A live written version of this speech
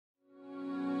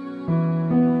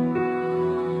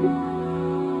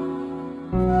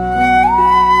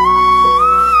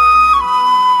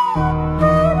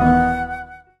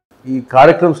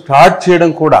కార్యక్రమం స్టార్ట్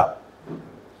చేయడం కూడా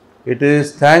it is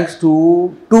thanks to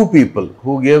two people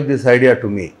who gave this idea to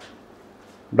me,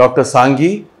 Dr.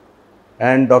 Sangi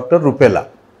and Dr. Rupela.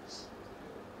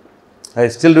 I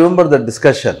still remember the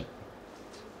discussion.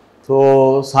 So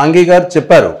Sangi garu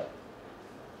chepparu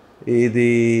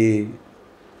ఇది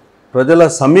ప్రజల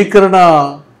సమీకరణ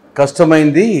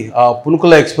కష్టమైంది ఆ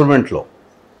పునుకుల ఎక్స్పెరిమెంట్లో,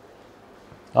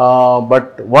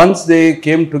 but once they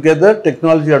came together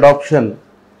technology adoption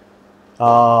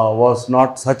was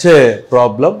not such a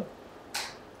problem.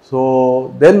 So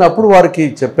then అప్పుడు వారికి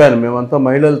చెప్పాను, మేమంతా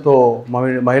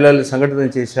మహిళల్ని సంఘటితం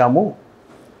చేశాము,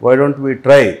 వై డోంట్ వి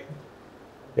ట్రై,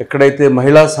 ఎక్కడైతే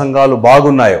మహిళా సంఘాలు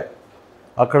బాగున్నాయో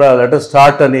అక్కడ లెట్ us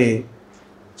స్టార్ట్ అని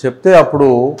చెప్తే అప్పుడు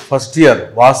ఫస్ట్ ఇయర్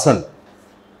వాసన్తో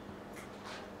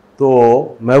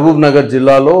మహబూబ్ నగర్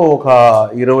జిల్లాలో ఒక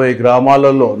 20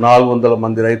 గ్రామాలలో 400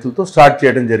 మంది రైతులతో స్టార్ట్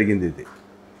చేయడం జరిగింది ఇది.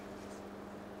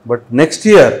 But next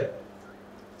year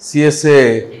CSA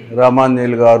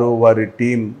Ramanjaneyulu గారు వారి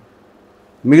టీం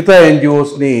మిగతా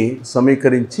ఎన్జిఓస్ని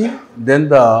సమీకరించి then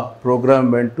the programme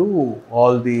went to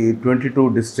all the 22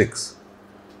 districts.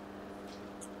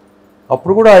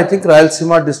 అప్పుడు కూడా I think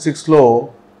Rayalaseema డిస్ట్రిక్ట్స్లో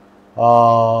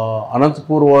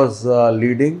Anantapur was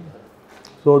leading.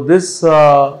 So this,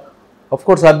 of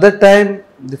course, at that time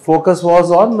the focus was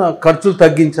on ఖర్చులు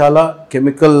తగ్గించాలా,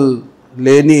 కెమికల్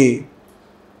లేని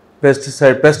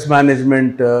పెస్ట్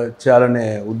మేనేజ్మెంట్ చేయాలనే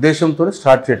ఉద్దేశంతో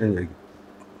స్టార్ట్ చేయడం జరిగింది.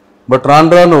 బట్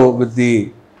రాను with the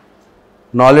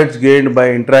knowledge gained by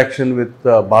interaction with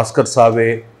Bhaskar సావే,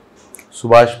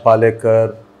 Subhash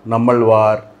Palekar,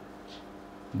 నమ్మల్వార్,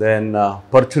 then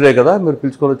పర్చురే కదా మీరు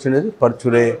పిలుచుకొని వచ్చినది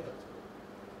పర్చురే.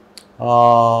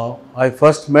 I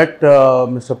first met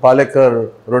mister Palekar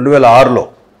 2006లో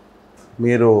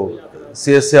మీరు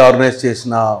సిఎస్ఏ ఆర్గనైజ్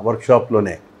చేసిన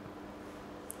వర్క్షాప్లోనే.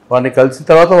 వారిని కలిసిన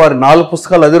తర్వాత వారి 4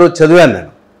 పుస్తకాలు అదే రోజు చదివాను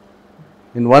నేను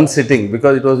in one sitting,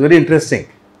 because it was very interesting.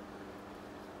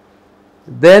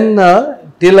 Then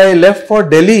till I left for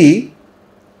Delhi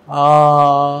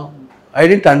I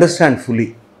dent understand fully.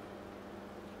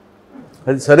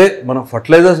 అది సరే, మనం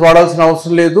ఫర్టిలైజర్స్ వాడాల్సిన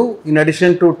అవసరం లేదు, in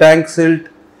addition to tank silt,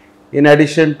 in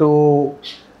addition to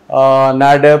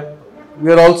NADEP, we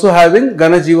are also having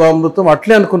ఘనజీవామృతం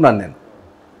అట్లే అనుకున్నాను నేను.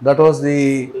 దట్ వాజ్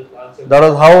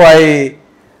హౌ ఐ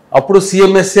అప్పుడు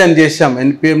సిఎంఎస్సి అని చేశాం,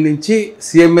 ఎన్పిఎం నుంచి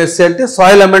సిఎంఎస్సి అంటే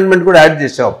సాయిల్ అమెండ్మెంట్ కూడా యాడ్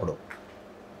చేసాం అప్పుడు.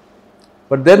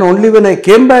 But then only when I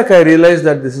came back I realise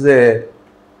that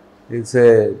it's a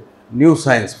new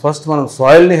science. First మనం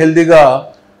సాయిల్ని హెల్దీగా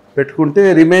పెట్టుకుంటే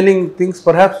remaining things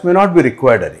perhaps may not be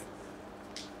required అని.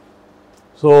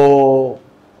 సో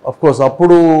అఫ్ కోర్స్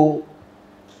అప్పుడు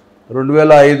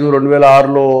 2005,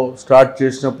 2006లో స్టార్ట్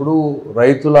చేసినప్పుడు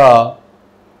రైతుల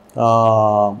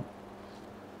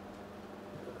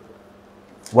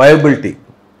వయబిలిటీ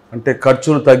అంటే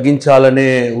ఖర్చులు తగ్గించాలనే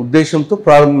ఉద్దేశంతో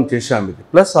ప్రారంభం చేశాం ఇది,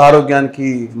 ప్లస్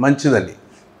ఆరోగ్యానికి మంచిదని.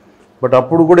 బట్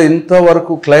అప్పుడు కూడా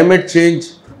ఇంతవరకు క్లైమేట్ చేంజ్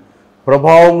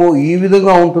ప్రభావము ఈ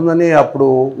విధంగా ఉంటుందని అప్పుడు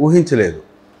ఊహించలేదు.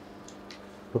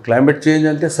 క్లైమేట్ చేంజ్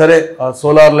అంటే సరే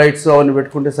సోలార్ లైట్స్ అవన్నీ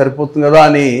పెట్టుకుంటే సరిపోతుంది కదా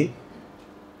అని,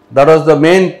 that was the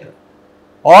main,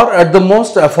 are at the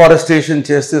most afforestation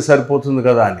చేస్తే సరిపోతుంది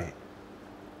కదా అని.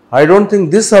 I don't think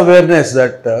this awareness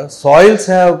that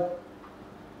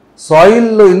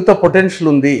సాయిల్లో ఇంత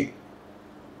పొటెన్షియల్ ఉంది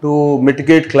టు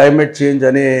మిటిగేట్ క్లైమేట్ చేంజ్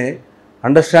అనే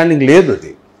అండర్స్టాండింగ్ లేదు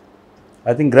అది.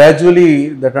 I think gradually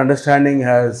that understanding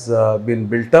has been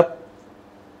built-up.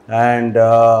 And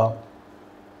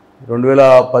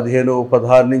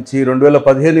 2015-16 నుంచి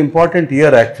 2015 ఇంపార్టెంట్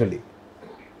ఇయర్ యాక్చువల్లీ.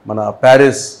 మన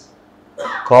Paris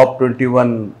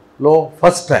COP21లో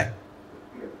first time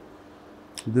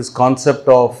this concept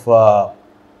of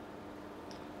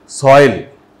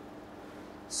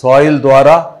soil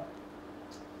ద్వారా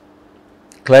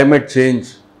climate change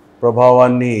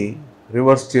ప్రభావాన్ని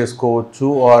reverse చేసుకోవచ్చు,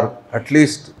 ఆర్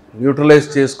అట్లీస్ట్ న్యూట్రలైజ్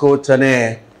చేసుకోవచ్చు అనే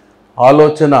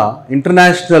ఆలోచన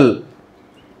ఇంటర్నేషనల్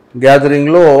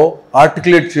గ్యాదరింగ్లో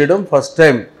ఆర్టికులేట్ చేయడం first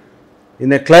time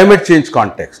in a climate change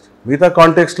context. మిగతా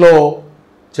కాంటెక్స్ట్లో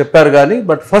చెప్పారు కానీ,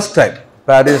 బట్ ఫస్ట్ టైం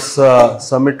ప్యారిస్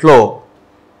సమ్మిట్లో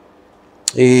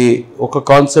ఈ ఒక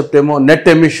కాన్సెప్ట్ ఏమో నెట్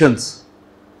ఎమిషన్స్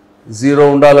 0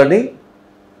 ఉండాలని,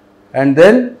 and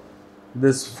then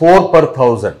this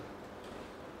 4/1000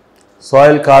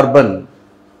 soil carbon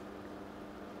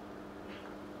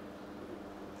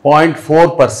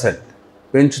 0.4%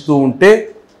 పెంచుతూ ఉంటే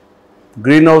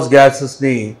గ్రీన్ హౌస్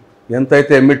గ్యాసెస్ని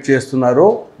ఎంతైతే ఎమిట్ చేస్తున్నారో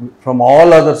ఫ్రమ్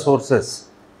ఆల్ అదర్ సోర్సెస్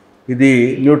ఇది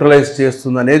న్యూట్రలైజ్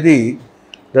చేస్తుంది అనేది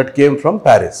that came from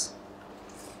Paris.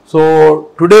 So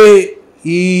today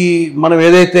ఈ మనం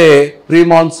ఏదైతే pre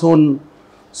monsoon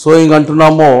sowing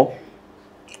అంటున్నామో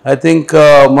I think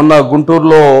మొన్న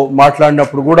గుంటూరులో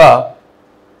మాట్లాడినప్పుడు కూడా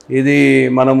ఇది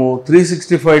మనము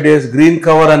 365 days గ్రీన్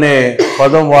కవర్ అనే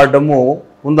పదం వాడడము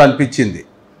ముందు అనిపించింది.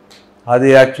 అది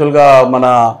యాక్చువల్గా మన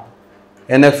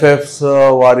ఎన్ఎఫ్ఎఫ్స్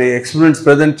వారి ఎక్స్పీరియన్స్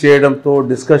ప్రజెంట్ చేయడంతో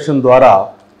డిస్కషన్ ద్వారా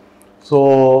సో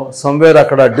సమ్వేర్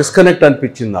అక్కడ డిస్కనెక్ట్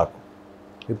అనిపించింది నాకు.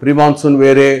 ఈ ప్రీ మాన్సూన్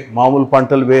వేరే, మామూలు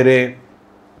పంటలు వేరే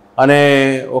అనే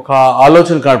ఒక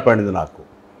ఆలోచన కనపడింది నాకు.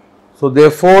 So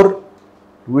therefore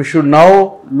we should now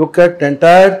look at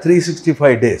entire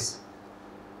 365 days,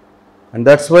 and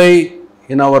that's why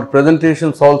in our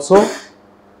presentations also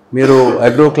మీరు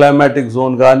అగ్రోక్లైమాటిక్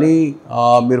జోన్ కానీ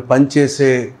మీరు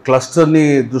పనిచేసే క్లస్టర్ని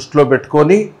దృష్టిలో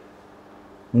పెట్టుకొని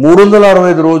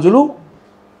 365 రోజులు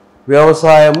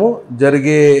వ్యవసాయము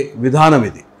జరిగే విధానం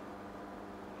ఇది.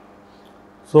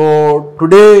 So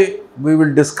today we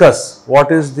will discuss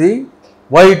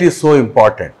why it is so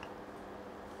important,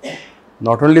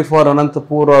 not only for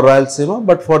Anantapur or Rayalaseema,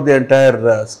 but for the entire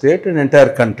state and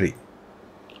entire country.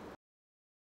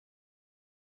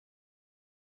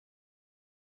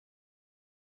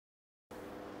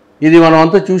 ఇది మనం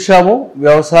అంతా చూశాము.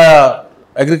 వ్యవసాయ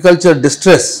అగ్రికల్చర్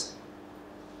డిస్ట్రెస్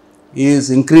ఈజ్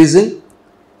ఇంక్రీజింగ్.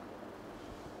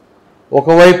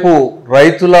 ఒకవైపు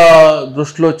రైతుల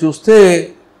దృష్టిలో చూస్తే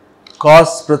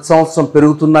కాస్ట్ ప్రతి సంవత్సరం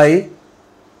పెరుగుతున్నాయి.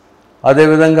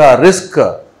 అదేవిధంగా రిస్క్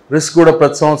కూడా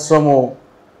ప్రతి సంవత్సరము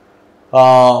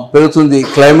పెరుగుతుంది.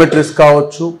 క్లైమేట్ రిస్క్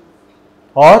కావచ్చు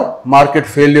ఆర్ మార్కెట్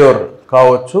ఫెయిల్యూర్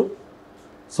కావచ్చు.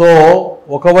 సో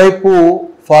ఒకవైపు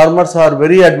farmers are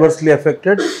very adversely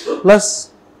affected, plus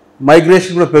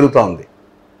migration కూడా పెరుగుతూ ఉంది.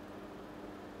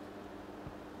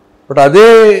 బట్ అదే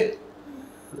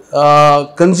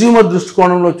కన్జ్యూమర్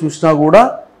దృష్టికోణంలో చూసినా కూడా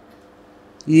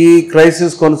ఈ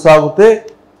క్రైసిస్ కొనసాగితే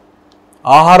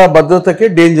ఆహార భద్రతకే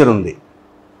డేంజర్ ఉంది.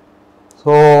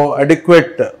 సో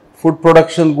అడిక్వేట్ ఫుడ్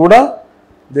ప్రొడక్షన్ కూడా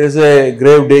there is a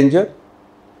grave danger.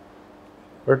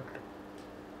 But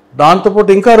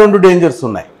దాంతోపాటు ఇంకా 2 డేంజర్స్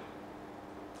ఉన్నాయి.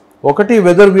 ఒకటి,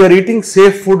 weather we are eating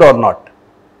safe food are not.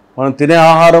 మనం తినే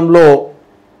ఆహారంలో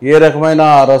ఏ రకమైన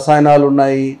రసాయనాలు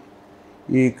ఉన్నాయి,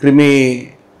 ఈ క్రిమి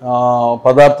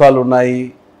పదార్థాలు ఉన్నాయి,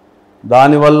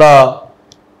 దానివల్ల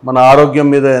మన ఆరోగ్యం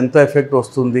మీద ఎంత ఎఫెక్ట్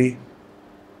వస్తుంది.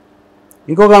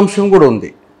 ఇంకొక అంశం కూడా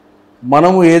ఉంది.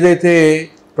 మనము ఏదైతే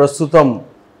ప్రస్తుతం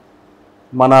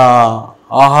మన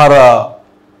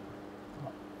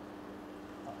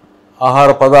ఆహార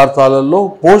పదార్థాలలో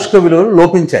పోషక విలువలు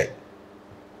లోపించాయి.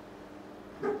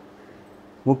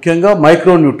 ముఖ్యంగా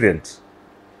మైక్రోన్యూట్రియంట్స్.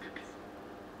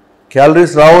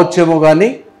 క్యాలరీస్ రావచ్చేమో కానీ,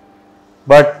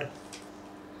 but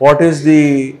what is the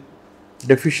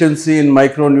deficiency in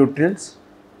micronutrients?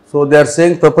 So they are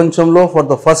saying ప్రపంచంలో ఫర్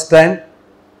ద ఫస్ట్ టైం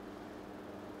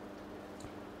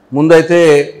ముందైతే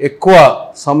ఎక్కువ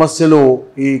సమస్యలు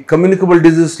ఈ కమ్యూనికబుల్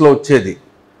డిజీజ్లో వచ్చేది.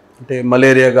 అంటే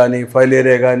మలేరియా కానీ,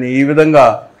 ఫైలేరియా కానీ, ఈ విధంగా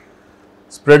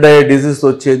స్ప్రెడ్ అయ్యే డిజీజ్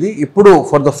వచ్చేది. ఇప్పుడు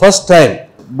for the first time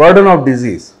burden of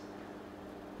disease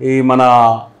ఈ మన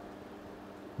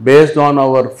based on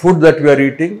our food that we are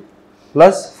eating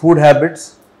plus food habits.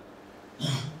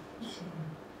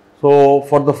 So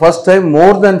for the first time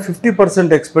more than 50%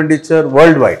 expenditure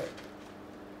worldwide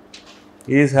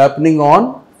is happening on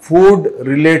food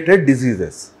related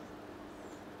diseases.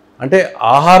 అంటే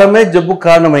ఆహారమే జబ్బు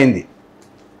కారణమైంది.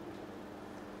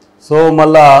 So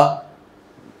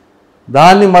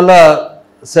దాన్ని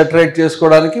సెటరేట్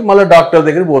చేసుకోవడానికి doctor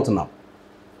దగ్గరికి పోతున్నాం.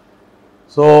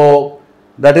 So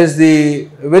that is the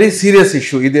very serious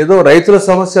issue. ఇదేదో రైతుల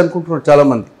సమస్య అనుకుంటున్నారు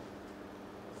చాలామంది.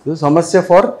 ఇది సమస్య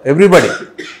ఫర్ ఎవ్రీబడి.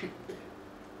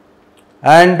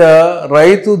 అండ్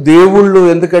రైతు దేవుళ్ళు,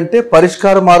 ఎందుకంటే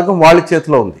పరిష్కార మార్గం వాళ్ళ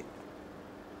చేతిలో ఉంది.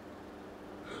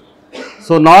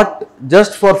 So not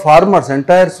just for farmers,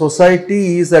 entire society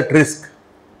is at risk,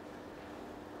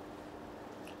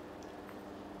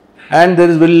 and there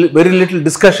is very little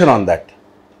discussion on that.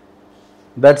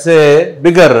 That's a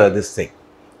bigger this thing.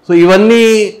 So ivanni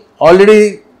already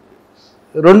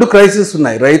 2 crises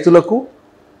unnai raitulaku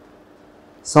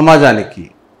samajaniki,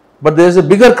 but there is a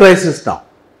bigger crisis now.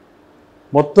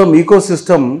 Mottam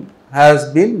ecosystem has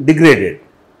been degraded.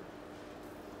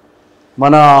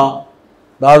 Mana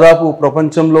దాదాపు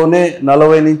ప్రపంచంలోనే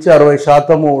 40 నుంచి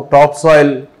 60% top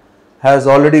soil has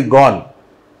already gone.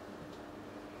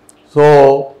 So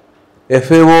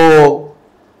FAO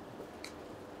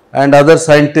and other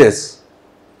scientists,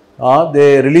 they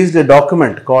released a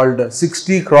document called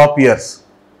 60 crop years.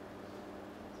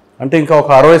 అంటే ఇంకా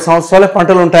ఒక 60 సంవత్సరాలే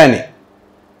పంటలు ఉంటాయని.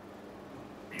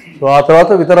 So ఆ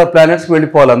తర్వాత ఇతర ప్లానెట్స్కి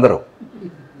వెళ్ళిపోవాలి అందరూ.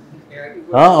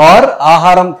 ఆర్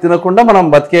ఆహారం తినకుండా మనం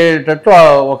బతికేటట్టు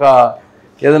ఒక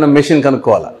ఏదైనా మెషిన్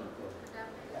కనుక్కోవాలా.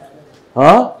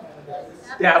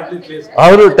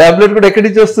 అవును, ట్యాబ్లెట్ కూడా ఎక్కడి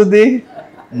నుంచి వస్తుంది?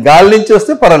 గాలి నుంచి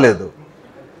వస్తే పర్వాలేదు.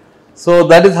 So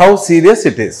that is how serious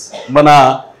it is. మన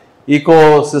eco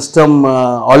system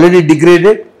already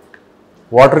degraded,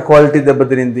 water quality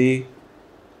దెబ్బతినింది,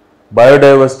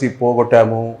 biodiversity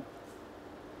పోగొట్టాము.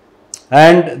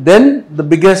 And then the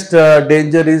biggest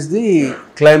danger is the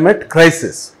climate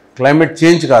crisis. Climate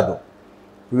change కాదు,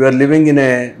 we are living in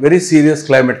a very serious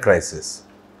climate crisis.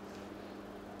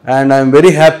 And I'm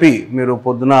very happy, మీరు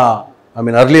పొద్దున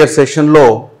earlier సెషన్లో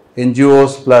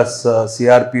NGOs plus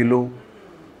సిఆర్పీలు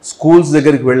schools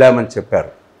దగ్గరికి వెళ్ళామని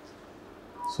చెప్పారు.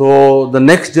 So the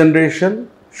next generation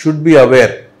should be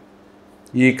aware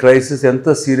ఈ crisis ఎంత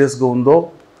సీరియస్గా ఉందో.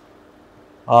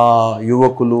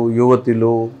 యువకులు,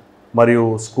 యువతులు మరియు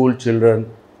స్కూల్ చిల్డ్రన్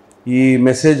ఈ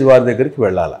మెసేజ్ వారి దగ్గరికి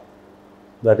వెళ్ళాలి.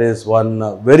 That is one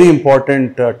very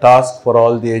important task for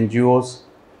all the NGOs.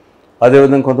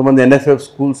 అదేవిధంగా కొంతమంది ఎన్ఎఫ్ఎఫ్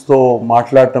స్కూల్స్తో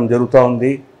మాట్లాడటం జరుగుతూ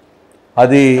ఉంది.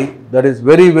 అది that is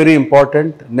very very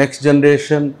important. Next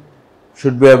generation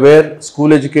should be aware.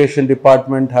 School education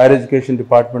department, higher education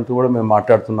department కూడా మేము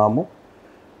మాట్లాడుతున్నాము.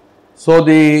 సో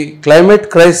ది క్లైమేట్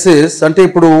క్రైసిస్ అంటే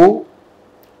ఇప్పుడు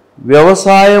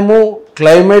వ్యవసాయము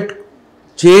క్లైమేట్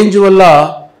చేంజ్ వల్ల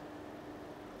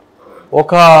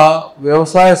ఒక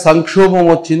వ్యవసాయ సంక్షోభం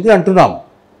వచ్చింది అంటున్నాం.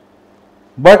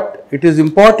 But it is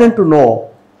important to know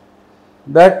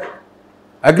that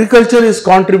agriculture is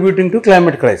contributing to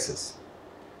climate crisis.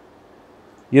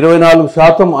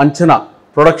 24% అంచనా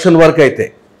ప్రొడక్షన్ వరకు అయితే.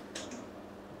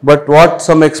 But what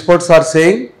some experts are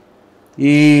saying,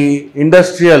 ఈ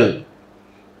ఇండస్ట్రియల్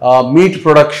మీట్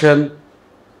ప్రొడక్షన్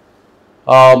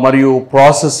మరియు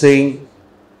ప్రాసెసింగ్,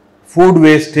 ఫుడ్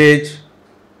వేస్టేజ్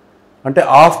అంటే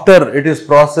after it is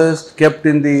processed kept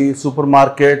in the super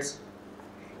markets,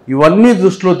 ఇవన్నీ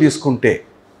దృష్టిలో తీసుకుంటే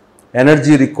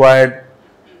energy required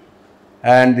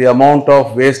and the amount of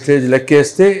wastage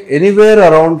లెక్కేస్తే anywhere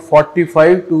around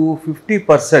 45 to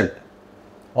 50%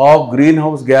 of green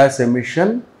house gas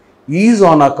emission is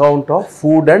on account of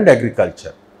food and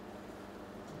agriculture.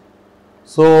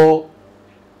 So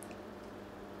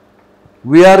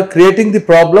we are creating the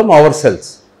problem ourselves.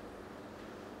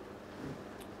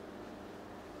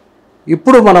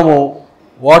 ఇప్పుడు మనము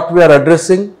what we are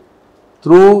addressing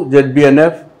through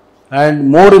ZBNF and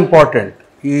more important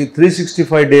ఈ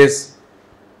 365 days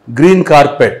green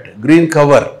carpet, green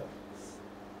cover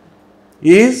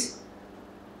is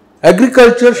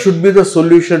agriculture should be the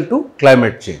solution to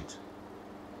climate change.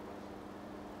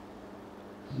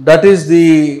 That is the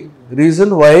reason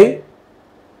why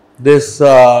this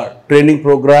training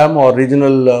program or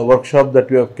regional workshop that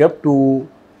we have kept to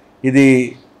ఇది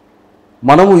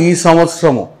మనము ఈ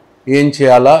సంవత్సరము ఏం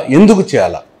చేయాలా,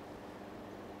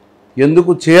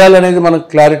 ఎందుకు చేయాలనేది మనకు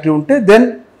క్లారిటీ ఉంటే దెన్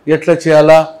ఎట్లా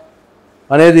చేయాలా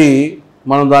అనేది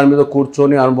మనం దాని మీద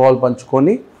కూర్చొని అనుభవాలు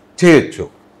పంచుకొని చేయొచ్చు.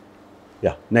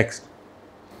 యా, నెక్స్ట్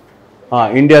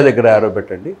ఇండియా దగ్గర యారో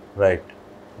పెట్టండి. రైట్,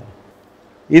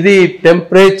 ఇది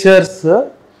టెంపరేచర్స్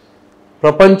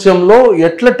ప్రపంచంలో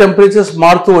ఎట్లా టెంపరేచర్స్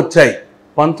మారుతూ వచ్చాయి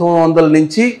 1900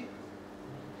 నుంచి.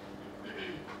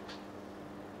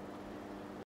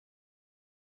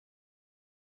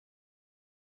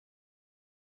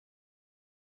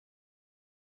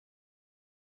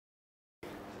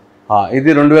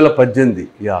 ఇది 2018.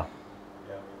 యా,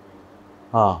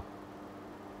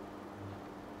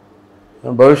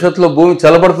 భవిష్యత్తులో భూమి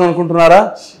చల్లబడుతుంది అనుకుంటున్నారా?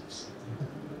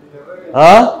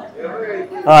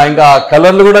 ఇంకా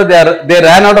కలర్లు కూడా they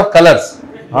ran out of colors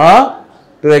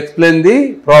to explain the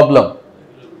problem.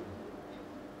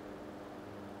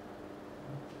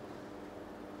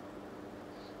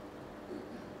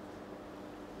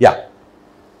 Yeah.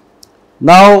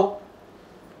 Now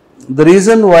the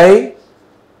reason why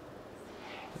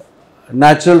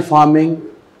natural farming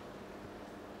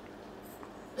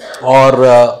or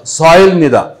soil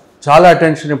మీద చాలా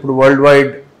అటెన్షన్ ఇప్పుడు world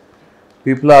wide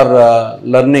people are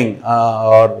learning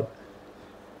or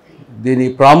దీని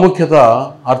ప్రాముఖ్యత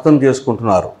అర్థం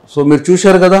చేసుకుంటున్నారు. సో మీరు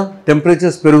చూశారు కదా,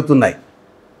 టెంపరేచర్స్ పెరుగుతున్నాయి.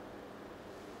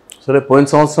 సరే, పోయిన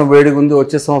సంవత్సరం వేడిగా ఉంది,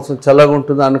 వచ్చే సంవత్సరం చల్లగా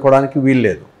ఉంటుంది అనుకోవడానికి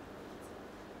వీల్లేదు.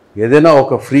 ఏదైనా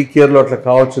ఒక ఫ్రీ కేర్లో అట్లా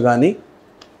కావచ్చు కానీ,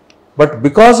 బట్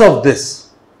బికాస్ ఆఫ్ దిస్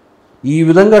ఈ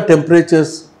విధంగా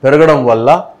టెంపరేచర్స్ పెరగడం వల్ల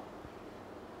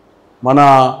మన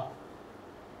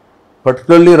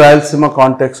particularly Rayalaseema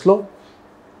కాంటెక్స్లో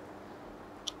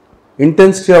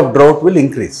intensity of drought will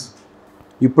increase.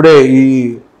 ఇప్పుడే ఈ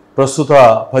ప్రస్తుత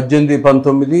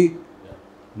 18-19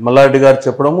 మల్లారెడ్డి గారు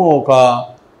చెప్పడము ఒక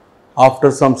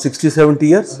after some 60-70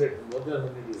 years,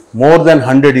 more than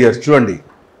 100 years, చూడండి,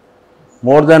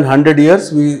 more than 100 years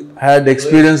we had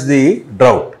experience the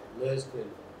drought,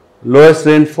 lowest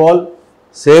rainfall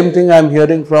Same thing I am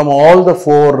hearing from all the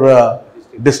 4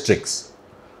 districts.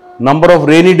 Number of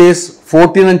rainy days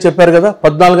 14 అని చెప్పారు కదా,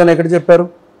 14 అని ఎక్కడ చెప్పారు?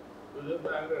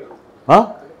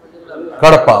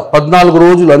 కడప 14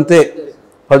 రోజులు అంతే,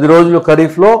 10 రోజులు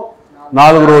ఖరీఫ్లో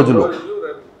 4 రోజులు.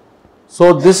 So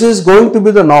this is going to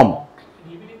be the norm.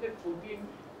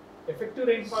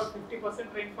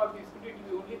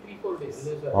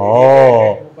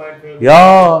 Yeah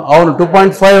అవును,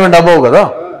 2.5 అండ్ అబౌవ్ కదా.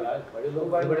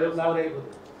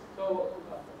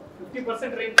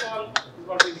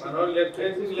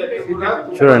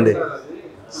 చూడండి,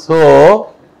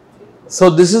 so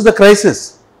this is the crisis.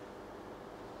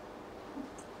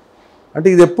 అంటే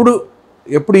ఇది ఎప్పుడు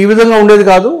ఈ విధంగా ఉండేది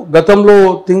కాదు. గతంలో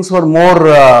థింగ్స్ వర్ మోర్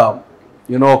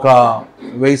యూనో, ఒక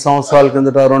 1000 సంవత్సరాల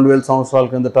కిందట, 2000 సంవత్సరాల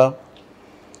కిందట.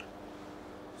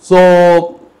 So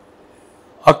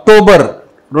October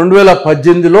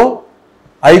 2018లో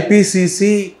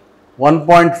IPCC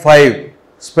 1.5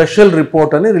 special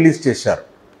report అని రిలీజ్ చేశారు.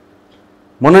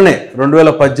 మొన్ననే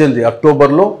 2018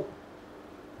 అక్టోబర్లో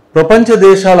ప్రపంచ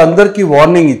దేశాలందరికీ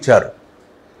వార్నింగ్ ఇచ్చారు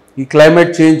ఈ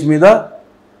క్లైమేట్ చేంజ్ మీద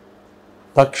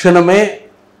తక్షణమే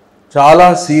చాలా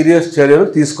సీరియస్ చర్యలు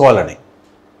తీసుకోవాలని.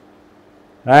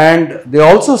 అండ్ దే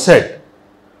ఆల్సో సెడ్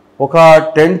ఒక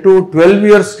 10 to 12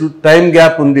 ఇయర్స్ టైం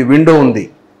గ్యాప్ ఉంది, విండో ఉంది.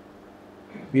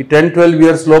 ఈ 10-12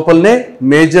 ఇయర్స్ లోపలనే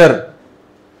మేజర్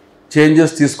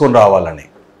చేంజెస్ తీసుకొని రావాలని.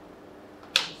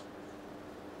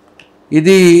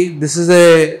 దిస్ ఇస్ ఏ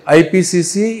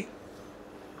ఐపీసీసీ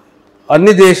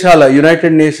అన్ని దేశాల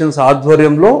యునైటెడ్ నేషన్స్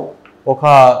ఆధ్వర్యంలో ఒక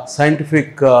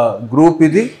సైంటిఫిక్ గ్రూప్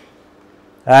ఇది.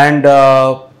 And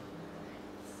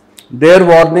there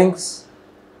warnings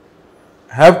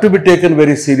have to be taken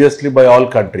very seriously by all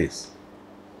countries.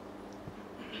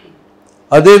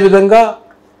 అదేవిధంగా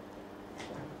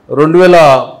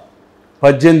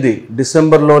 2018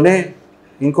 డిసెంబర్లోనే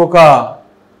ఇంకొక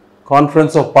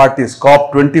కాన్ఫరెన్స్ ఆఫ్ పార్టీస్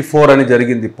COP24 అని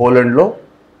జరిగింది పోలాండ్లో,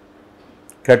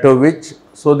 కటోవిచ్.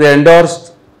 So they endorsed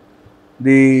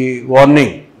the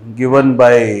warning given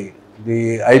by the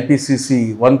IPCC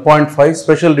 1.5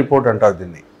 special report అంటారు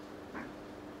దీన్ని.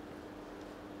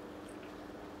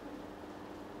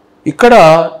 ఇక్కడ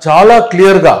చాలా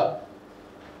క్లియర్గా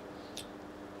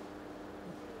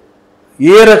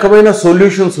ఏ రకమైన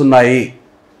సొల్యూషన్స్ ఉన్నాయి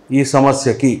ఈ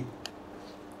సమస్యకి.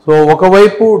 సో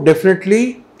ఒకవైపు డెఫినెట్లీ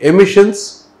ఎమిషన్స్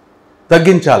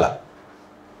తగ్గించాల.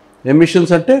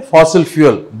 ఎమిషన్స్ అంటే ఫాసిల్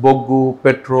ఫ్యూయల్, బొగ్గు,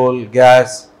 పెట్రోల్,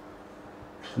 గ్యాస్,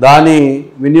 దాని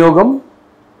వినియోగం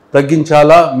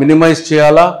తగ్గించాలా, మినిమైజ్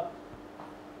చేయాలా.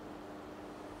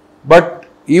 But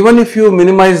even if you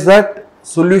minimise that,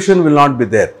 solution will not be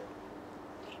there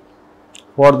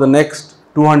for the next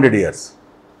 200 years.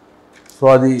 So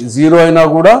అది జీరో అయినా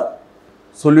కూడా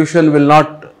solution will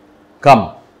not come.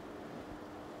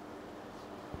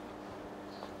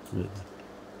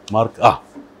 Mark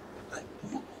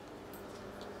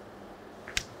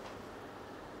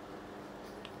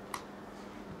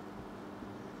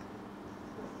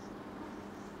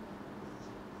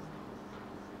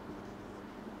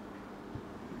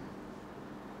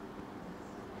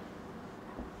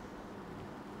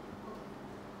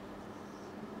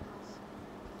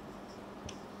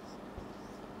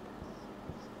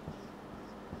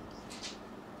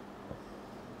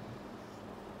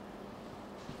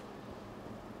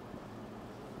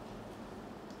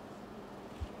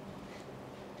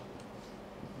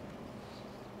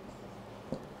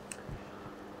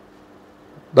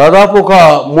దాదాపు ఒక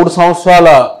 3 సంవత్సరాల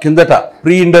కిందట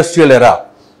ప్రీ ఇండస్ట్రియల్ ఎరా,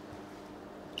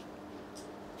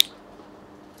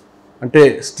 అంటే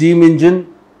స్టీమ్ ఇంజిన్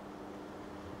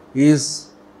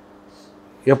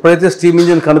ఎప్పుడైతే స్టీమ్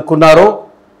ఇంజిన్ కనుక్కున్నారో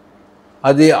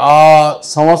అది ఆ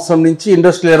సంవత్సరం నుంచి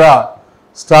ఇండస్ట్రియల్ ఎరా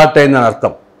స్టార్ట్ అయిందని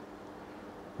అర్థం.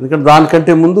 ఎందుకంటే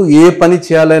దానికంటే ముందు ఏ పని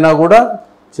చేయాలన్నా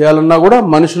కూడా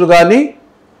మనుషులు కానీ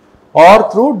ఆర్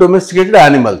త్రూ డొమెస్టికేటెడ్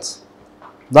యానిమల్స్,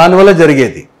 దానివల్ల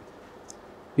జరిగేది.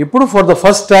 ఇప్పుడు ఫర్ ద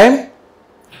ఫస్ట్ టైం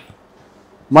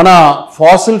మన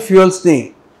ఫాసిల్ ఫ్యూయల్స్ని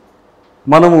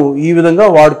మనము ఈ విధంగా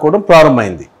వాడుకోవడం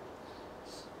ప్రారంభమైంది.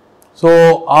 సో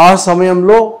ఆ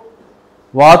సమయంలో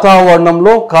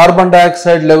వాతావరణంలో కార్బన్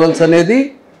డయాక్సైడ్ లెవెల్స్ అనేది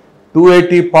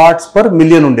 280 parts per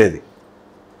million ఉండేది.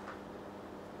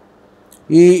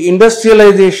 ఈ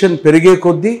ఇండస్ట్రియలైజేషన్ పెరిగే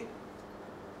కొద్దీ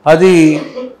అది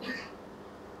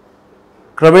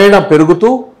క్రమేణా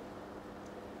పెరుగుతూ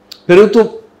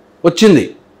వచ్చింది.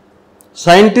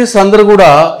 సైంటిస్ట్ అందరూ కూడా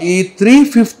ఈ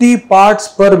 350 parts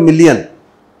per million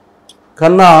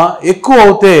కన్నా ఎక్కువ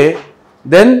అవుతే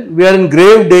then we are in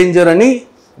grave danger అని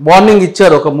వార్నింగ్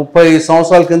ఇచ్చారు ఒక 30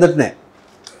 సంవత్సరాల కిందటనే.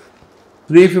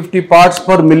 350 parts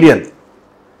per million.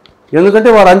 ఎందుకంటే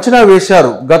వారు అంచనా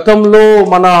వేశారు, గతంలో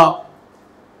మన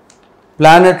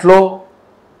ప్లానెట్లో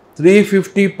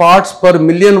 350 పార్ట్స్ పర్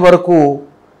మిలియన్ వరకు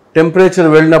టెంపరేచర్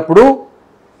వెళ్ళినప్పుడు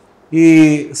ఈ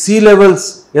సీ లెవెల్స్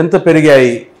ఎంత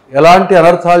పెరిగాయి, ఎలాంటి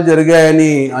అనర్థాలు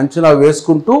జరిగాయని అంచనా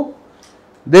వేసుకుంటూ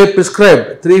they prescribed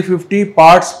 350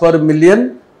 parts per million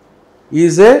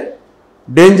is a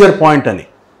danger point అని.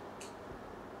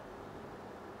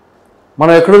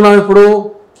 మనం ఎక్కడున్నాం ఇప్పుడు?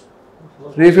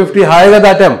 350 హాయిగా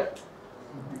దాటాం.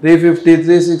 350,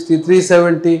 360,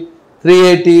 370,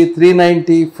 380,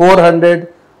 390, 400,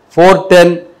 410.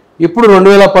 ఇప్పుడు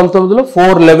 2019లో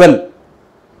 411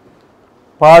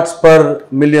 పార్ట్స్ పర్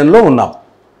మిలియన్లో ఉన్నాం.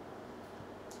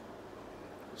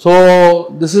 So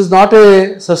this is not a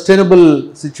sustainable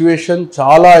situation.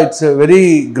 It's a very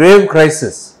grave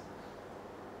crisis.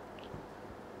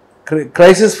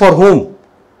 Crisis for whom?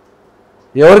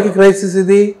 ఎవరికి క్రైసిస్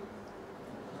ఇది?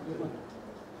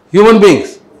 Human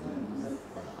beings.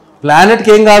 ప్లానెట్కి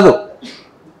ఏం కాదు.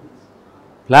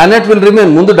 Planet will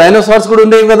remain. ముందు డైనోసార్స్ కూడా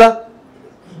ఉండేవి కదా,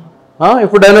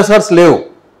 ఇప్పుడు డైనోసార్స్ లేవు.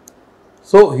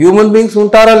 సో హ్యూమన్ బీయింగ్స్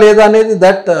ఉంటారా లేదా అనేది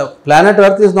that planet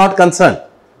earth is not concern.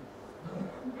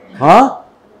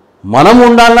 మనం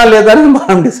ఉండాలా లేదా అని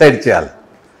మనం డిసైడ్ చేయాలి.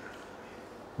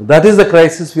 That is the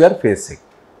crisis we are facing.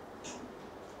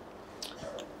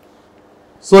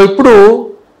 So ఇప్పుడు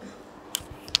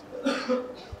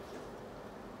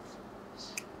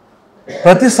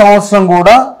ప్రతి సంవత్సరం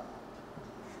కూడా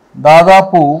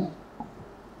దాదాపు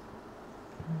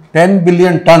 10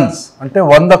 బిలియన్ టన్స్ అంటే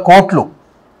 100 కోట్లు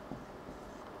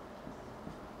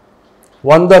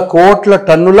 100 కోట్ల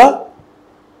టన్నుల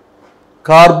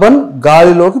కార్బన్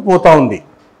గాలిలోకి పోతా ఉంది.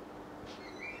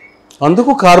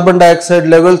 అందుకు కార్బన్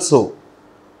డైఆక్సైడ్ లెవెల్స్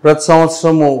ప్రతి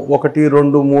సంవత్సరము 1,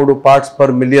 2, 3 పార్ట్స్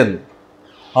పర్ మిలియన్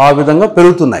ఆ విధంగా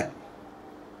పెరుగుతున్నాయి.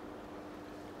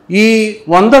 ఈ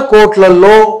 100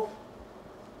 కోట్లలో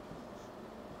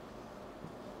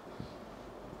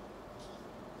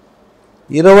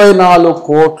 24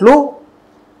 కోట్లు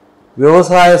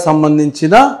వ్యవసాయ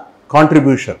సంబంధించిన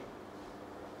కాంట్రిబ్యూషన్.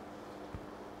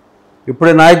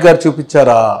 ఇప్పుడే నాయక్ గారు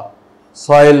చూపించారా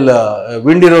సాయిల్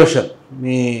విండ్ ఇరోషన్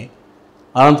మీ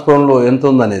అనంతపురంలో ఎంత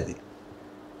ఉందనేది.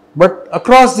 బట్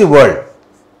అక్రాస్ ది వరల్డ్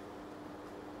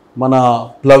మన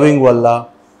ప్లవింగ్ వల్ల,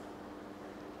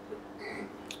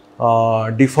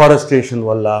 డిఫారెస్టేషన్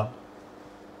వల్ల,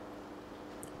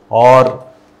 are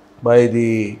by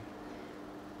the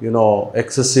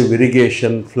excessive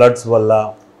irrigation, floods వల్ల,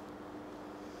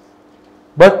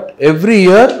 but every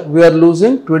year we are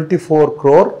losing 24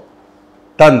 crore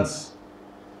tons.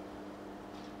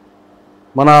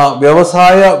 మన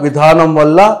వ్యవసాయ విధానం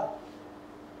వల్ల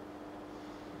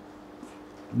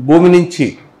భూమి నుంచి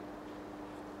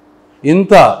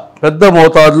ఇంత పెద్ద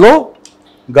మోతాదులో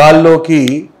గాల్లోకి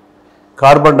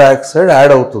కార్బన్ డైఆక్సైడ్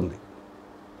యాడ్ అవుతుంది.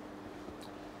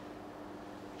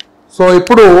 సో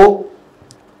ఇప్పుడు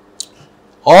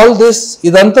ఆల్ దిస్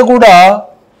ఇదంతా కూడా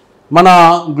మన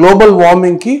గ్లోబల్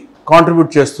వార్మింగ్కి కాంట్రిబ్యూట్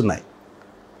చేస్తున్నాయి.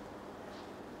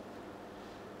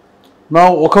 నా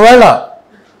ఒకవేళ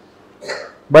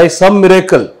బై సమ్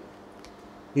మిరేకల్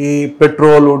ఈ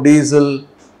పెట్రోలు, డీజిల్,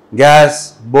 గ్యాస్,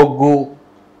 బొగ్గు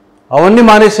అవన్నీ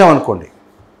మానేసామనుకోండి,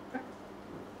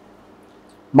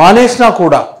 మానేసినా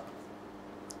కూడా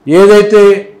ఏదైతే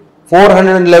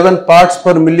 411 పార్ట్స్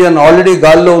పర్ మిలియన్ ఆల్రెడీ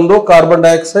గాల్లో ఉందో కార్బన్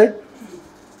డైఆక్సైడ్,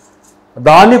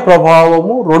 దాని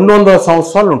ప్రభావము 200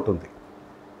 సంవత్సరాలు ఉంటుంది.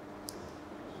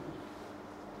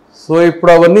 సో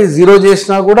ఇప్పుడు అవన్నీ జీరో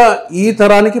చేసినా కూడా ఈ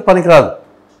తరానికి పనికిరాదు,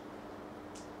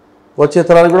 వచ్చే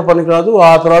తరానికి కూడా పనికిరాదు.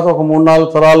 ఆ తర్వాత ఒక 3-4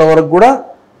 తరాల వరకు కూడా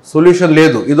సొల్యూషన్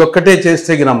లేదు, ఇదొక్కటే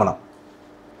చేస్తే గిన మనం.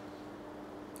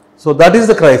 So that is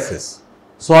the crisis.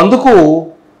 So అందుకు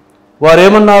వారు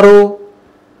ఏమన్నారు,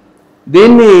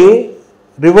 దీన్ని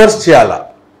రివర్స్ చేయాలా.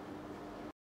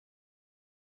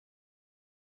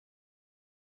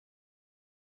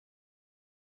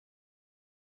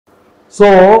 సో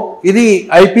ఇది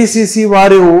ఐపీసీసీ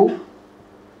వారు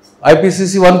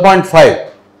ఐపీసీసీ 1.5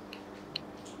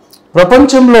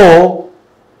 ప్రపంచంలో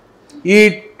ఈ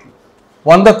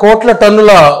 100 కోట్ల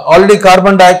టన్నుల ఆల్రెడీ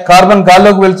కార్బన్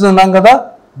గాల్లోకి వెళ్తున్నాం కదా,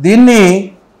 దీన్ని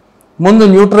ముందు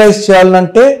న్యూట్రలైజ్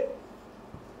చేయాలంటే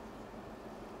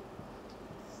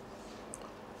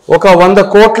ఒక 100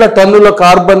 కోట్ల టన్నుల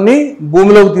కార్బన్ని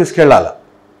భూమిలోకి తీసుకెళ్ళాలి.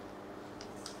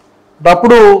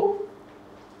 అప్పుడు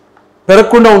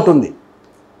పెరగకుండా ఉంటుంది.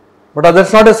 But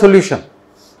that's not a solution.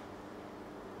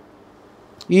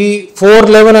 ఈ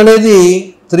 411 అనేది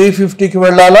 350కి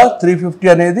వెళ్ళాలా, 350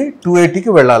 అనేది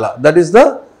 280కి వెళ్ళాలా. That is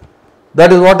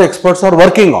what experts are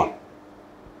working on.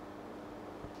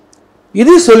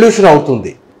 ఇది సొల్యూషన్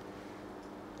అవుతుంది.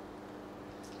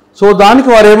 సో దానికి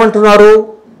వారు ఏమంటున్నారు,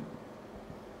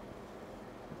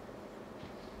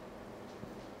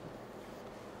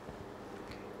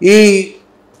 ఈ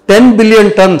 10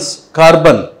 బిలియన్ టన్స్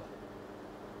కార్బన్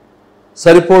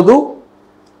సరిపోదు,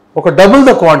 ఒక double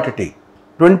the quantity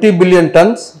 20 billion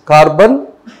turns carbon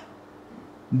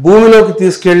భూమిలోకి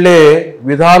తీసుకెళ్లే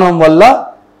విధానం వల్ల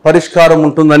పరిష్కారం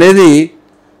ఉంటుందనేది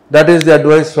that is the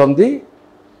advice from the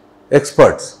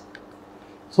experts.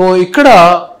 So ఇక్కడ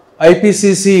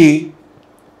ఐపీసీసీ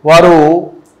వారు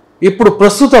ఇప్పుడు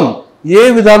ప్రస్తుతం ఏ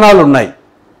విధానాలు ఉన్నాయి,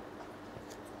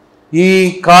 ఈ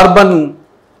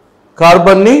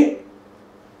కార్బన్ని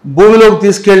భూమిలోకి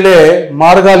తీసుకెళ్లే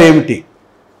మార్గాలు ఏమిటి,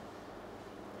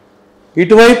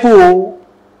 ఇటువైపు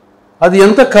అది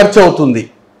ఎంత ఖర్చు అవుతుంది,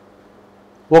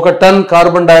 ఒక టన్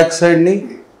కార్బన్ డైఆక్సైడ్ని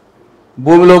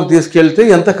భూమిలోకి తీసుకెళ్తే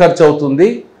ఎంత ఖర్చు అవుతుంది,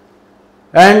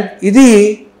 అండ్ ఇది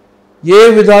ఏ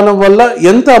విధానం వల్ల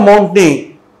ఎంత అమౌంట్ని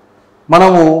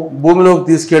మనము భూమిలోకి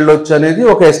తీసుకెళ్ళొచ్చు అనేది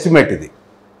ఒక ఎస్టిమేట్ ఇది.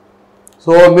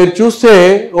 సో మీరు చూస్తే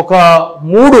ఒక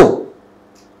 3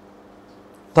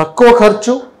 తక్కువ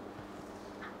ఖర్చు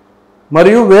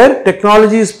మరియు వేర్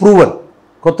టెక్నాలజీ ఈజ్ ప్రూవన్,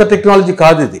 కొత్త టెక్నాలజీ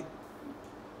కాదు ఇది.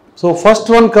 So first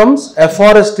one comes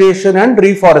afforestation and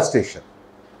reforestation.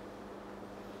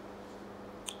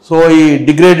 So ఈ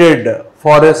డిగ్రేడెడ్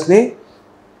ఫారెస్ట్ని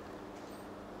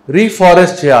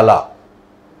రీఫారెస్ట్ చేయాలా.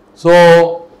 సో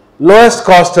లోయెస్ట్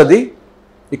కాస్ట్ అది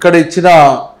ఇక్కడ ఇచ్చిన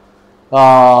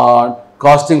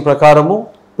కాస్టింగ్ ప్రకారము,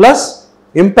 plus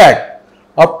impact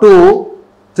up to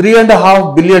 3.5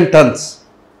 billion turns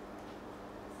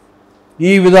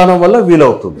ఈ విధానం వల్ల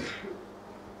వీలవుతుంది,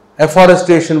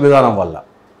 ఎఫారెస్టేషన్ విధానం వల్ల.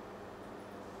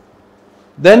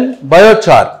 దెన్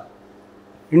బయోచార్,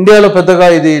 ఇండియాలో పెద్దగా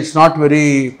ఇది it's not very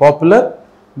popular,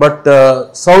 but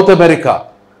south America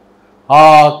ఆ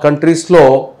కంట్రీస్లో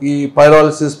ఈ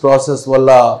పైరాలిసిస్ ప్రాసెస్ వల్ల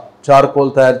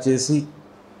చార్కోల్ తయారు చేసి,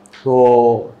 సో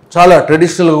చాలా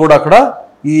ట్రెడిషనల్గా కూడా అక్కడ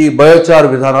ఈ బయోచార్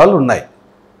విధానాలు ఉన్నాయి.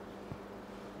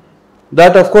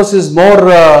 That of course is more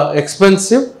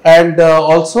expensive and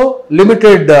also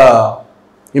limited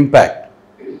impact.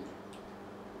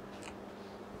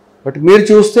 But మీరు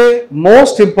చూస్తే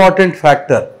మోస్ట్ ఇంపార్టెంట్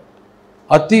ఫ్యాక్టర్,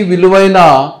 అతి విలువైన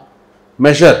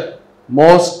మెజర్,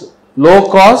 మోస్ట్ లో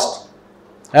కాస్ట్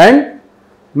అండ్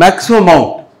మ్యాక్సిమం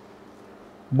అమౌంట్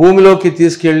భూమిలోకి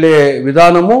తీసుకెళ్లే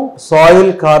విధానము సాయిల్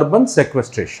కార్బన్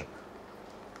సెక్వెస్ట్రేషన్.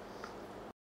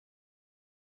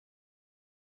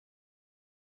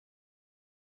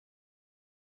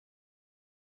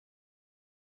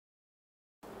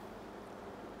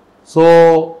 సో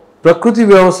ప్రకృతి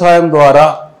వ్యవసాయం ద్వారా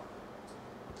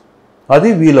అది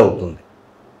వీలవుతుంది.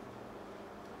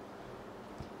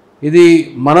 ఇది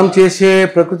మనం చేసే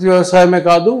ప్రకృతి వ్యవసాయమే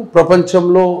కాదు,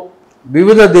 ప్రపంచంలో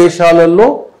వివిధ దేశాలలో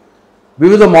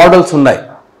వివిధ మోడల్స్ ఉన్నాయి.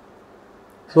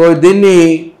 సో దీన్ని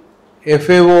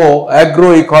FAO అగ్రో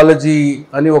ఇకాలజీ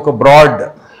అని ఒక బ్రాడ్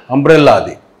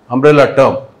అంబ్రెల్లా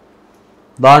టర్మ్.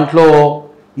 దాంట్లో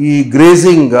ఈ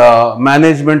గ్రేజింగ్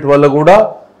మేనేజ్మెంట్ వల్ల కూడా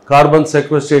కార్బన్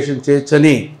సెక్వెస్ట్రేషన్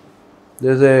చేయొచ్చని,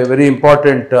 there is a very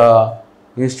important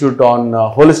institute on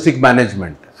holistic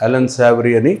management, Alan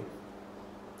savoury అని.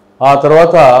 ఆ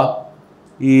తర్వాత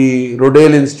ఈ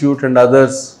రొడేల్ ఇన్స్టిట్యూట్ అండ్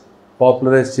అదర్స్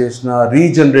పాపులరైజ్ చేసిన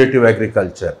regenerative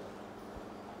agriculture.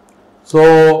 So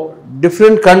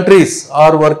different countries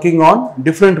are working on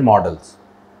different models.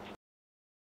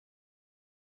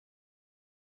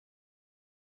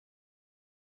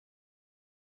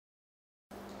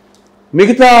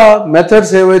 మిగతా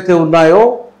మెథడ్స్ ఏవైతే ఉన్నాయో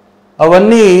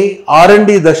అవన్నీ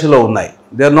R&D దశలో ఉన్నాయి.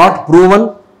 They are not proven,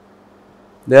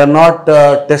 they are not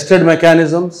tested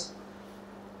mechanisms,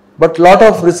 but lot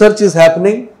of research is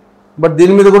happening. But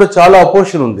దీని మీద కూడా చాలా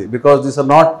అపోజిషన్ ఉంది, because these are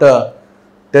not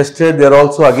tested, they are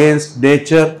also against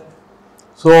nature.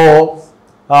 So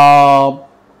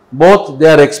both they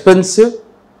are expensive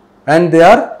and they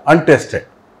are untested.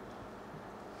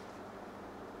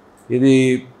 ఇది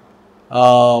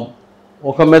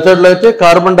ఒక మెథడ్లో అయితే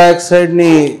carbon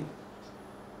డైఆక్సైడ్ని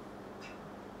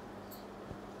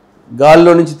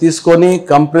గాలిలో నుంచి తీసుకొని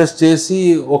కంప్రెస్ చేసి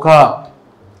ఒక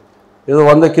ఏదో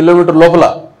 100 కిలోమీటర్ లోపల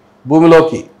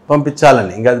భూమిలోకి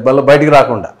పంపించాలని, ఇంకా అది బయటికి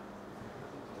రాకుండా.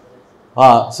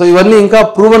 సో ఇవన్నీ ఇంకా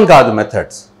ప్రూవన్ కాదు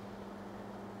methods.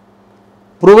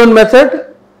 Proven method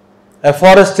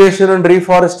afforestation and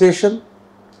reforestation,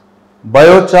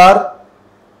 biochar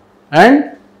and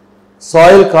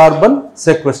soil carbon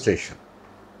sequestration.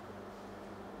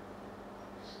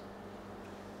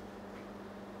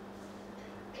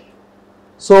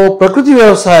 So ప్రకృతి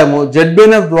వ్యవసాయము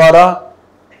ZBNF ద్వారా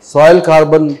సాయిల్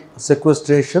కార్బన్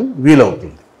సెక్వెస్ట్రేషన్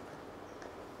వీలవుతుంది.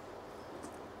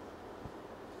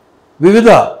 వివిధ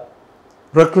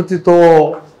ప్రకృతితో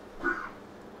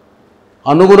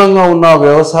అనుగుణంగా ఉన్న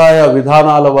వ్యవసాయ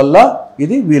విధానాల వల్ల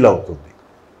ఇది వీలవుతుంది.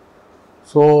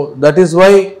 So that is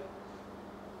why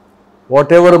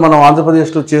what ever మనం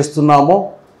ఆంధ్రప్రదేశ్లో చేస్తున్నామో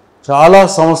చాలా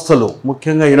సంస్థలు,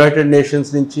 ముఖ్యంగా యునైటెడ్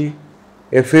నేషన్స్ నుంచి,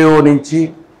 FAO నుంచి,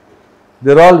 they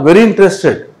are all very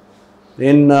interested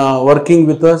in working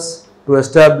with us to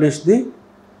establish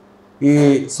ఈ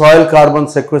సాయిల్ కార్బన్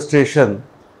సెక్వెస్ట్రేషన్.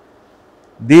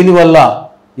 దీనివల్ల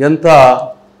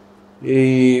ఈ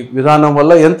విధానం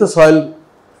వల్ల ఎంత సాయిల్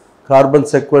కార్బన్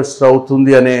సెక్వెస్టర్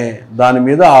అవుతుంది అనే దాని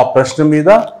మీద, ఆ ప్రశ్న మీద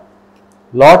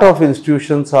lot of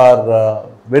institutions are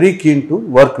very keen to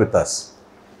work with us.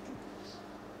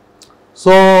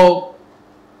 So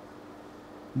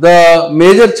the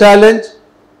major challenge,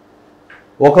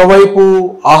 ఒకవైపు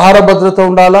ఆహార భద్రత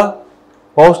ఉండాలా,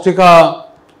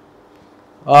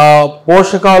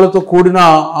 పోషకాలతో కూడిన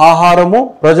ఆహారము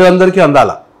ప్రజలందరికీ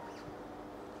అందాల,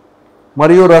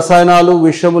 మరియు రసాయనాలు,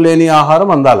 విషము లేని ఆహారం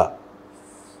అందాల.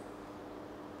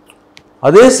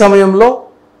 అదే సమయంలో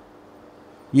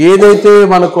ఏదైతే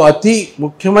మనకు అతి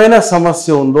ముఖ్యమైన సమస్య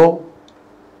ఉందో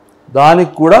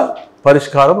దానికి కూడా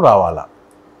పరిష్కారం రావాలా.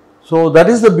 So that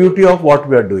is the beauty of what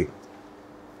we are doing.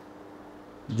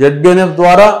 ZBNF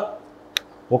ద్వారా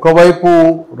ఒకవైపు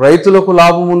రైతులకు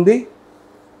లాభం ఉంది,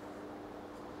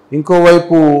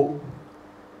 ఇంకోవైపు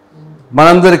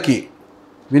మనందరికీ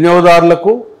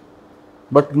వినియోగదారులకు,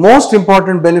 but most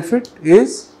important benefit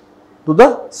is to the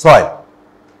soil.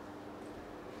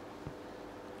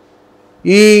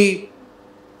 ఈ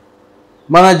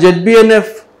మన ZBNF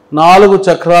 4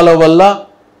 చక్రాల వల్ల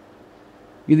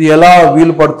ఇది ఎలా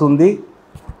వీలు పడుతుంది,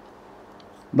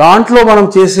 దాంట్లో మనం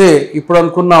చేసే ఇప్పుడు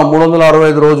అనుకున్న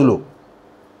 365 రోజులు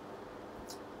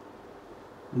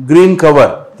green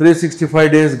cover, 365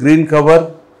 days green cover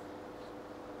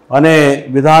అనే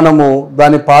విధానము,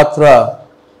 దాని పాత్ర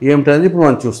ఏమిటనేది ఇప్పుడు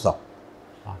మనం చూస్తాం.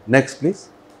 Next please.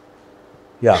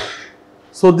 Yeah,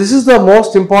 so this is the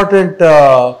most important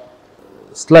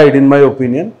slide in my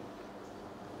opinion.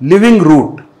 Living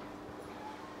root.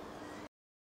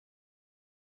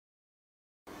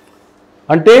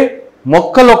 అంటే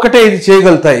మొక్కలు ఒక్కటే ఇది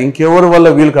చేయగలుగుతాయి, ఇంకెవరి వల్ల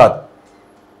వీలు కాదు.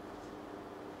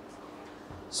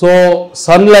 So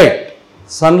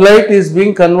sunlight is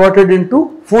being converted into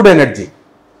food energy.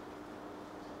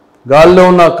 గాలిలో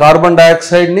ఉన్న కార్బన్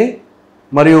డైఆక్సైడ్ని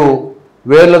మరియు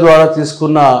వేర్ల ద్వారా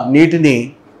తీసుకున్న నీటిని,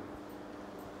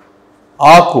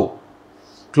 ఆకు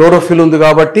క్లోరోఫిల్ ఉంది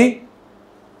కాబట్టి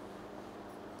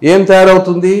ఏం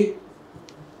తయారవుతుంది,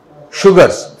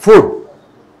 sugars, food,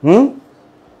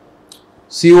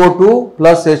 CO2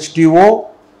 plus H2O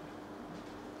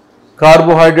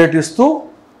carbohydrate ఇస్తూ,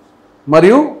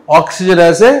 మరియు oxygen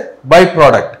as a by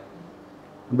product,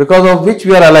 because of which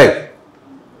we are alive.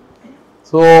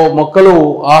 So మొక్కలు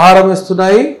ఆహారం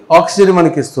ఇస్తున్నాయి, ఆక్సిజన్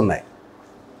మనకి ఇస్తున్నాయి.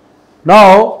 Now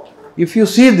if you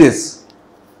see this,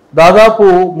 దాదాపు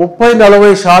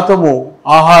 30-40%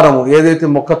 ఆహారము ఏదైతే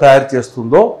మొక్క తయారు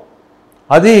చేస్తుందో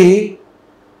అది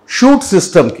షూట్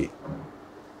సిస్టమ్కి,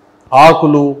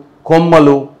 ఆకులు,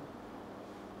 కొమ్మలు,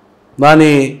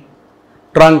 దాని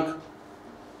ట్రంక్,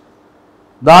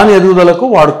 దాని ఎదుగుదలకు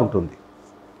వాడుకుంటుంది.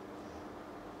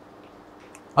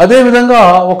 అదేవిధంగా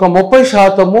ఒక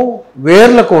 30%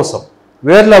 వేర్ల కోసం,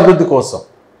 వేర్ల అభివృద్ధి కోసం,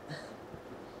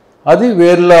 అది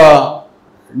వేర్ల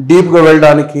డీప్గా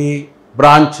వెళ్ళడానికి,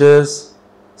 బ్రాంచెస్,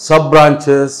 సబ్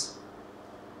బ్రాంచెస్,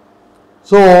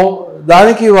 సో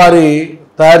దానికి వారి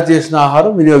తయారు చేసిన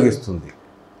ఆహారం వినియోగిస్తుంది.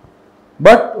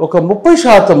 బట్ ఒక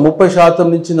 30%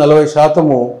 నుంచి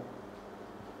 40%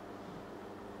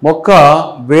 మొక్క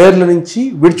వేర్ల నుంచి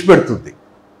విడిచిపెడుతుంది.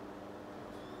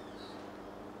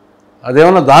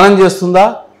 అదేమన్నా దానం చేస్తుందా?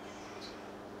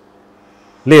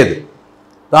 లేదు.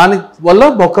 దాని వల్ల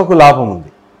మొక్కకు లాభం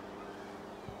ఉంది.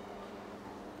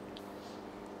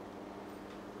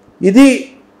 ఇది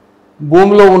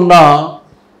భూమిలో ఉన్న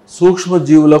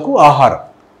సూక్ష్మజీవులకు ఆహారం.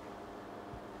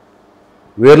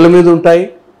 వేర్ల మీద ఉంటాయి,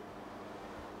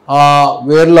 ఆ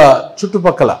వేర్ల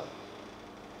చుట్టుపక్కల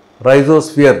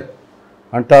రైజోస్ఫియర్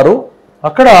అంటారు,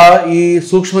 అక్కడ ఈ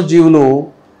సూక్ష్మజీవులు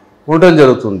ఉండడం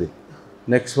జరుగుతుంది.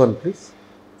 Next one please.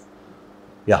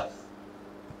 యా,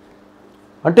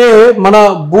 అంటే మన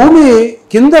భూమి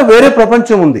కింద వేరే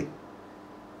ప్రపంచం ఉంది.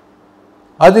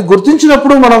 అది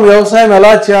గుర్తించినప్పుడు మనం వ్యవసాయం ఎలా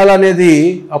చేయాలనేది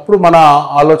అప్పుడు మన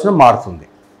ఆలోచన మారుతుంది.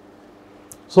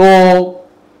 సో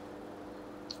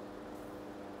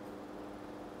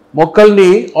మొక్కల్ని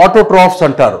ఆటోట్రాఫ్స్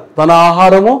అంటారు, తన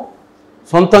ఆహారము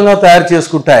సొంతంగా తయారు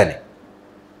చేసుకుంటాయని.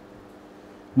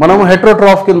 మనము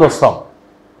హెట్రోట్రాఫ్ కింద వస్తాం.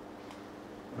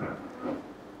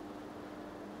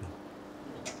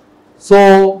 సో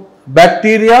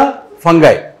బ్యాక్టీరియా,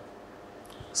 ఫంగై,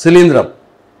 శిలీంధ్రం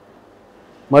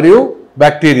మరియు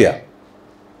బ్యాక్టీరియా,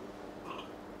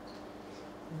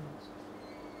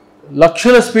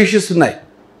 లక్షల స్పీషీస్ ఉన్నాయి.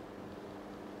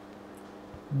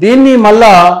 దీన్ని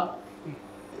మళ్ళా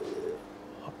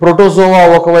ప్రోటోజోవా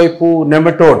ఒకవైపు,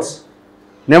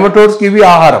 నెమటోడ్స్కి ఇవి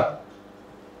ఆహారం.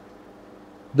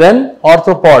 Then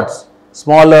ఆర్థ్రోపాడ్స్,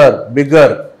 smaller,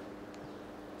 bigger.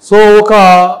 సో ఒక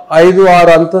 5-6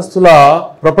 అంతస్తుల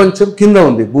ప్రపంచం కింద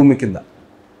ఉంది, భూమి కింద.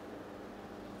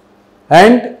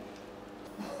 అండ్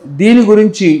దీని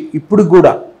గురించి ఇప్పుడు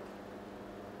కూడా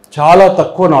చాలా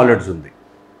తక్కువ నాలెడ్జ్ ఉంది.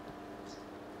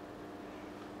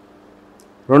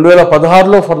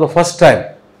 2016లో ఫర్ ద ఫస్ట్ టైం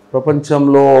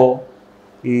ప్రపంచంలో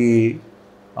ఈ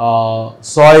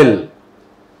సాయిల్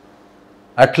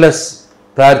అట్లస్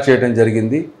తయారు చేయడం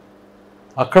జరిగింది.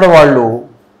 అక్కడ వారు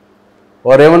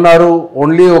ఏమన్నారు,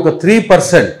 ఓన్లీ ఒక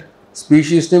 3%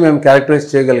 స్పీషీస్ని మేము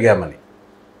క్యారెక్టరైజ్ చేయగలిగామని.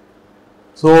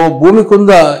 సో భూమి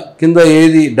కింద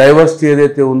ఏది డైవర్సిటీ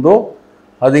ఏదైతే ఉందో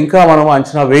అది ఇంకా మనం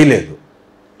అంచనా వేయలేదు.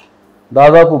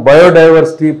 దాదాపు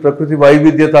బయోడైవర్సిటీ, ప్రకృతి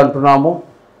వైవిధ్యత అంటున్నాము.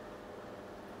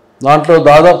 దాంట్లో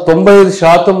దాదాపు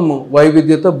 95%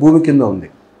 వైవిధ్యత భూమి కింద ఉంది.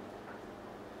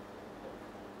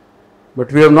 But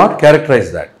we have not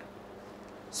characterise that.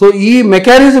 So ఈ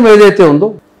మెకానిజం ఏదైతే ఉందో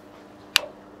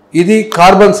ఇది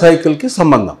కార్బన్ సైకిల్కి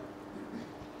సంబంధం.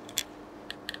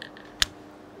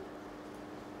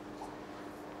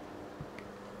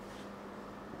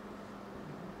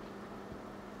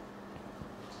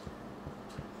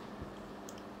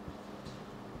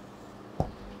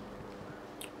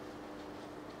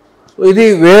 ఇది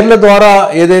వేర్ల ద్వారా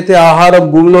ఏదైతే ఆహారం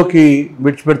భూమిలోకి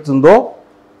విడిచిపెడుతుందో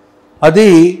అది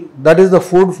that is the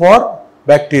food far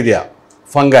bacteria,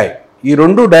 fungi. ఈ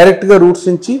రెండు డైరెక్ట్గా రూట్స్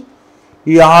నుంచి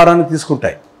ఈ ఆహారాన్ని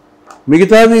తీసుకుంటాయి.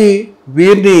 మిగతావి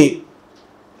వీరిని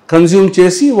కన్జ్యూమ్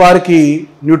చేసి వారికి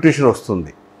న్యూట్రిషన్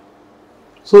వస్తుంది.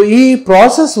 సో ఈ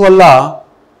ప్రాసెస్ వల్ల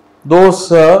those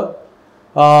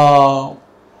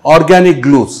organic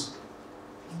glues,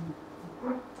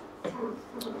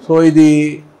 so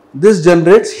this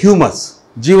generates humus,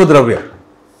 జీవద్రవ్యం,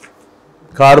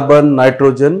 carbon,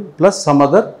 nitrogen plus some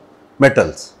other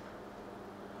metals.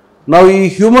 నా ఈ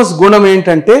హ్యూమస్ గుణం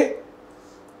ఏంటంటే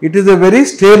it is a very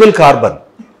stable carbon.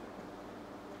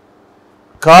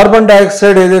 Carbon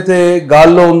dioxide ఏదైతే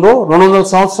గాల్లో ఉందో 200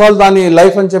 సంవత్సరాలు దాని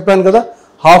లైఫ్ అని చెప్పాను కదా,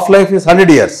 half life is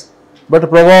 100 years, but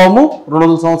ప్రభావము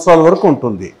 200 సంవత్సరాల వరకు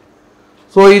ఉంటుంది.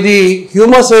 సో ఇది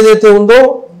హ్యూమస్ ఏదైతే ఉందో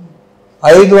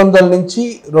 500 నుంచి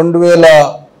 2000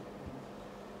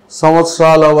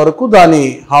 సంవత్సరాల వరకు దాని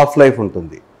హాఫ్ లైఫ్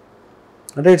ఉంటుంది.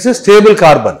 అంటే ఇట్స్ ఏ స్టేబుల్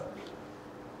కార్బన్.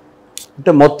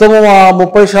 అంటే మొత్తము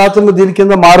 30% దీని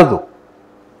కింద మారదు.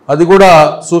 అది కూడా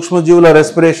సూక్ష్మజీవుల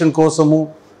రెస్పిరేషన్ కోసము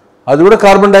అది కూడా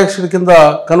కార్బన్ డైఆక్సైడ్ కింద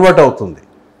కన్వర్ట్ అవుతుంది.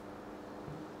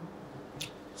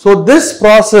 సో దిస్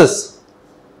ప్రాసెస్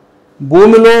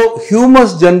భూమిలో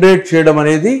హ్యూమస్ జనరేట్ చేయడం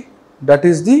అనేది that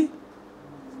is the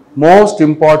most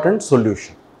important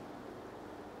solution.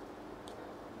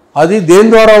 అది దేని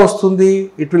ద్వారా వస్తుంది?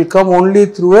 It will come only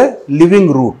through a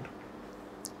living route.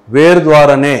 వేరు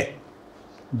ద్వారానే,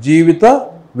 జీవిత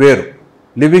వేరు,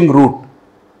 లివింగ్ రూట్.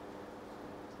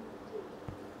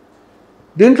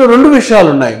 దీంట్లో 2 విషయాలు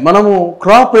ఉన్నాయి. మనము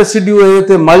క్రాప్ రెసిడ్యూ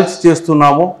ఏదైతే మల్చ్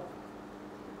చేస్తున్నామో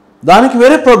దానికి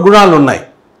వేరే గుణాలు ఉన్నాయి.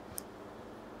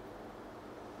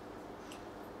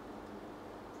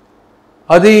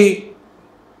 అది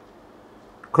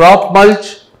క్రాప్ మల్చ్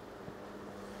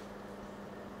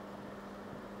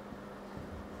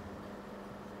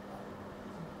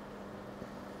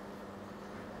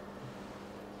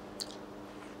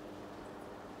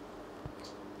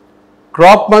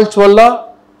వల్ల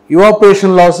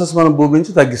ఇవాపరేషన్ లాసెస్ మనం భూమి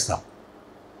నుంచి తగ్గిస్తాం.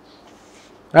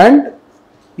 అండ్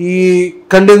ఈ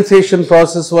కండెన్సేషన్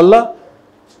ప్రాసెస్ వల్ల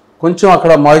కొంచెం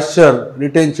అక్కడ మాయిశ్చర్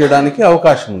రిటైన్ చేయడానికి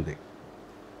అవకాశం ఉంది.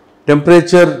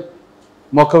 టెంపరేచర్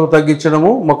మొక్కకు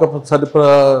తగ్గించడము,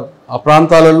 ఆ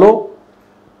ప్రాంతాలలో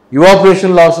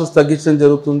ఇవాపరేషన్ లాసెస్ తగ్గించడం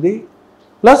జరుగుతుంది.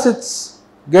 Plus it's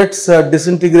gets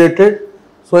disintegrated.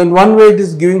 So in one way it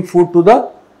is giving food to the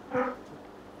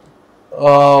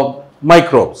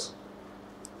microbes.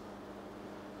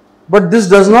 But this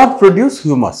does not produce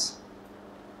humus.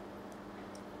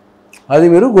 అది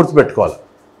మీరు గుర్తుపెట్టుకోవాలి.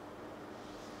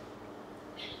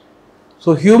 So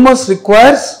humus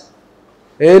requires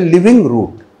a living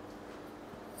route.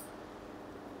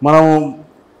 మనం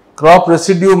క్రాప్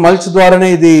రెసిడ్యూ మల్చ్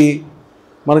ద్వారానే ఇది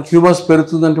మనకు humus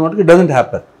పెరుగుతుందంటే మటుకు it doesn't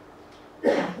happen.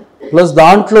 Plus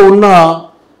దాంట్లో ఉన్న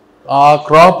ఆ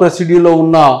క్రాప్ రెసిడ్యూలో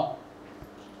ఉన్న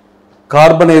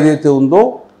కార్బన్ ఏదైతే ఉందో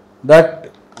that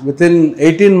within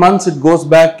 18 months it goes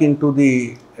back into the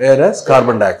air as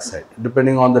carbon dioxide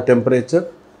depending on the temperature.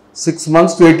 6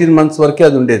 months to 18 months వరకే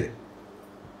అది ఉండేది.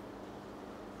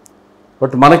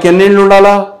 బట్ మనకి ఎన్నేళ్ళు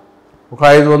ఉండాలా? ఒక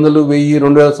 500, 1000,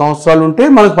 2000 సంవత్సరాలు ఉంటే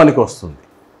మనకు పనికి వస్తుంది.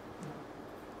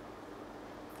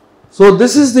 So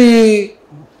this is the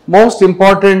most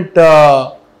important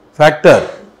factor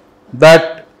that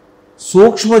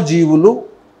సూక్ష్మ జీవులు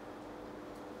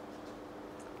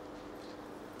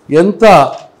ఎంత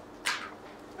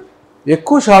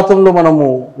ఎక్కువ శాతంలో మనము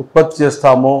ఉత్పత్తి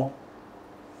చేస్తామో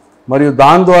మరియు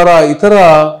దాని ద్వారా ఇతర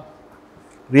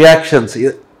reactions,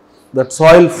 that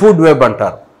soil food web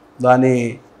అంటారు, దాని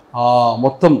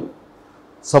మొత్తం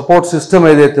సపోర్ట్ సిస్టమ్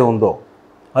ఏదైతే ఉందో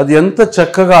అది ఎంత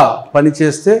చక్కగా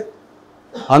పనిచేస్తే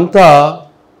అంత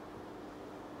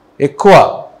ఎక్కువ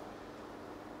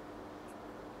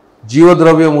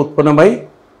జీవద్రవ్యం ఉత్పన్నమై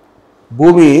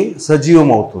భూమి సజీవం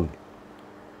అవుతుంది.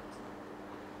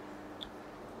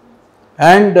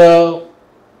 And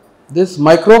these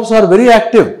microbes are very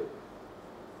active.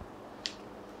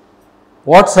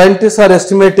 What scientists are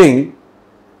estimating,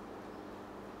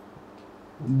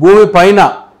 భూమి పైన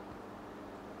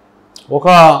ఒక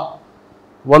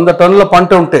 100 టన్నుల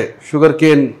పంట ఉంటే, sugar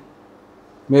cane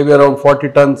maybe around 40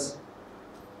 turns,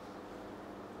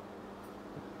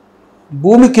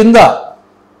 భూమి కింద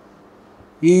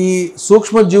ఈ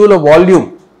సూక్ష్మజీవుల volume,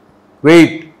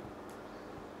 wait,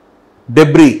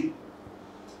 debris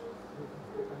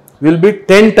will be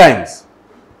 10 times.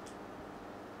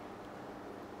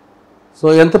 So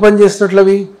ఎంత పని చేసినట్లు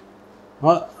అవి?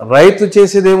 రైతు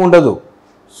చేసేది ఏమి ఉండదు.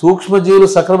 సూక్ష్మజీవులు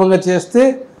సక్రమంగా చేస్తే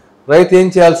రైతు ఏం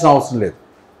చేయాల్సిన అవసరం లేదు.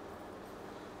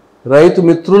 రైతు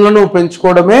మిత్రులను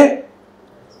పెంచుకోవడమే,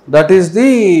 that is the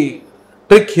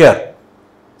trick here.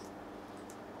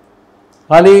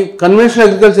 కానీ కన్వెన్షనల్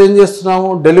అగ్రికల్చర్ ఏం చేస్తున్నాము?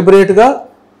 డెలిబరేట్గా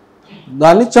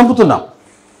దాన్ని చంపుతున్నాం.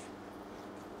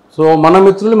 సో మన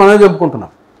మిత్రుల్ని మనమే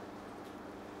చంపుకుంటున్నాం.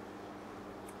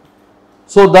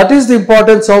 So that is the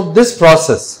importance of this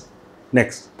process.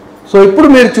 Next, so ఇప్పుడు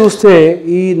మీరు చూస్తే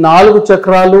ఈ 4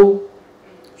 చక్రాలు,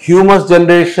 humus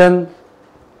generation,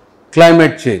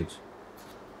 climate change,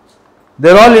 they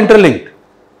are all interlinked.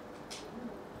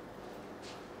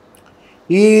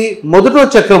 ఈ మొదటి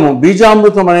చక్రము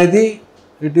బీజామృతం అనేది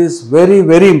it is very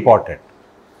very important.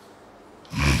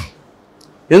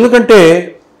 ఎందుకంటే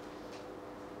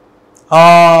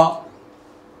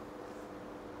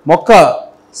మొక్క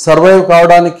సర్వైవ్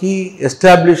కావడానికి,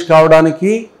 ఎస్టాబ్లిష్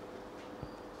కావడానికి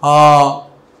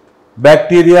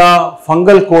బ్యాక్టీరియా,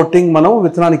 ఫంగల్ కోటింగ్ మనం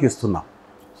విత్తనానికి ఇస్తున్నాం.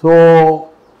 So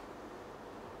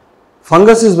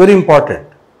fungus is very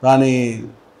important. దాని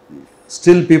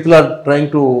still people are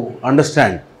trying to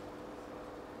understand.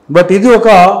 But ఇది ఒక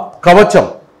కవచం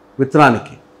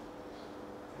విత్తనానికి.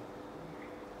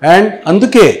 అండ్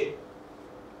అందుకే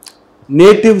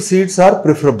native seeds are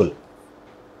preferable.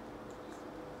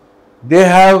 They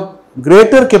have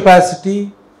greater capacity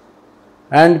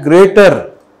and greater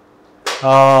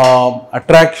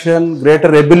attraction,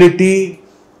 greater ability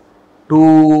to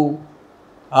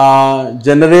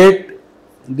generate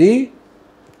the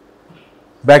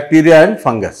bacteria and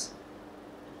fungus.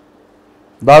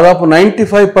 దాదాపు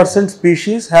 95%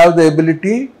 species have the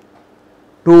ability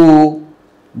to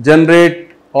generate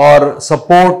or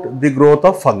support the growth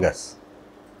of fungus.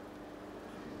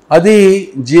 అది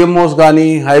జిఎంఓస్ కానీ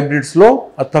హైబ్రిడ్స్లో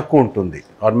అది తక్కువ ఉంటుంది,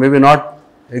 or maybe not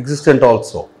existent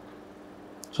also.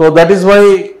 So that is why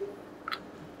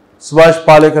Subhash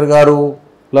Palekar గారు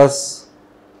plus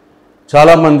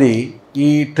చాలామంది ఈ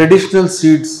traditional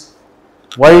seeds,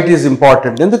 why it is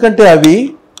important, ఎందుకంటే అవి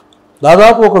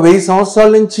దాదాపు ఒక 1000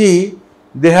 సంవత్సరాల నుంచి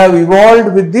they have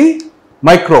evolved with the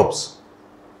microbes.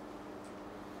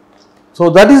 So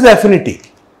that is the affinity.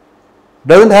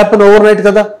 Doesn't happen over night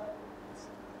కదా.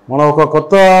 మనం ఒక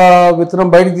కొత్త విత్తనం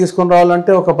బయటికి తీసుకొని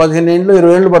రావాలంటే ఒక 15 ఏళ్ళు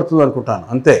 20 ఏళ్ళు పడుతుంది అనుకుంటాను,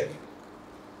 అంతే.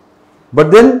 But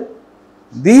then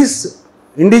these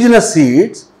indigenous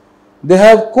seeds they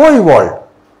have కో-ఇవాల్వ్డ్.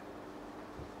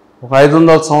 ఒక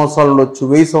 500 సంవత్సరాలు ఉండొచ్చు,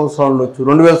 1000 సంవత్సరాలు ఉండొచ్చు,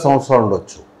 2000 సంవత్సరాలు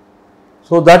ఉండొచ్చు.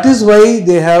 So that is why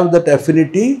they have that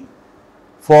affinity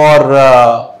far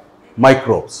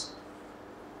microbes.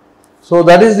 So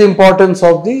that is the importance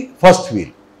of the first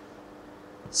we'll.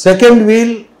 Second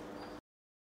wheel,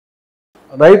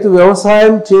 రైతు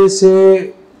వ్యవసాయం చేసే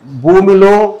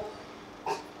భూమిలో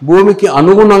భూమికి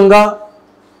అనుగుణంగా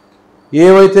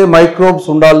ఏవైతే మైక్రోబ్స్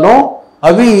ఉండాలో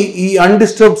అవి ఈ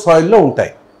అన్డిస్టర్బ్డ్ సాయిల్లో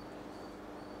ఉంటాయి.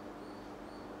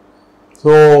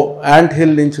 సో యాంట్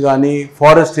హిల్ నుంచి కానీ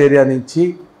ఫారెస్ట్ ఏరియా నుంచి,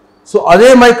 సో అదే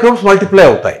మైక్రోబ్స్ మల్టిప్లై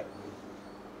అవుతాయి.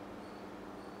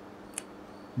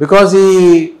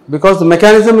 because the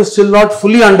mechanism is still not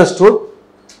fully understood,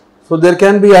 so there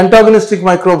can be antagonistic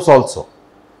microbes also.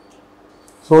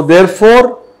 So therefore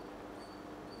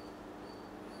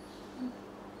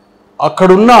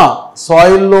అక్కడున్న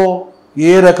సాయిల్లో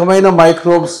ఏ రకమైన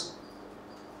మైక్రోబ్స్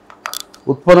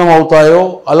ఉత్పన్నం అవుతాయో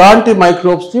అలాంటి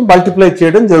మైక్రోబ్స్ని మల్టిప్లై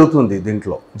చేయడం జరుగుతుంది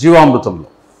దీంట్లో, జీవామృతంలో.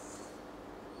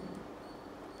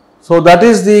 So that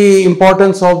is the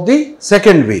importance of the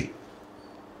second wheel.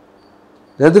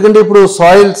 ఎందుకంటే ఇప్పుడు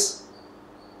soils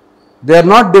they are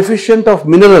not deficient of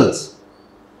minerals,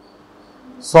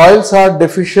 soils are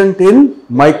deficient in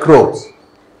microbes,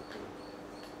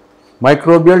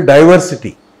 microbial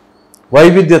diversity,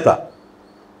 వైవిధ్యత.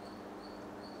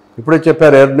 ఇప్పుడే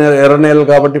చెప్పారు ఎర్ర నేలలు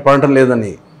కాబట్టి పంటలు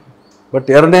లేదని, బట్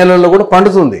ఎర్ర నేలల్లో కూడా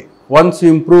పండుతుంది once you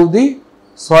improve the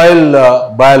soil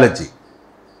biology.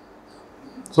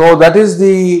 So that is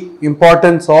the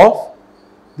importance of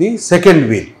the second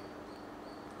wheel.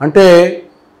 అంటే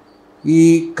ఈ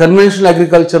కన్వెన్షనల్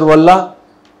అగ్రికల్చర్ వల్ల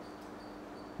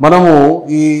మనము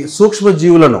ఈ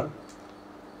సూక్ష్మజీవులను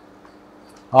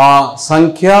ఆ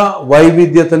సంఖ్య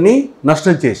వైవిధ్యతని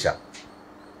నష్టం చేశాం.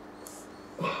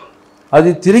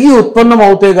 అది తిరిగి ఉత్పన్నం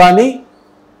అవుతే కానీ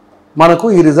మనకు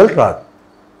ఈ రిజల్ట్ రాదు.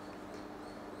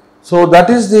 So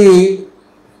that is the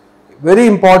very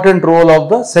important role of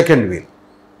the second wheel.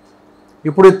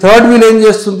 ఇప్పుడు ఈ థర్డ్ వీల్ ఏం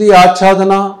చేస్తుంది?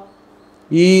 ఆచ్ఛాదన.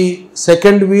 ఈ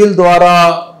సెకండ్ వీల్ ద్వారా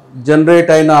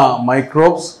జనరేట్ అయిన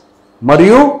మైక్రోబ్స్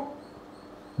మరియు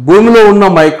భూమిలో ఉన్న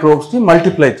మైక్రోబ్స్ని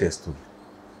మల్టిప్లై చేస్తుంది.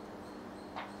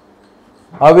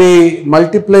 అవి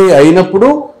మల్టిప్లై అయినప్పుడు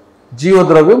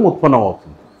జీవద్రవ్యం ఉత్పన్నం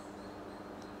అవుతుంది.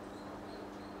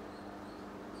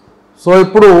 సో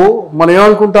ఇప్పుడు మనం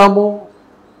ఏమనుకుంటాము?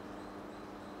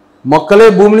 మొక్కలే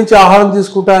భూమి నుంచి ఆహారం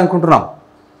తీసుకుంటాయి అనుకుంటున్నాం.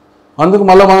 అందుకు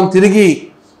మళ్ళీ మనం తిరిగి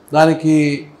దానికి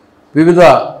వివిధ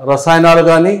రసాయనాలు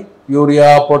కానీ యూరియా,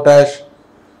 పొటాష్,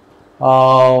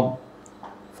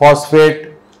 ఫాస్ఫేట్,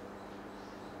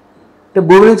 అంటే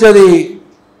భూమి నుంచి అది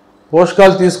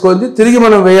పోషకాలు తీసుకొని తిరిగి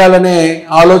మనం వేయాలనే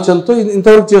ఆలోచనతో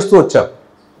ఇంతవరకు చేస్తూ వచ్చాం.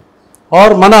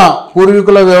 ఆర్ మన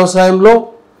పూర్వీకుల వ్యవసాయంలో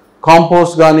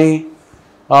కాంపోస్ట్ కానీ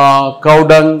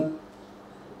కౌడంగ్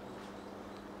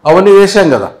అవన్నీ వేశాం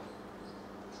కదా,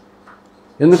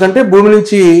 ఎందుకంటే భూమి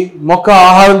నుంచి మొక్క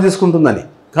ఆహారం తీసుకుంటుందని.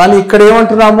 కానీ ఇక్కడ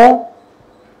ఏమంటున్నామో,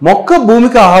 మొక్క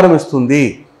భూమికి ఆహారం ఇస్తుంది,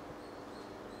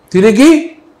 తిరిగి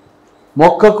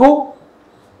మొక్కకు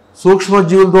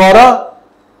సూక్ష్మజీవుల ద్వారా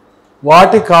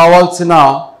వాటికి కావాల్సిన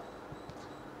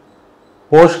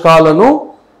పోషకాలను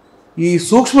ఈ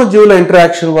సూక్ష్మజీవుల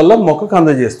ఇంటరాక్షన్ వల్ల మొక్కకు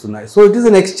అందజేస్తున్నాయి. So it is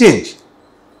an exchange.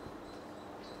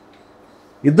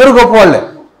 ఇద్దరు గొప్పవాళ్ళే.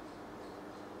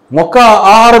 మొక్క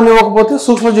ఆహారం ఇవ్వకపోతే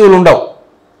సూక్ష్మజీవులు ఉండవు,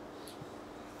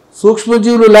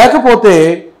 సూక్ష్మజీవులు లేకపోతే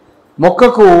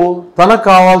మొక్కకు తనకు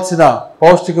కావాల్సిన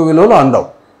పౌష్టిక విలువలు అందవు.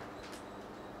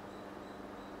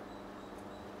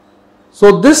 సో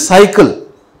దిస్ సైకిల్,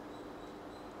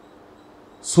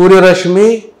 సూర్యరశ్మి,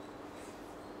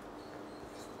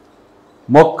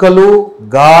 మొక్కలు,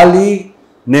 గాలి,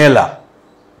 నేల,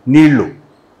 నీళ్లు,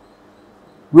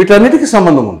 వీటన్నిటికీ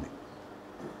సంబంధం ఉంది.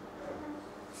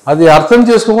 అది అర్థం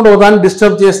చేసుకోకుండా ఒకదాన్ని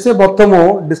డిస్టర్బ్ చేస్తే మొత్తము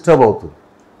డిస్టర్బ్ అవుతుంది.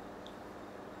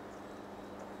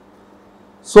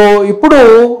 సో ఇప్పుడు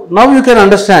నవ్ యూ కెన్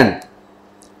అండర్స్టాండ్,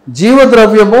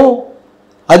 జీవద్రవ్యము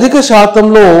అధిక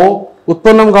శాతంలో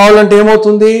ఉత్పన్నం కావాలంటే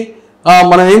ఏమవుతుంది?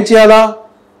 మనం ఏం చేయాలా?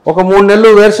 ఒక 3 నెలలు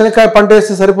వేరుశనగకాయ పంట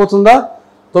వేస్తే సరిపోతుందా?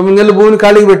 9 నెలలు భూమిని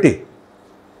ఖాళీకి పెట్టి?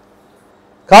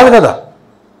 కాదు కదా.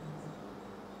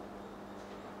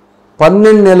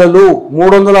 12 నెలలు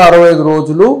 365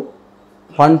 రోజులు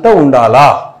పంట ఉండాలా?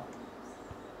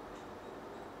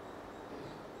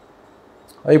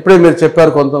 ఇప్పుడే మీరు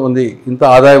చెప్పారు కొంతమంది ఇంత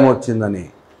ఆదాయం వచ్చిందని.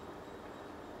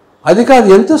 అది కాదు,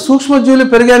 ఎంత సూక్ష్మజీవులు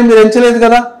పెరిగాయని మీరు ఎంచలేదు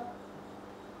కదా,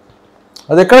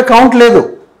 అది ఎక్కడ కౌంట్ లేదు.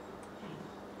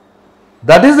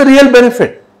 That is the real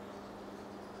benefit.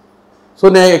 So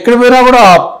నేను ఎక్కడ పోయినా కూడా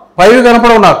పైవి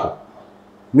కనపడవు నాకు.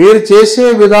 మీరు చేసే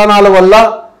విధానాల వల్ల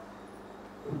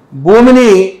భూమిని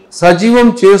సజీవం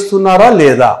చేస్తున్నారా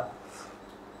లేదా?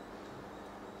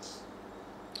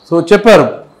 సో చెప్పారు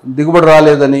దిగుబడి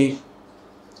రాలేదని.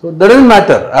 So that doesn't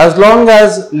matter, as long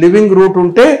as living route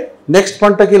ఉంటే నెక్స్ట్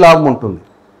పంటకి లాభం ఉంటుంది,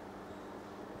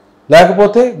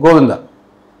 లేకపోతే గోవింద.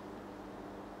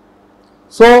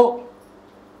 సో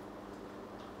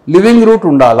లివింగ్ రూట్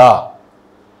ఉండాలా?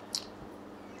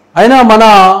 అయినా మన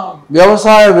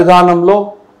వ్యవసాయ విధానంలో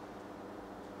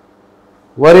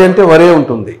వరి అంటే వరే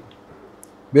ఉంటుంది,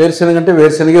 వేరుశనగ అంటే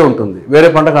వేరుశనగే ఉంటుంది, వేరే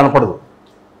పంట కనపడదు.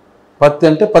 పత్తి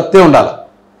అంటే పత్తే ఉండాలి.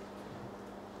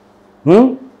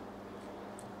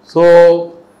 సో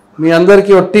మీ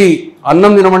అందరికీ ఒట్టి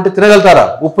అన్నం తినమంటే తినగలుగుతారా?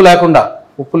 ఉప్పు లేకుండా,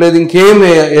 ఉప్పు లేదు ఇంకేం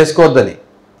వేసుకోవద్దని.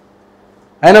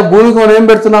 అయినా భూమికి మనం ఏం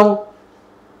పెడుతున్నాము?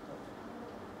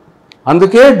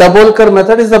 అందుకే డబోల్కర్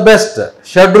మెథడ్ ఇస్ ద బెస్ట్.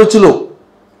 షడ్రుచులు,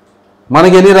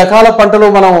 మనకి ఎన్ని రకాల పంటలు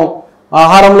మనం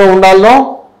ఆహారంలో ఉండాలో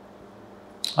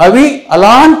అవి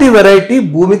అలాంటి వెరైటీ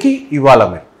భూమికి ఇవ్వాలి.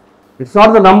 మీరు it's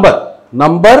not the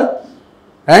number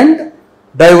and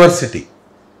diversity.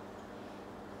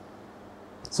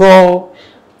 So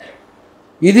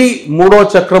ఇది మూడో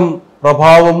చక్రం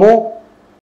ప్రభావము.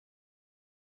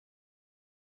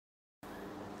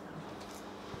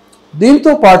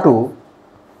 దీంతో పాటు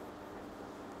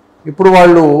ఇప్పుడు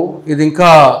వాళ్ళు ఇది ఇంకా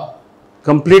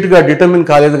కంప్లీట్గా డిటర్మిన్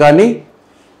కాలేదు, కానీ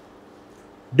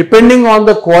depending on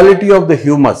the quality of the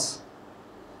humus,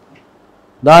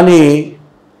 దాని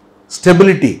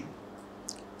స్టెబిలిటీ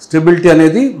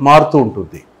అనేది మారుతూ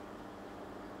ఉంటుంది.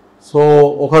 సో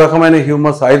ఒక రకమైన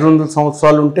హ్యూమస్ 500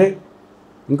 సంవత్సరాలు ఉంటే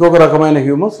ఇంకొక రకమైన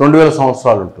హ్యూమస్ 2000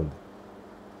 సంవత్సరాలు ఉంటుంది.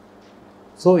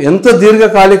 సో ఎంత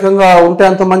దీర్ఘకాలికంగా ఉంటే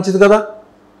అంత మంచిది కదా.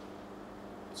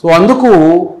 సో అందుకు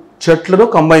చెట్లను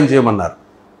కంబైన్ చేయమన్నారు.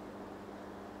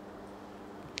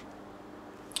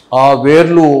 ఆ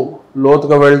వేర్లు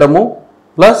లోతుగా వెళ్ళడము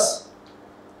plus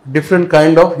different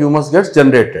kind of humus gets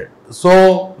generated. So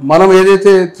మనం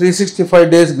ఏదైతే 365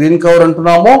 డేస్ గ్రీన్ కవర్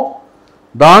అంటున్నామో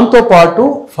దాంతోపాటు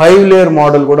 5 లేయర్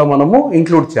మోడల్ కూడా మనము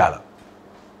ఇంక్లూడ్ చేయాలి.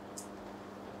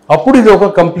 అప్పుడు ఇది ఒక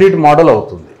కంప్లీట్ మోడల్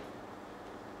అవుతుంది.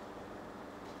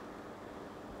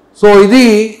 సో ఇది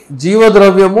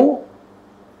జీవద్రవ్యము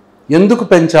ఎందుకు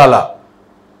పెంచాలా?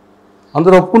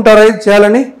 అందరూ ఒప్పుకుంటారా ఇది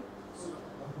చేయాలని?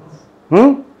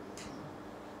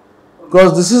 Because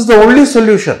this is the only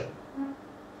solution,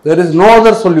 there is no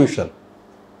other solution.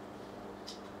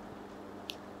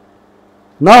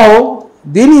 నా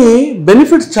దీని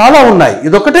బెనిఫిట్స్ చాలా ఉన్నాయి,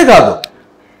 ఇదొక్కటే కాదు.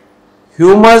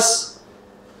 హ్యూమస్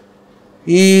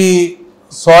ఈ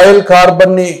సాయిల్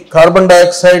కార్బన్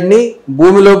డైఆక్సైడ్ని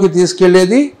భూమిలోకి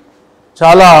తీసుకెళ్లేది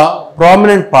చాలా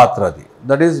ప్రామినెంట్ పాత్ర, అది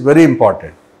దట్ ఈస్ వెరీ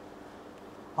ఇంపార్టెంట్.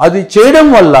 అది చేయడం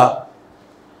వల్ల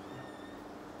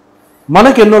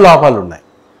మనకు ఎన్నో లాభాలు ఉన్నాయి.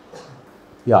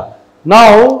 నా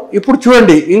ఇప్పుడు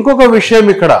చూడండి ఇంకొక విషయం,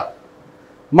 ఇక్కడ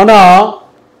మన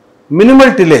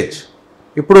మినిమల్ టిలేజ్,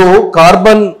 ఇప్పుడు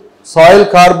సాయిల్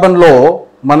కార్బన్లో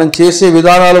మనం చేసే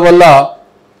విధానాల వల్ల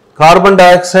కార్బన్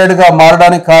డైఆక్సైడ్గా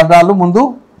మారడానికి కారణాలు, ముందు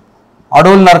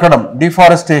అడవులు నరకడం,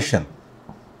 డిఫారెస్టేషన్,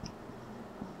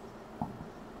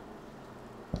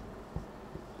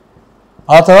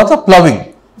 ఆ తర్వాత ప్లవింగ్,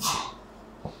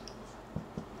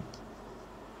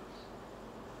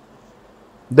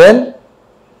 దెన్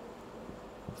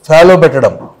ఫాలో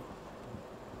పెట్టడం,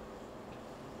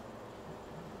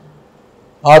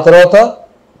 ఆ తర్వాత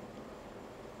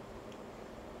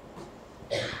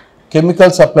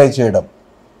కెమికల్స్ అప్లై చేయడం,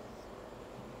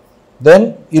 then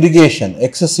irrigation,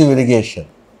 excessive irrigation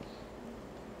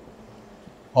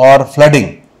are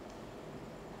flooding.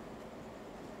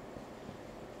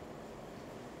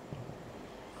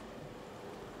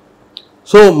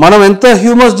 So మనం ఎంత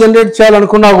హ్యూమస్ జనరేట్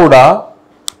చేయాలనుకున్నా కూడా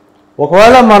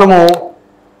ఒకవేళ మనము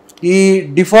ఈ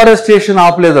deforestation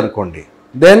ఆపలేదనుకోండి,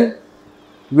 then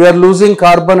we are losing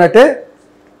carbon at a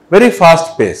very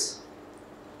fast pace.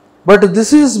 But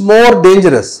this is more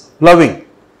dangerous, ploughing.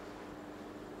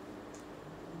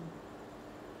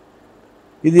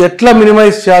 ఇది ఎట్లా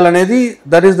మినిమైజ్ చేయాలనేది,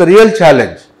 that is the real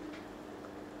challenge.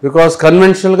 Because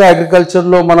కన్వెన్షనల్గా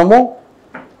అగ్రికల్చర్లో మనము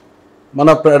మన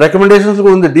రికమెండేషన్స్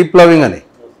కూడా ఉంది డీప్ ప్లవింగ్ అని.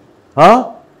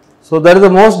 So that is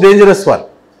the most dangerous one.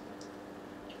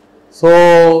 So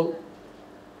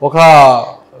ఒక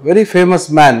very famous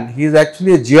man, he is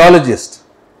actually a geologist,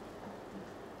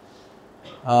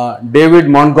 David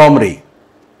మాంట్గామరీ.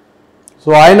 So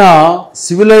ఆయన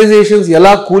సివిలైజేషన్స్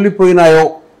ఎలా కూలిపోయినాయో,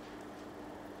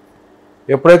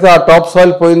 ఎప్పుడైతే ఆ టాప్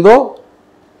సాయిల్ పోయిందో,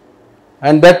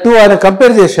 అండ్ దట్ టు ఆయన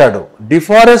కంపేర్ చేశాడు,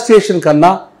 డిఫారెస్టేషన్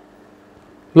కన్నా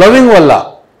ప్లవింగ్ వల్ల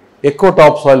ఎక్కువ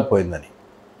టాప్ సాయిల్ పోయిందని.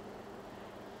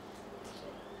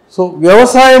 సో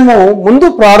వ్యవసాయము ముందు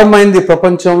ప్రారంభమైంది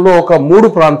ప్రపంచంలో ఒక 3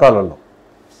 ప్రాంతాలలో,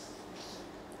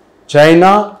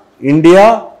 చైనా, ఇండియా,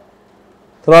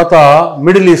 తర్వాత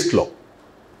మిడిల్ ఈస్ట్లో.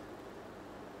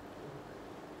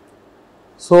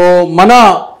 సో మన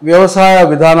వ్యవసాయ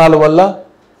విధానాల వల్ల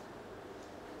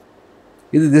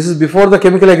this is before the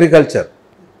chemical agriculture.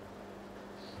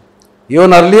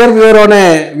 Even earlier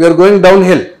we are going down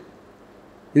hill.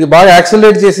 ఇది బాగా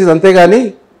యాక్సిలరేట్ చేసేది, అంతేగాని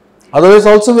otherwise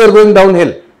also we are going down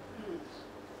hill.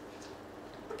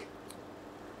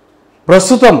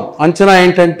 ప్రస్తుతం అంచనా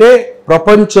ఏంటంటే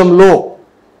ప్రపంచంలో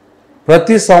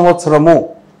ప్రతి సంవత్సరము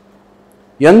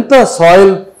ఎంత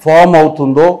సాయిల్ ఫామ్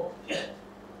అవుతుందో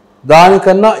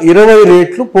దానికన్నా 20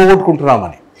 రెట్లు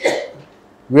పోగొట్టుకుంటున్నామని.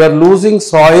 We are losing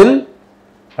soil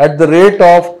at the rate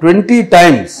of 20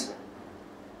 times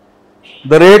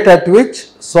the rate at which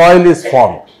soil is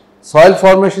formed. Soil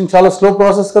formation చాలా slow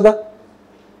process kada.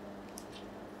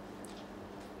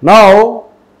 Now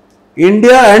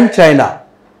India and China,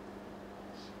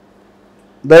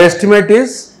 the estimate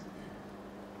is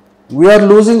we are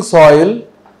losing soil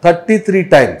 33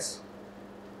 times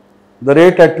the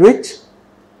rate at which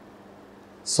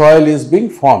soil is being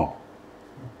formed.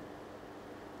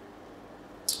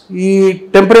 ఈ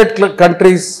temperate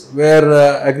countries where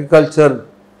agriculture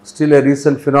still A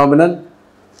recent phenomenon,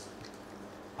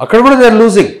 అక్కడ కూడా they are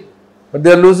losing, but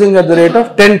they are losing at the rate of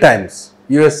 10 times.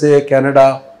 USA, Canada.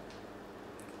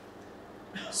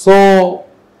 So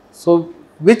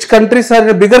which countries are in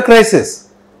a bigger crisis?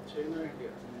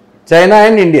 China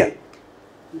and India.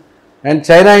 And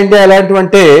China, India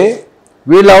ఎలాంటివంటే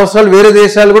వీళ్ళ అవసరాలు వేరే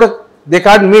దేశాలు కూడా they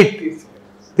can't meet,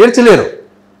 తీర్చలేరు.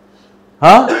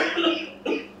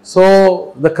 So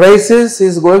the crisis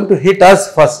is going to hit us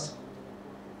first.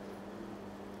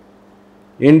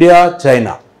 India,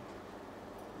 China.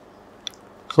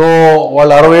 So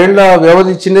వాళ్ళు 60 ఏళ్ళ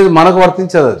వ్యవధి ఇచ్చినది మనకు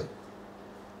వర్తించదు అది.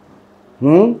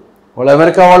 వాళ్ళు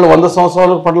అమెరికా వాళ్ళు 100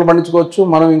 సంవత్సరాలు పంటలు పండించుకోవచ్చు,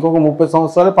 మనం ఇంకొక 30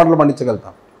 సంవత్సరాలే పంటలు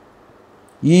పండించగలుగుతాం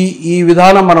ఈ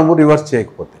విధానం మనము రివర్స్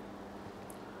చేయకపోతే.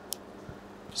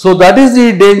 So that is the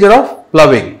danger of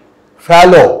ploughing.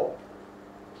 ఫ్యాలో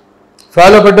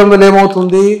పెట్టడం వల్ల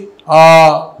ఏమవుతుంది,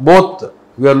 both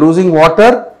we are losing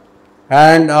water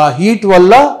and heat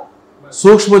వల్ల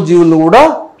సూక్ష్మజీవులను కూడా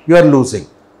we are losing.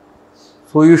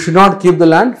 So you should not keep the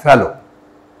land ఫ్యాలో.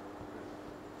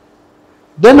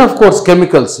 Then of course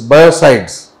chemicals,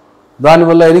 biocides,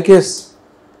 దానివల్ల any case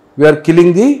we are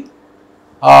killing the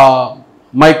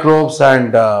microbes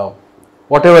and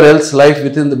whatever else life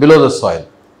within below the soil.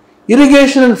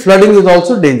 Irrigation and flooding is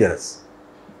also dangerous.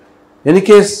 Any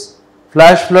case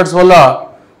flash floods వల్ల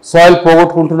soil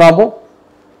పోగొట్టుకుంటున్నాము,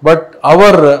 but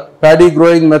our paddy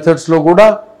growing methods లో కూడా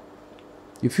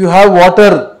if you have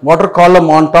water column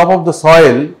on top of the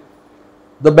soil,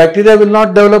 the bacteria will not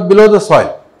develop below the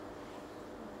soil.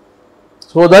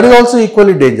 So that is also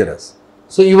equally dangerous.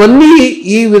 So ఇవన్నీ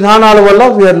ఈ విధానాల వల్ల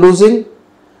we are losing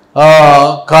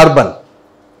carbon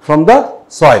from the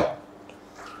soil.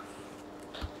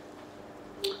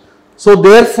 So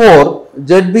therefore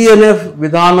ZBNF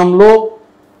విధానంలో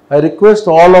I request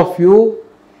all of you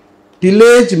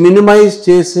tillage minimize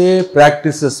చేసే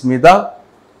practices మీద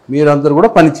మీరందరూ కూడా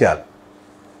పనిచేయాలి.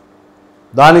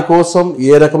 దానికోసం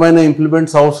ఏ రకమైన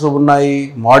ఇంప్లిమెంట్స్ అవసరం ఉన్నాయి,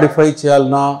 మాడిఫై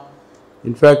చేయాలన్నా,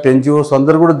 ఇన్ఫ్యాక్ట్ ఎన్జిఓస్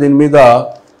అందరూ కూడా దీని మీద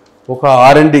ఒక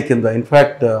R&D కింద,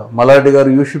 ఇన్ఫ్యాక్ట్ మల్లారెడ్డి గారు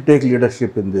you should take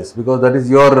leadership in this because that is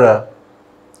your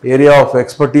area of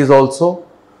expertise also.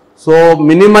 So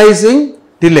minimising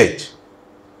tillage.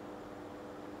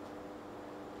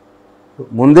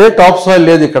 ముందే టాప్ సాయిల్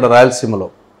లేదు ఇక్కడ రాయలసీమలో,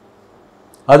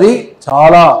 అది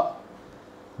చాలా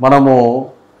మనము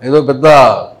ఏదో పెద్ద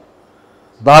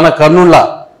దాన కర్ణుల్లా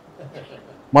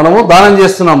మనము దానం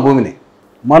చేస్తున్నాం భూమిని.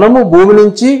 మనము భూమి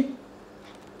నుంచి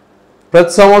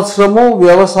ప్రతి సంవత్సరము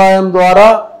వ్యవసాయం ద్వారా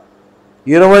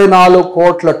 24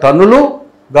 కోట్ల టన్నులు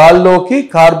గాల్లోకి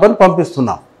కార్బన్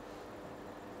పంపిస్తున్నాం.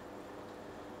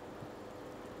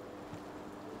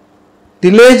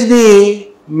 టిలేజ్ని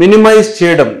మినిమైజ్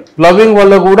చేయడం, ప్లవింగ్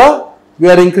వల్ల కూడా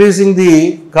we are increasing the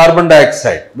carbon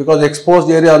dioxide because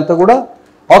exposed area అంతా కూడా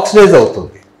ఆక్సిడైజ్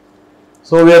అవుతుంది.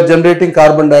 So we are generating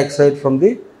carbon dioxide from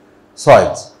the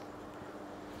soils.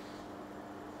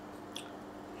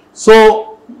 So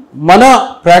మన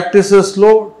ప్రాక్టీసెస్లో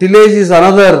tillage is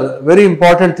another very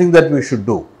important thing that we should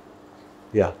do.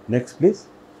 Yeah next please.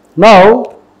 Now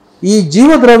ఈ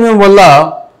జీవద్రవ్యం వల్ల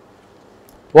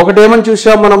ఒకటేమని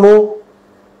చూసాం మనము,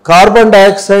 carbon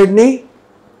డైఆక్సైడ్ని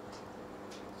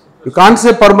you can't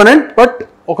say permanent but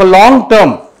ఒక long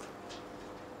term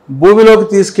భూమిలోకి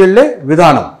తీసుకెళ్లే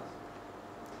విధానం.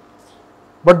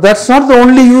 But that's not the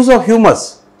only use of humus.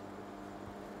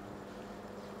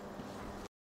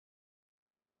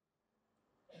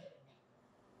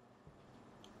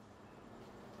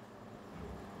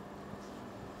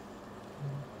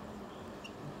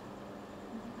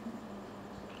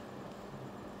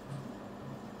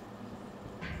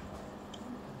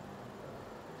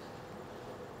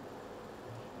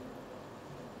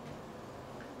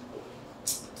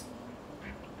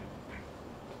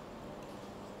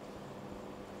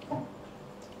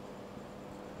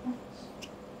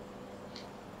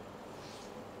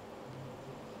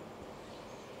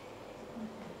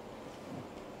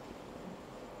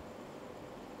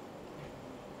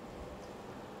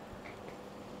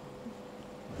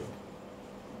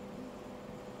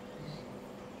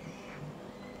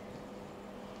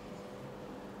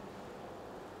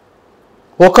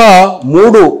 ఒక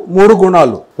మూడు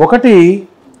గుణాలు. ఒకటి,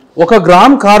 1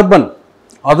 గ్రామ్ కార్బన్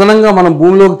అదనంగా మనం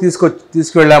భూమిలోకి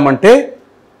తీసుకువెళ్ళామంటే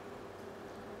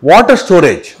వాటర్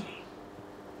స్టోరేజ్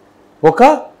ఒక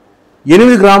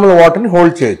 8 గ్రాముల వాటర్ని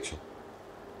హోల్డ్ చేయొచ్చు.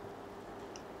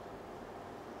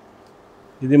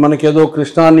 ఇది మనకేదో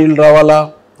కృష్ణా నీళ్ళు రావాలా,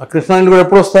 ఆ కృష్ణా నీళ్ళు కూడా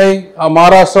ఎప్పుడు వస్తాయి, ఆ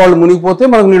మహారాష్ట్ర వాళ్ళు మునిగిపోతే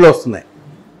మనకు నీళ్ళు వస్తున్నాయి,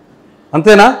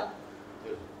 అంతేనా?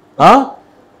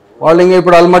 వాళ్ళు ఇంకా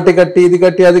ఇప్పుడు అల్మట్టి కట్టి ఇది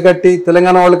కట్టి అది కట్టి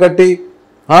తెలంగాణ వాళ్ళు కట్టి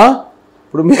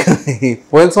ఇప్పుడు మీకు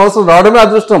పోయిన సంవత్సరం రావడమే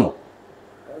అదృష్టం.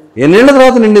 ఎన్నేళ్ల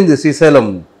తర్వాత నిండింది శ్రీశైలం.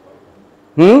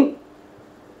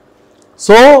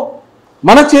 సో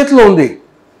మన చేతిలో ఉంది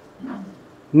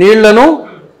నీళ్లను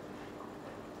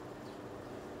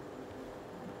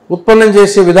ఉత్పన్నం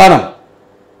చేసే విధానం.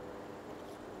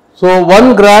 సో 1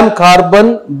 గ్రామ్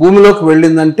కార్బన్ భూమిలోకి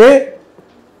వెళ్ళిందంటే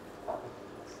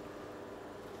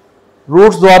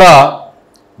రూట్స్ ద్వారా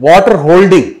వాటర్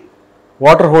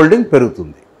హోల్డింగ్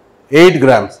పెరుగుతుంది. 8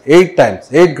 grams, 8 times,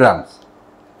 8 grams.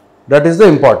 That is the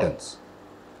importance.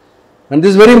 And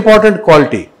this is very important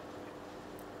quality.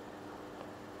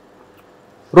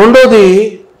 రెండోది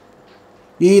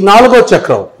ఈ 4వ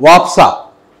చక్రం వాప్సా.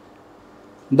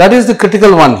 That is the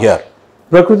critical one here.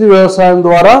 ప్రకృతి వ్యవసాయం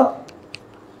ద్వారా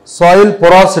సాయిల్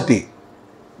పొరాసిటీ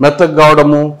మెత్తగా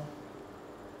కావడము,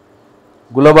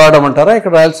 గులబాడడం అంటారా,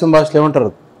 ఇక్కడ రాయలసీమ భాషలో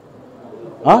ఏమంటారు,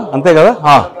 అంతే కదా,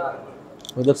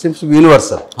 that seems to be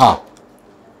universal.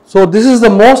 So this is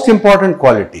the most important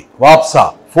quality వాప్సా,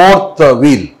 4th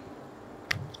wheel.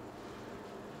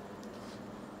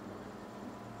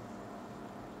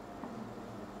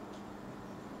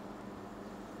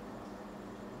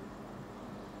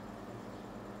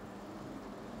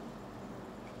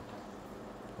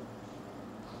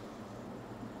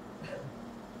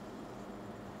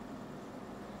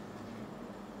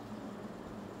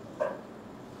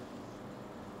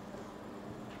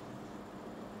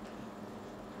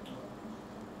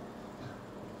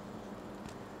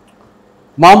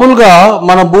 మామూలుగా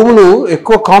మన భూములు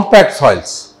ఎక్కువ కాంపాక్ట్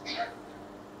సాయిల్స్.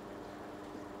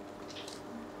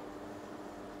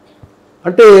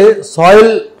 అంటే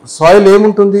సాయిల్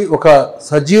ఏముంటుంది, ఒక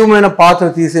సజీవమైన పాత్ర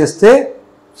తీసేస్తే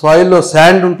సాయిల్లో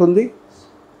శాండ్ ఉంటుంది,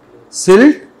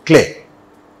 సిల్ట్, క్లే,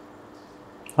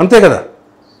 అంతే కదా.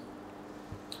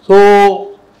 సో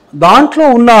దాంట్లో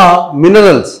ఉన్న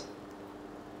minerals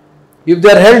if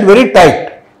they are held very tight,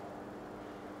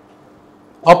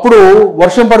 అప్పుడు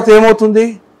వర్షం పడితే ఏమవుతుంది,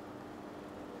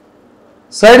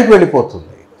 సైడ్కి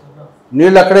వెళ్ళిపోతుంది,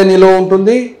 నీళ్ళు అక్కడే నిల్వ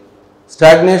ఉంటుంది,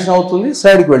 స్టాగ్నేషన్ అవుతుంది,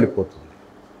 సైడ్కి వెళ్ళిపోతుంది.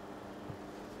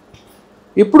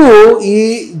 ఇప్పుడు ఈ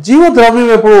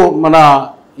జీవద్రవ్యం ఎప్పుడు మన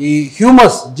ఈ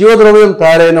హ్యూమస్ జీవద్రవ్యం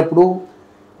తయారైనప్పుడు,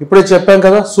 ఇప్పుడే చెప్పాం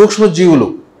కదా, సూక్ష్మజీవులు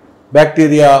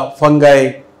బ్యాక్టీరియా, ఫంగై,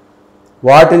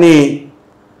 వాటిని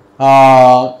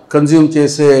కన్జ్యూమ్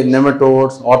చేసే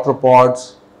నెమటోడ్స్, ఆర్థ్రోపాడ్స్,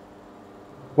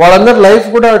 వాళ్ళందరి లైఫ్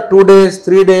కూడా 2 days,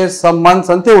 3 days, సమ్ మంత్స్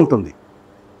అంతే ఉంటుంది.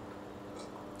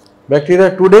 Bacteria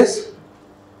 2 days,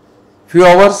 few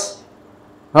hours,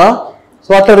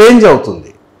 so అట్లా రేంజ్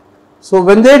అవుతుంది. So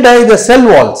when they die the cell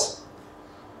walls,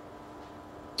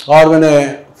 or when a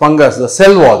fungus the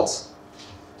cell walls,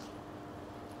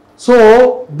 so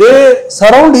they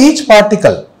surround each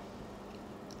particle.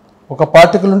 ఒక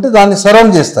particle ఉంటే దాన్ని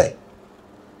surround చేస్తాయి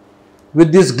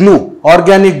with this glue,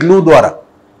 organic glue ద్వారా.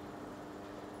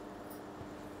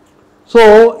 So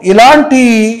ఇలాంటి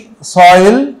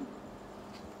soil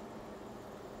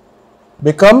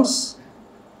becomes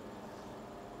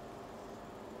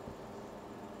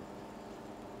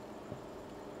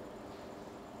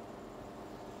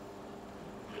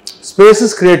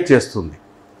spaces create చేస్తుంది.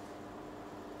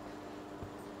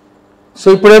 So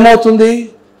ఇప్పుడు ఏమవుతుంది,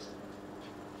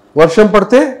 వర్షం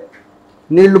పడితే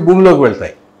నీళ్లు భూమిలోకి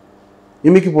వెళ్తాయి,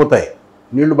 ఇమికిపోతాయి,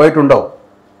 నీళ్లు బయట ఉండవు.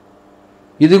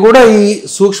 ఇది కూడా ఈ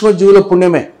సూక్ష్మజీవుల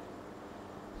పుణ్యమే.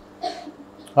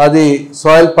 అది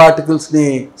సాయిల్ పార్టికల్స్ని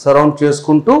సరౌండ్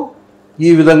చేసుకుంటూ ఈ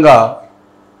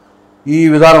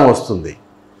విధానం వస్తుంది.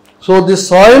 సో ది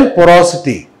సాయిల్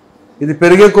పొరాసిటీ ఇది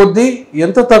పెరిగే కొద్దీ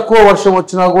ఎంత తక్కువ వర్షం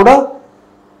వచ్చినా కూడా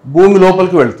భూమి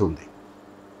లోపలికి వెళ్తుంది.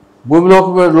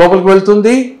 లోపలికి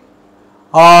వెళ్తుంది.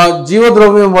 ఆ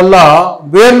జీవద్రవ్యం వల్ల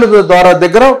వేర్ల ద్వారా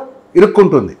దగ్గర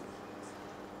ఇరుక్కుంటుంది,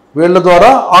 వేర్ల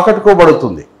ద్వారా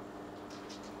ఆకట్టుకోబడుతుంది.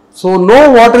 So no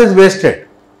water is wasted,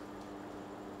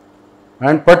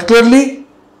 and particularly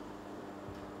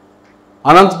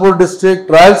Anantapur district,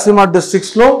 Rayalaseema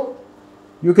districts lo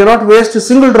you cannot waste a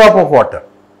single drop of water.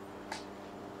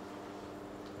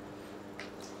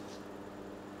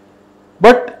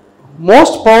 But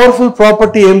most powerful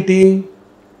property empty,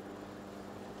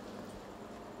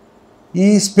 ఈ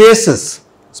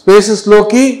స్పేసెస్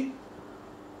లోకి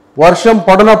వర్షం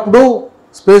పడనప్పుడు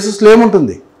స్పేసెస్లో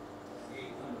ఏముంటుంది,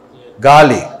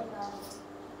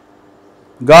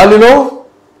 గాలిలో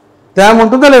తేమ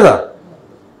ఉంటుందా లేదా.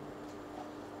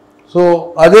 సో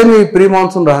అదే మీ ప్రీ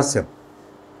మాన్సూన్ రహస్యం.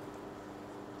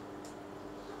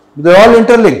 They all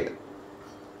interlinked.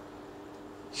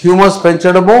 హ్యూమస్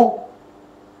పెంచడము,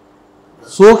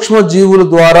 సూక్ష్మజీవుల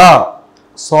ద్వారా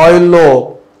సాయిల్లో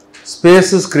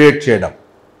స్పేసెస్ క్రియేట్ చేయడం.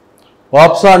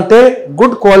 వాప్సా అంటే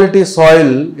గుడ్ క్వాలిటీ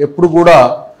సాయిల్ ఎప్పుడు కూడా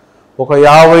ఒక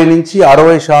 50 నుంచి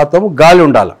 60% గాలి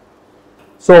ఉండాలి.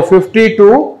 సో 50 to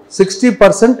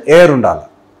 60% ఎయిర్ ఉండాలి.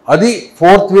 అది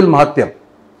ఫోర్త్ వీల్ మహత్యం.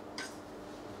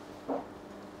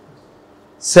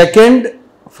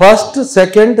 First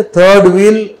second third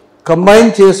wheel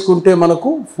combine చేసుకుంటే మనకు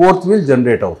ఫోర్త్ వీల్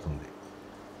జనరేట్ అవుతుంది.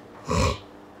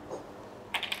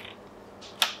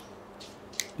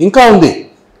 ఇంకా ఉంది.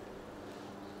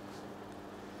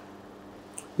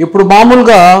 ఇప్పుడు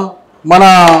మామూలుగా మన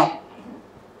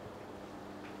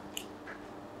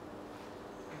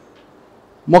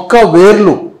మొక్క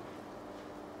వేర్లు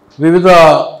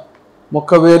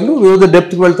వివిధ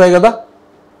డెప్త్కి వెళ్తాయి కదా.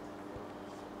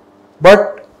 బట్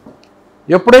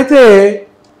ఎప్పుడైతే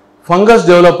ఫంగస్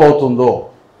డెవలప్ అవుతుందో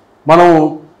మనం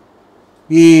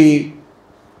ఈ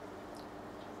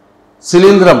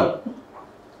శిలీంధ్రం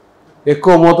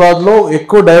ఎక్కువ మోతాదులో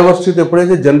ఎక్కువ డైవర్సిటీ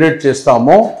ఎప్పుడైతే జనరేట్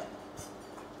చేస్తామో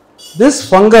this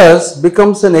fungus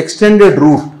becomes an extended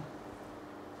root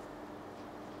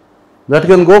that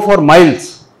can go for miles.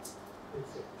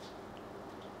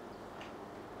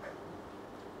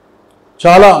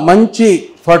 చాలా మంచి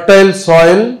ఫర్టైల్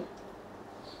సాయిల్,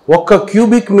 1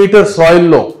 cubic meter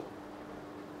సాయిల్లో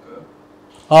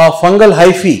ఆ ఫంగల్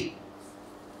హైఫీ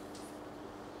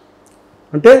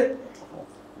అంటే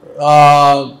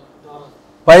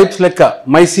పైప్స్ లెక్క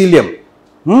మైసీలియం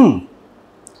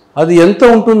అది ఎంత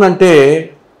ఉంటుందంటే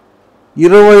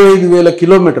 25,000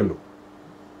 కిలోమీటర్లు.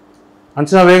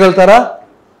 అంచనా వేయగలుగుతారా?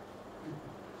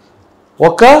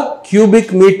 1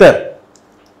 క్యూబిక్ మీటర్.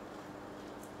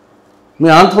 మీ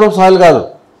ఆంధ్రప్రదేశ్ సాయిల్ కాదు,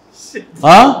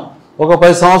 ఒక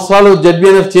 10 సంవత్సరాలు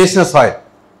జెడ్బిఎన్ఎఫ్ చేసిన సాయిల్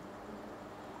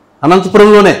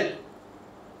అనంతపురంలోనే.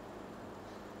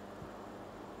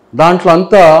 దాంట్లో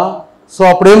అంతా. సో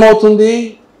అప్పుడేమవుతుంది,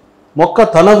 మొక్క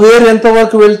తన వేరు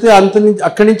ఎంతవరకు వెళ్తే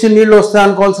అక్కడి నుంచి నీళ్ళు వస్తాయి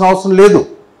అనుకోవాల్సిన అవసరం లేదు.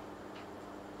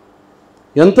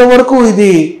 ఎంతవరకు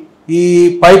ఇది ఈ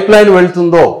పైప్ లైన్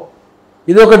వెళ్తుందో,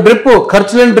 ఇది ఒక డ్రిప్,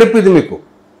 ఖర్చు లేని డ్రిప్ ఇది మీకు.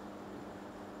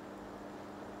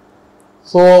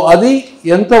 సో అది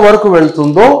ఎంతవరకు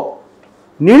వెళ్తుందో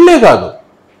నీళ్ళే కాదు,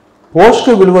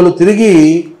 పోషక విలువలు తిరిగి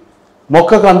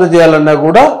మొక్కకు అందజేయాలన్నా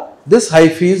కూడా this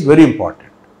హైఫీ is very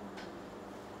important.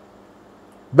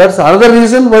 That's another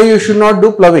reason why you should not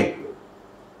do ploughing.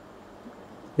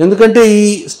 ఎందుకంటే ఈ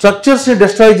స్ట్రక్చర్స్ని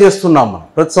డిస్ట్రాయ్ చేస్తున్నాం మనం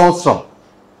ప్రతి సంవత్సరం,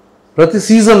 ప్రతి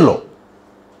సీజన్లో.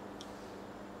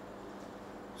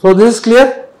 So this is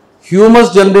clear.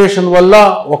 Humus generation వల్ల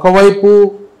ఒకవైపు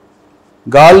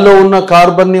గాలిలో ఉన్న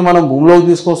కార్బన్ని మనం భూమిలోకి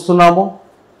తీసుకొస్తున్నాము,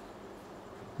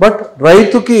 బట్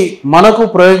రైతుకి మనకు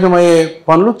ప్రయోజనమయ్యే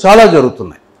పనులు చాలా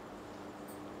జరుగుతున్నాయి.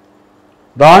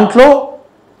 దాంట్లో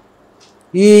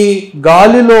ఈ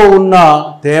గాలిలో ఉన్న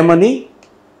తేమని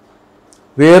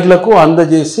వేర్లకు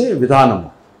అందజేసే విధానము.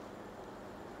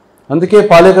 అందుకే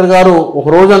పాలేకర్ గారు ఒక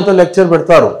రోజంతా లెక్చర్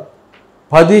పెడతారు,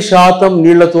 10%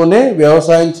 నీళ్లతోనే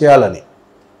వ్యవసాయం చేయాలని.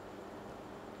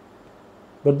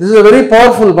 But this is very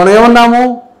powerful. మనం ఏమన్నాము,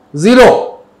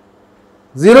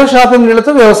 0%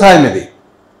 నీళ్లతో వ్యవసాయం ఇది.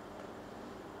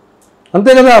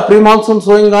 అంతే కదా. ప్రీ మాన్సూన్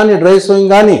సోయింగ్ కానీ డ్రై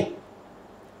సోయింగ్ కానీ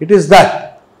it is that.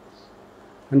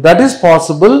 And that is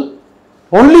possible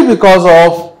only because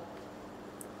of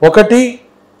ఒకటి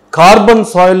కార్బన్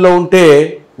సాయిల్లో ఉంటే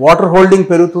వాటర్ హోల్డింగ్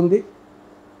పెరుగుతుంది,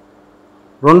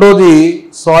 రెండోది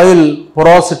సాయిల్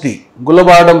పొరాసిటీ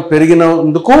గుల్లబారడం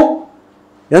పెరిగినందుకు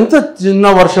ఎంత చిన్న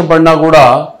వర్షం పడినా కూడా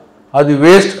అది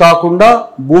వేస్ట్ కాకుండా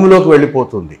భూమిలోకి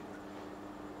వెళ్ళిపోతుంది.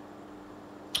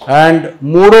 అండ్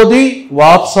మూడోది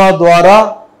వాప్సా ద్వారా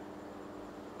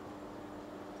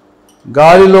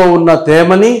గాలిలో ఉన్న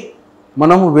తేమని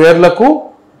మనము వేర్లకు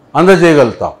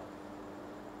అందజేయగలుగుతాం.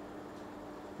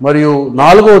 మరియు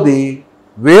నాలుగోది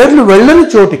వేర్లు వెళ్ళని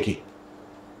చోటికి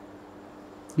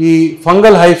ఈ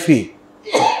ఫంగల్ హైఫీ,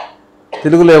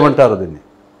 తెలుగులో ఏమంటారు దీన్ని,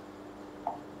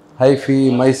 హైఫీ,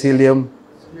 మైసీలియం,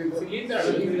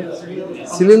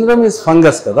 శిలీంధ్రం ఈజ్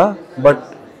ఫంగస్ కదా, బట్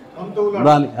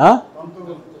దాని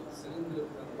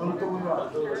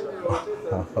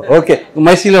okay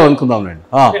mycelium అనుకుందాంలేండి.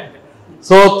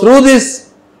 So through this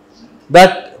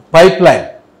that pipe line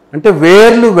అంటే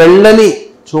వేర్లు వెళ్ళని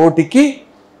చోటికి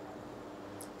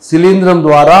శిలీంధ్రం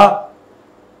ద్వారా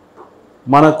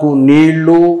మనకు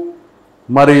నీళ్లు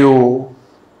మరియు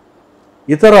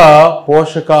ఇతర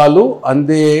పోషకాలు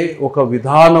అందే ఒక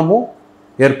విధానము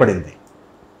ఏర్పడింది.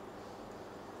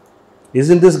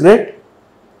 Isn't this great?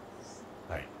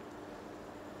 Right.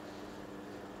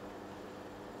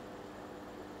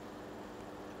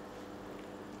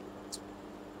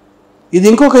 ఇది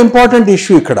ఇంకొక ఇంపార్టెంట్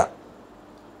ఇష్యూ ఇక్కడ.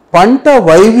 పంట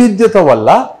వైవిధ్యత వల్ల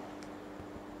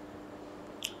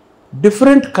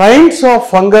different kinds of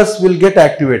fungus will get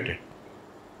activated.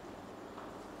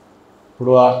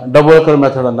 ఇప్పుడు డబుల్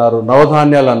మెథడ్ అన్నారు,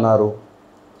 నవధాన్యాలు అన్నారు,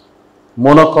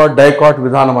 మోనోకాట్ డైకాట్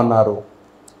విధానం అన్నారు.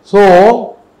 సో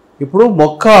ఇప్పుడు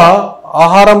మొక్క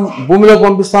ఆహారం భూమిలోకి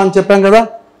పంపిస్తా అని చెప్పాం కదా,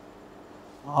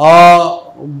 ఆ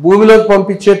భూమిలోకి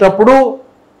పంపించేటప్పుడు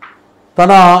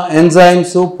తన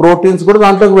ఎంజైమ్స్ ప్రోటీన్స్ కూడా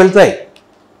దాంట్లోకి వెళ్తాయి.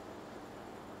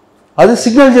 అది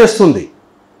సిగ్నల్ చేస్తుంది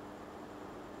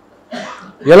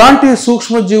ఎలాంటి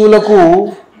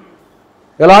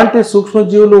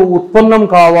సూక్ష్మజీవులు ఉత్పన్నం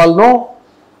కావాలనో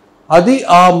అది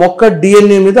ఆ మొక్క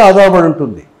డిఎన్ఏ మీద ఆధారపడి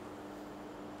ఉంటుంది.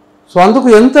 సో అందుకు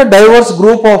ఎంత డైవర్స్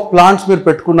గ్రూప్ ఆఫ్ ప్లాంట్స్ మీరు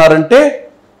పెట్టుకున్నారంటే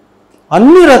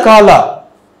అన్ని రకాల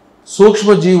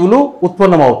సూక్ష్మజీవులు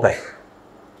ఉత్పన్నం అవుతాయి.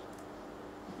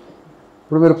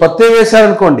 ఇప్పుడు మీరు పత్తి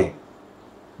వేశారనుకోండి,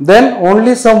 then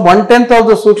only some 1/10 of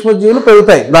the సూక్ష్మజీవులు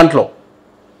పెరుగుతాయి దాంట్లో.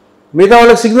 మిగతా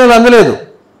వాళ్ళకి సిగ్నల్ అందలేదు,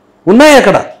 ఉన్నాయి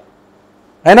అక్కడ,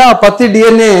 అయినా ఆ పత్తి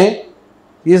DNA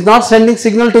is not sending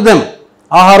signal to them.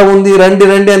 ఆహారం ఉంది, రండి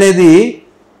రండి అనేది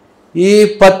ఈ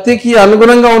పత్తికి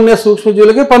అనుగుణంగా ఉన్న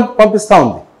సూక్ష్మజీవులకి పంపిస్తూ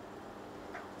ఉంది.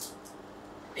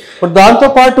 ఇప్పుడు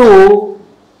దాంతోపాటు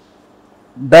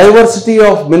డైవర్సిటీ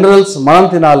ఆఫ్ మినరల్స్ మనం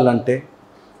తినాలంటే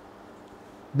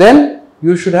then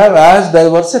you should have as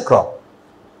divorce a crop.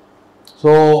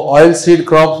 So oil seed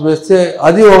crops వేస్తే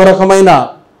అది ఒక రకమైన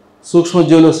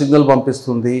సూక్ష్మజీవులు సిగ్నల్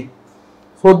పంపిస్తుంది.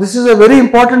 So this is a very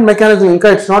important mechanism. ఇంకా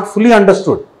it's not fully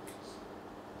understood,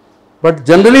 but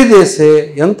generally చేసే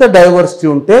ఎంత డైవర్సిటీ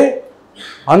ఉంటే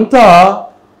అంత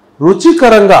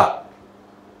రుచికరంగా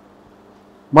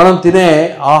మనం తినే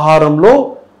ఆహారంలో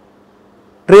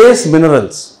trace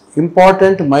minerals,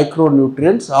 important micro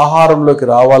nutrients ఆహారంలోకి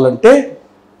రావాలంటే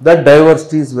that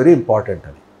diversity is very important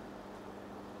అని.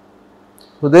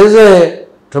 So there is a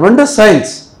tremendous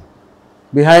science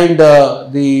behind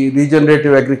the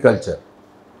regenerative agriculture.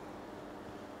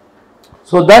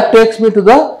 So that takes me to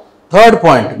the third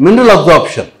point, mineral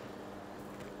absorption.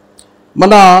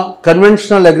 మన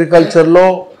conventional అగ్రికల్చర్లో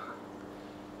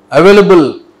available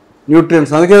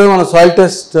nutrients, అందుకే మన soil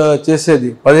test చేసేది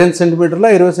 15 సెంటీమీటర్ల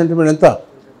 20 centimetre ఎంత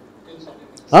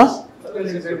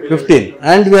 15,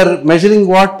 and we are measuring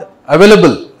what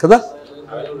available కదా,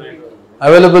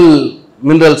 available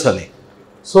minerals అని.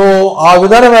 So ఆ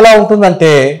విధానం ఎలా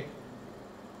ఉంటుందంటే,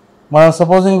 మనం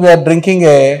supposing we are drinking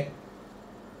A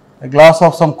glass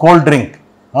of some cold drink,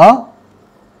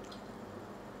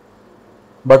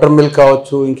 butter milk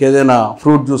కావచ్చు, ఇంకేదైనా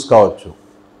ఫ్రూట్ జ్యూస్ కావచ్చు.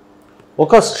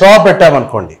 ఒక స్ట్రా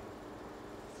పెట్టామనుకోండి,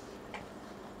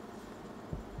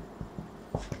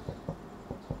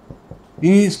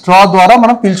 ఈ స్ట్రా ద్వారా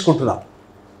మనం పీల్చుకుంటున్నాం.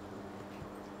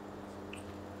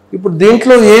 ఇప్పుడు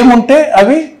దీంట్లో ఏముంటే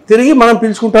అవి తిరిగి మనం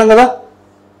పీల్చుకుంటాం కదా.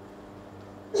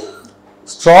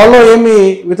 స్ట్రాలో ఏమి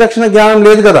విచక్షణ జ్ఞానం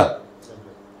లేదు కదా,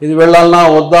 ఇది వెళ్ళాలన్నా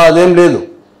వద్దా అదేం లేదు.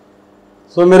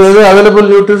 సో మీరు ఏదో అవైలబుల్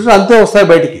న్యూట్రిషన్ అంతే వస్తాయి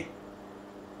బయటికి.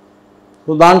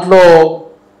 సో దాంట్లో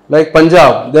like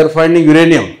Punjab they are finding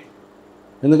uranium,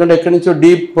 ఎందుకంటే ఎక్కడి నుంచో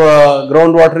డీప్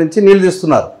గ్రౌండ్ వాటర్ నుంచి నీళ్ళు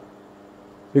తీస్తున్నారు.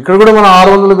 ఇక్కడ కూడా మనం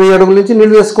 600-1000 అడుగుల నుంచి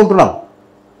నీళ్ళు తీసుకుంటున్నాం.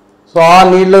 సో ఆ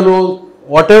నీళ్లను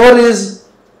what ever is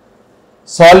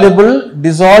soluble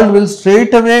dissolved will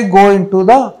straight away go in to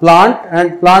the plant,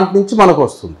 and plant నుంచి మనకు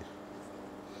వస్తుంది.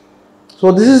 So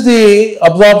this is the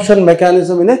absorption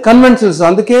mechanism in a కన్వెన్షనల్స్.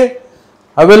 అందుకే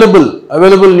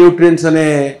అవైలబుల్ న్యూట్రియంట్స్ అనే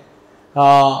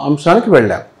అంశానికి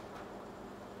వెళ్ళాం.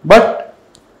 బట్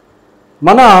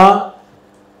మన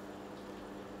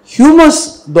హ్యూమస్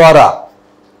ద్వారా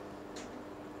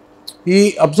ఈ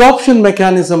అబ్జార్ప్షన్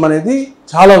మెకానిజం అనేది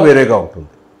చాలా వేరేగా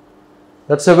ఉంటుంది.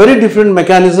 That's a very different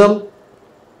mechanism.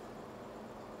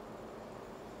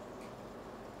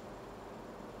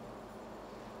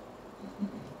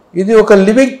 ఇది ఒక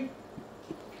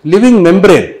లివింగ్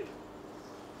మెంబ్రేన్.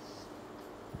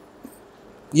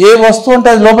 ఏ వస్తువు అంటే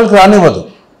అది లోపలికి రానివ్వదు.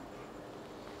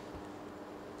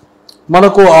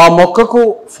 మనకు ఆ మొక్కకు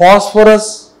ఫాస్ఫరస్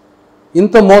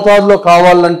ఇంత మోతాదులో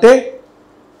కావాలంటే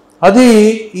అది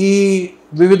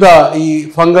వివిధ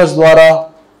ఫంగస్ ద్వారా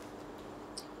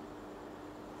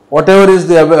వాట్ ఎవర్ ఈస్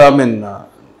ది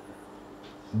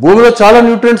భూమిలో చాలా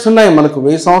న్యూట్రియంట్స్ ఉన్నాయి, మనకు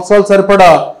 1000 సంవత్సరాలు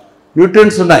సరిపడా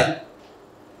న్యూట్రియంట్స్ ఉన్నాయి.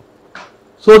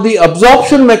 So the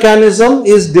absorption mechanism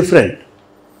is different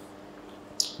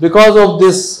because of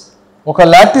this. ఒక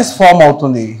లాటిస్ ఫామ్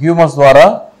అవుతుంది హ్యూమస్ ద్వారా.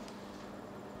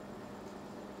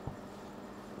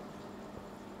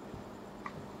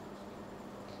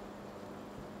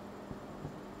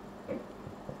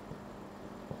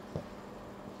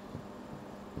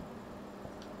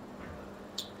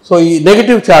 సో ఈ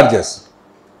నెగటివ్ ఛార్జెస్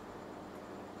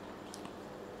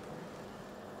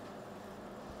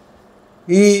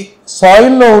ఈ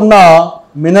సాయిల్లో ఉన్న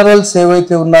మినరల్స్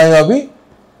ఏవైతే ఉన్నాయో అవి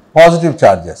positive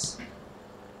charges.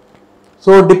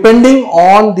 So depending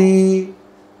on the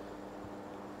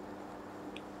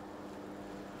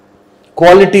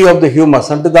quality of the humus,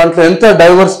 అంటే దాంట్లో ఎంత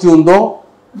డైవర్సిటీ ఉందో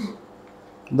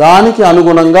దానికి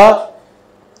అనుగుణంగా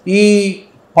ఈ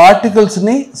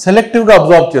పార్టికల్స్ని సెలెక్టివ్గా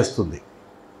అబ్జార్బ్ చేస్తుంది.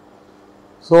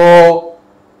 So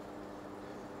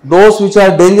those which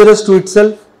are dangerous to it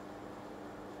self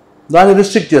దాన్ని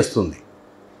రిస్ట్రిక్ట్ చేస్తుంది.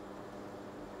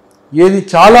 ఏది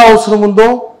చాలా అవసరం ఉందో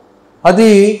అది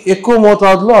ఎక్కువ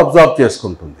మోతాదులో అబ్జార్బ్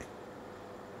చేసుకుంటుంది.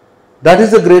 That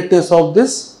is the greatness of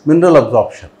this mineral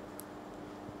absorption.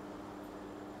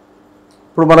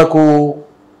 ఇప్పుడు మనకు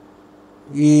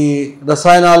ఈ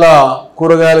రసాయనాల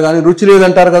కూరగాయలు కానీ రుచి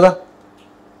లేదంటారు కదా,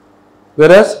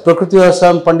 వెరస్ ప్రకృతి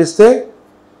వ్యవసాయం పండిస్తే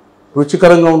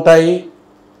రుచికరంగా ఉంటాయి,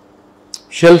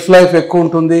 షెల్ఫ్ లైఫ్ ఎక్కువ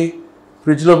ఉంటుంది,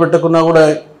 ఫ్రిడ్జ్లో పెట్టుకున్నా కూడా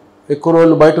ఎక్కువ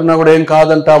రోజులు బయట ఉన్నా కూడా ఏం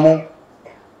కాదంటాము,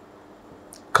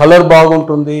 కలర్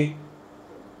బాగుంటుంది.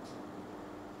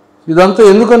 ఇదంతా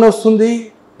ఎందుకని వస్తుంది?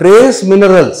 ట్రేస్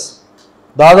మినరల్స్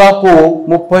దాదాపు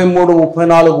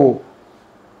 33-34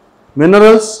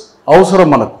 మినరల్స్ అవసరం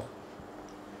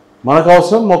మనకు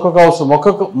అవసరం, మొక్కకు అవసరం.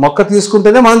 మొక్క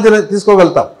తీసుకుంటేనే మనం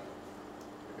తీసుకోగలుగుతాం.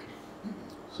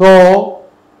 సో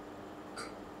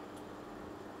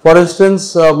ఫర్ ఇన్స్టెన్స్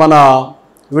మన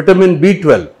విటమిన్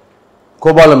B12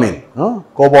 కోబాలమైన్,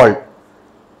 కోబాల్ట్,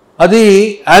 అది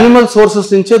యానిమల్ సోర్సెస్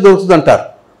నుంచే దొరుకుతుంది అంటారు.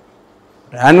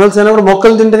 యానిమల్స్ అయినప్పుడు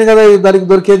మొక్కలు తింటేనే కదా దానికి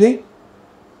దొరికేది.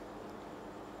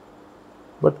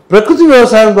 బట్ ప్రకృతి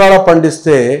వ్యవసాయం ద్వారా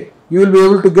పండిస్తే you will be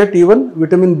able to get even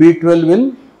vitamin B12 in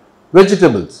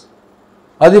vegetables.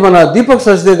 అది మన దీపక్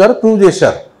సచ్దే గారు ప్రూవ్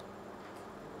చేశారు.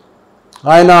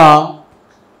 ఆయన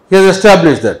he has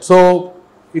establish that. So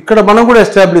ఇక్కడ మనం కూడా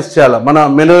ఎస్టాబ్లిష్ చేయాలి మన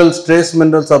మినరల్స్, ట్రేస్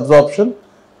మినరల్స్ అబ్జార్ప్షన్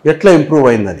ఎట్లా ఇంప్రూవ్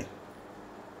అయిందని.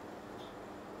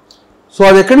 సో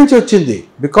అది ఎక్కడి నుంచి వచ్చింది?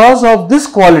 Because of this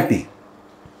quality,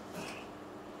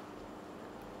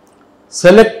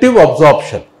 selective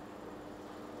absorption.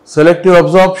 Selective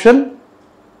absorption,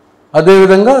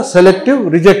 అదేవిధంగా సెలెక్టివ్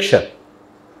రిజెక్షన్.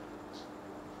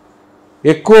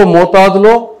 ఎక్కువ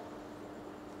మోతాదులో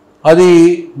అది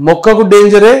మొక్కకు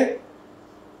డేంజరే,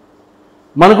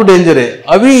 మనకు డేంజరే.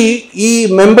 అవి ఈ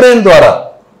మెంబ్రెయిన్ ద్వారా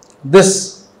this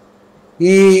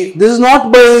is not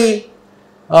by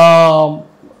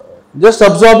just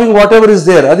absorbing what ever is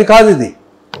there, అది కాదు. ఇది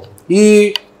ఈ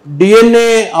DNA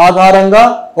ఆధారంగా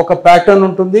ఒక ప్యాటర్న్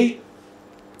ఉంటుంది.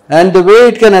 And the way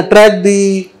it can attract the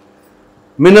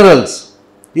minerals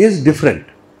is different.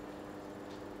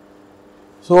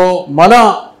 So మన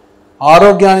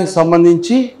ఆరోగ్యానికి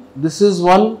సంబంధించి this is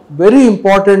one very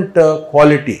important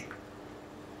quality.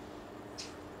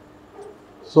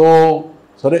 So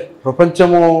సరే,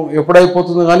 ప్రపంచము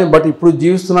ఎప్పుడైపోతుందో కానీ బట్ ఇప్పుడు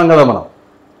జీవిస్తున్నాం కదా మనం.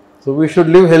 So we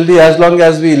should live healthy as long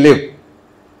as we live.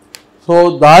 So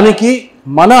దానికి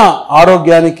మన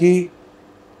ఆరోగ్యానికి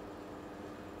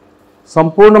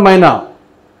సంపూర్ణమైన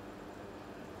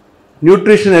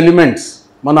న్యూట్రిషన్ ఎలిమెంట్స్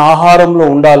మన ఆహారంలో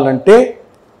ఉండాలంటే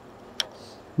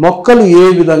మొక్కలు ఏ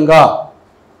విధంగా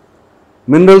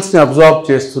మినరల్స్ని అబ్జార్బ్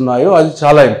చేస్తున్నాయో అది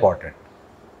చాలా important.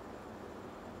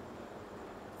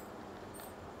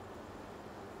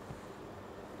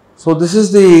 So this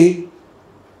is the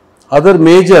other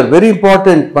major, very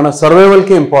important, మన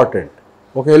సర్వైవల్కే ఇంపార్టెంట్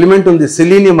ఒక ఎలిమెంట్ ఉంది,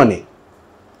 సెలీనియం అని.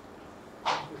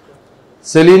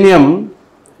 Selenium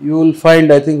you will find,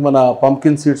 I think మన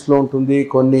పంకిన్ సీడ్స్లో ఉంటుంది,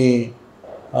 కొన్ని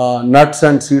నట్స్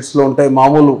అండ్ సీడ్స్లో ఉంటాయి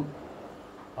మామూలు.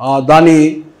 దాని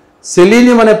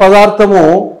సెలీనియం అనే పదార్థము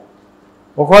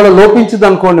ఒకవేళ లోపించింది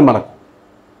అనుకోండి,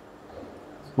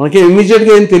 మనకి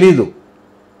ఇమ్మీడియట్గా ఏం తెలీదు.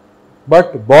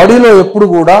 బట్ బాడీలో ఎప్పుడు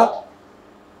కూడా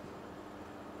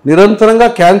నిరంతరంగా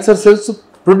క్యాన్సర్ సెల్స్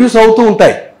ప్రొడ్యూస్ అవుతూ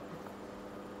ఉంటాయి.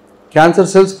 క్యాన్సర్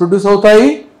సెల్స్ ప్రొడ్యూస్ అవుతాయి,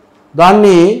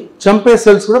 దాన్ని చంపే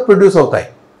సెల్స్ కూడా ప్రొడ్యూస్ అవుతాయి.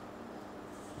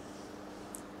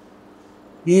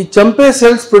 ఈ చంపే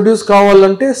సెల్స్ ప్రొడ్యూస్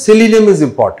కావాలంటే సెలీనియం ఈజ్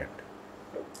ఇంపార్టెంట్.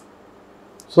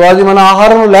 సో అది మన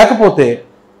ఆహారంలో లేకపోతే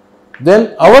then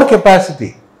hour capacity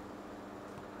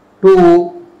to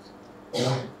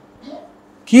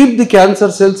keep the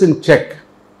cancer cells in check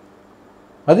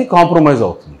అది కాంప్రమైజ్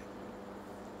అవుతుంది.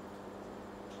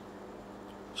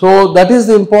 So that is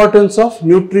the importance of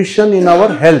nutrition in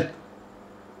our health.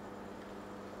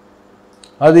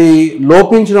 అది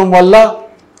లోపించడం వల్ల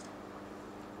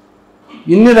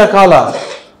ఇన్ని రకాల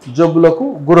జబ్బులకు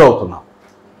గురవుతున్నాం.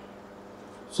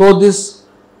 So this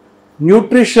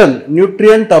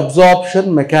nutrient absorption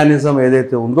mechanism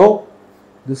ఏదైతే ఉందో,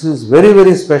 this is very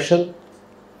very special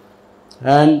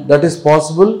and that is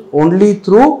possible only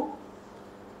through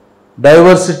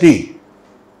diversity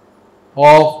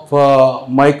of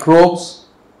microbes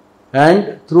and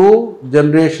through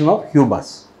generation of humus.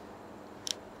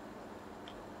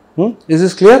 Is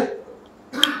this clear?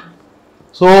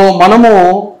 So మనము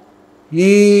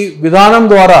ఈ విధానం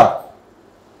ద్వారా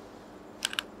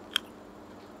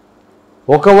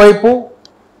ఒకవైపు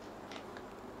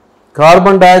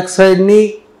కార్బన్ డయాక్సైడ్ని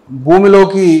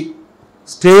భూమిలోకి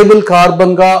స్టేబుల్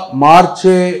కార్బన్గా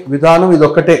మార్చే విధానం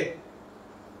ఇదొక్కటే,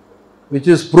 విచ్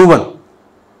ఈస్ ప్రూవన్.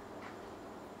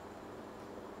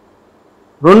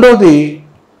 రెండవది,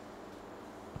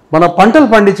 మన పంటలు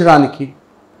పండించడానికి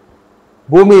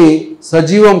భూమి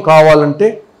సజీవం కావాలంటే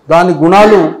దాని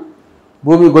గుణాలు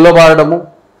భూమి గుల్లబారడము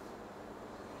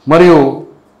మరియు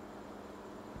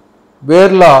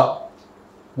వేర్ల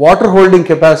వాటర్ హోల్డింగ్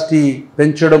కెపాసిటీ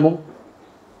పెంచడము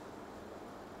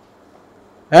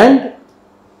అండ్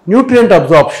న్యూట్రియంట్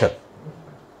అబ్జార్ప్షన్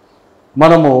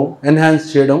మనము ఎన్హాన్స్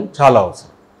చేయడం చాలా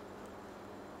అవసరం.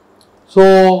 సో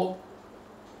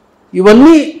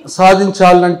ఇవన్నీ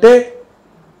సాధించాలంటే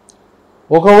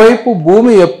ఒకవైపు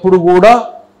భూమి ఎప్పుడు కూడా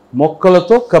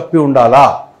మొక్కలతో కప్పి ఉండాలా.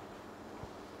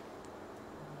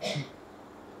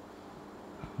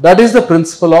 That is the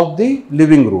principal of the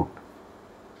living route.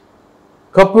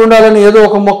 కప్పి ఉండాలని ఏదో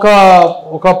ఒక మొక్క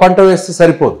ఒక పంట వేస్తే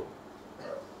సరిపోదు.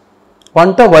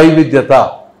 పంట వైవిధ్యత,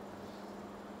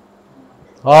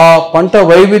 ఆ పంట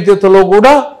వైవిధ్యతలో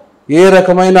కూడా ఏ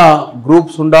రకమైన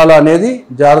గ్రూప్స్ ఉండాలా అనేది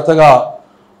జాగ్రత్తగా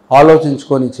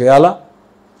ఆలోచించుకొని చేయాలా.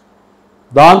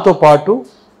 దాంతోపాటు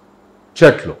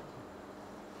చెట్లు,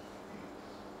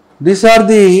 దీస్ ఆర్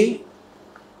ది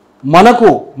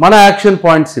మన యాక్షన్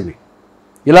పాయింట్స్. ఇవి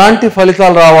ఇలాంటి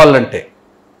ఫలితాలు రావాలంటే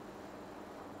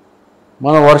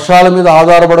మన వర్షాల మీద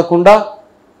ఆధారపడకుండా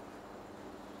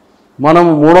మనం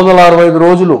 365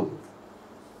 రోజులు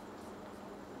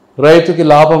రైతుకి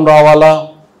లాభం రావాలా,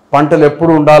 పంటలు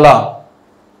ఎప్పుడు ఉండాలా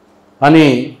అని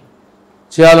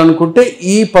చేయాలనుకుంటే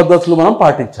ఈ పద్ధతులు మనం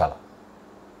పాటించాలి.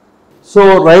 సో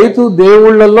రైతు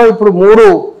దేవుళ్ళల్లో ఇప్పుడు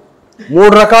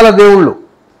మూడు రకాల దేవుళ్ళు,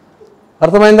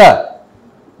 అర్థమైందా?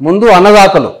 ముందు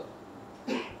అన్నదాతలు,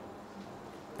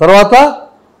 తర్వాత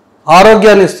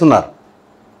ఆరోగ్యాన్ని ఇస్తున్నారు,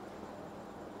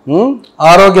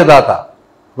 ఆరోగ్యదాత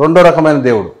రెండో రకమైన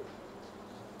దేవుడు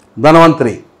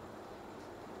ధనవంతరి.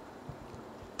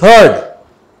 థర్డ్,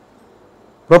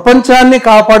 ప్రపంచాన్ని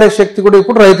కాపాడే శక్తి కూడా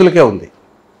ఇప్పుడు రైతులకే ఉంది,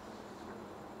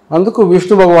 అందుకు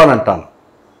విష్ణు భగవాన్ అంటాను.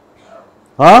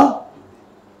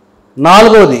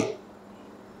 నాలుగవది,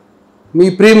 మీ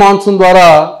ప్రీ మాన్సూన్ ద్వారా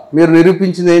మీరు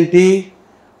నిరూపించింది ఏంటి?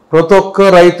 ప్రతి ఒక్క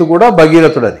రైతు కూడా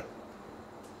భగీరథుడని.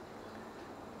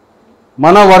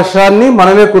 మన వర్షాన్ని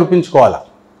మనమే కురిపించుకోవాలి.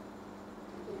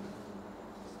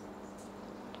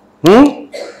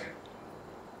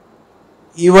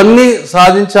 ఇవన్నీ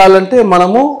సాధించాలంటే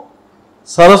మనము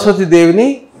సరస్వతి దేవిని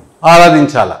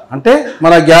ఆరాధించాలి, అంటే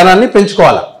మన జ్ఞానాన్ని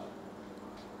పెంచుకోవాలి.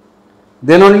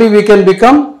 Then only we can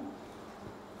become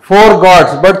 4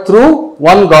 gods but through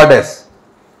 1 goddess.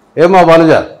 Ema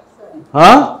Banuja?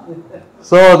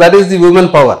 So that is the women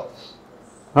power.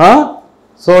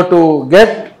 So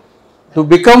to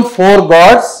become 4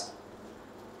 gods,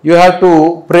 you have to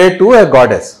pray to a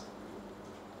goddess.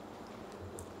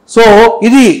 So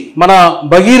ఇది మన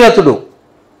భగీరథుడు.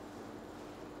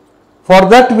 For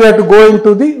that we have to go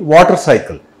into the water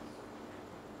cycle.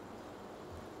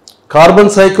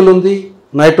 Carbon cycle ఉంది,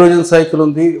 nitrogen cycle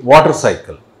ఉంది, water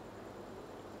cycle.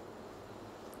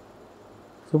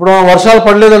 ఇప్పుడు మనం వర్షాలు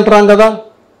పడలేదంటున్నాం కదా,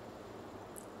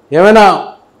 ఏమైనా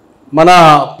మన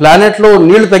ప్లానెట్లో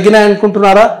నీళ్లు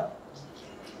తగ్గినాయనుకుంటున్నారా?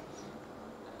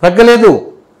 తగ్గలేదు.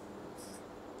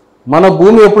 మన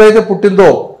భూమి ఎప్పుడైతే పుట్టిందో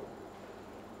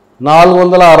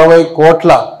 460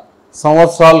 కోట్ల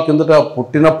సంవత్సరాల కిందట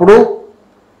పుట్టినప్పుడు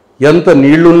ఎంత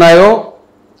నీళ్లున్నాయో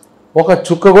ఒక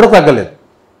చుక్క కూడా తగ్గలేదు.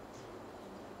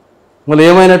 మళ్ళీ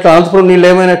ఏమైనట్లు? అనంతపురం నీళ్ళు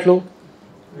ఏమైనట్లు?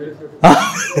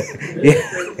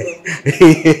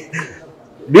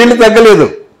 నీళ్లు తగ్గలేదు,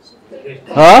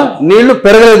 నీళ్లు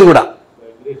పెరగలేదు కూడా.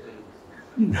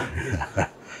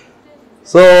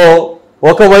 సో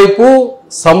ఒకవైపు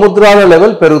సముద్రాల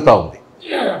లెవెల్ పెరుగుతూ ఉంది.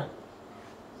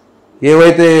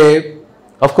 ఏవైతే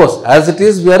of course as it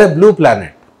is we are A blue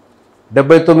planet.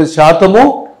 79%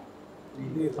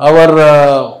 hour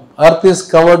earth is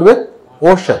covered with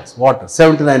oceans, water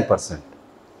 79%.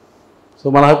 So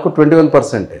మన హక్కు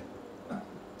 21%.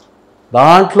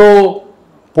 దాంట్లో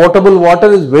portable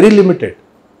water is very limited.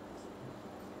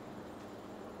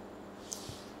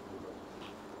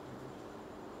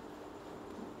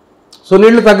 So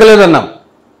నీళ్లు తగ్గలేదన్నాం,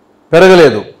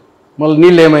 పెరగలేదు, మళ్ళీ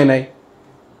నీళ్ళు ఏమైనాయి?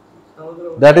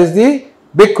 That is the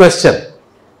big question.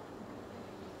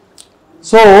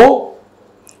 So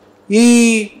ఈ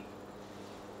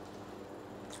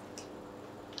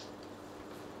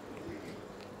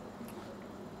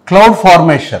క్లౌడ్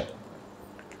ఫార్మేషన్,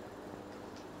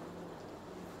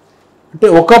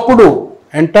 అంటే ఒకప్పుడు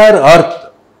entire earth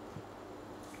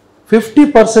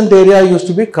 50% area use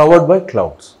to be covered by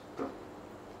clouds.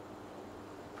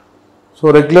 So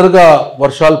రెగ్యులర్గా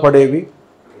వర్షాలు పడేవి,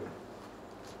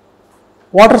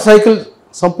 వాటర్ సైకిల్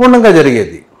సంపూర్ణంగా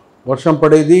జరిగేది. వర్షం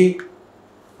పడేది,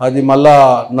 అది మళ్ళా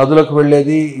నదులకు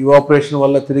వెళ్ళేది, ఇవాపరేషన్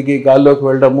వల్ల తిరిగి గాల్లోకి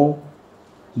వెళ్ళడము,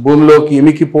 భూమిలోకి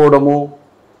ఇమికిపోవడము,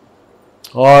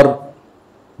 ఆర్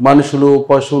మనుషులు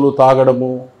పశువులు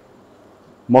తాగడము,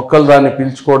 మొక్కలు దాన్ని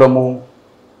పీల్చుకోవడము,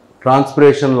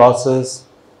 transpiration losses.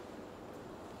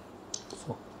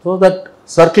 So that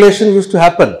circulation use to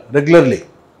happen regularly.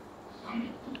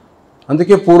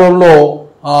 అందుకే పూర్వంలో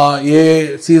ఏ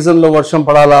సీజన్లో వర్షం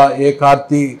పడాలా, ఏ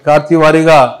కార్తీ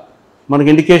వారీగా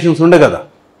మనకి ఇండికేషన్స్ ఉండే కదా.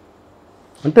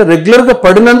 అంటే రెగ్యులర్గా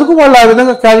పడినందుకు వాళ్ళు ఆ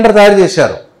విధంగా క్యాలెండర్ తయారు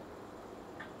చేశారు.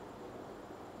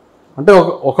 అంటే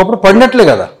ఒకప్పుడు పడినట్లే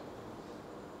కదా,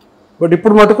 బట్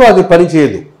ఇప్పుడు మటుకు అది పని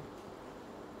చేయదు.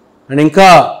 అండ్ ఇంకా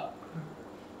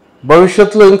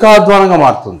భవిష్యత్తులో ఇంకా అధ్వానంగా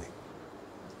మారుతుంది.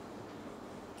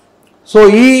 సో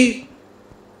ఈ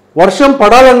వర్షం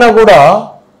పడాలన్నా కూడా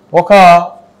ఒక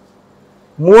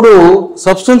 3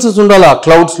 సబ్స్టెన్సెస్ ఉండాలి ఆ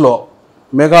క్లౌడ్స్లో,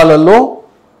 మేఘాలలో.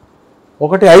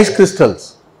 ఒకటి ఐస్ క్రిస్టల్స్,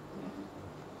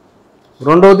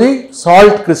 రెండోది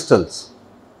సాల్ట్ క్రిస్టల్స్,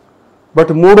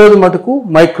 బట్ మూడోది మటుకు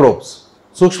మైక్రోబ్స్,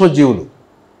 సూక్ష్మజీవులు.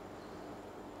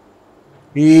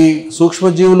 ఈ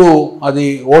సూక్ష్మజీవులు అది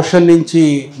ఓషన్ నుంచి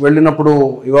వెళ్ళినప్పుడు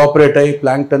ఇవాపరేట్ అయ్యి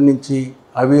ప్లాంక్టన్ నుంచి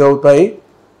అవి అవుతాయి.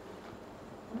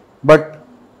 బట్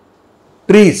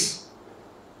ట్రీస్,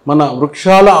 మన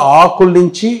వృక్షాల ఆకుల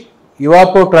నుంచి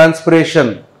ఇవాపో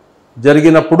ట్రాన్స్పిరేషన్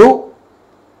జరిగినప్పుడు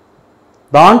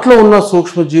దాంట్లో ఉన్న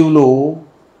సూక్ష్మజీవులు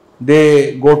they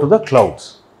go to the clouds.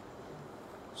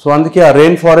 So అందుకే ఆ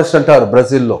రెయిన్ ఫారెస్ట్ అంటారు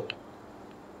బ్రెజిల్లో.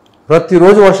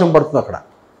 ప్రతిరోజు వర్షం పడుతుంది అక్కడ.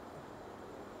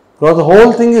 Because the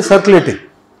whole thing is circulating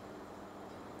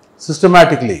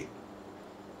systematically.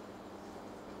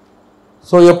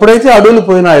 So ఎప్పుడైతే అడవులు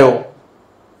పోయినాయో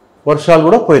వర్షాలు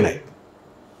కూడా పోయినాయి.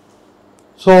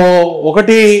 సో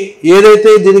ఒకటి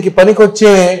ఏదైతే దీనికి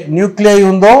పనికొచ్చే న్యూక్లియై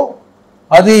ఉందో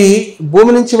అది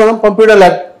భూమి నుంచి మనం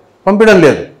పంపించడం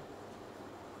లేదు.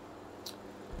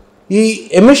 ఈ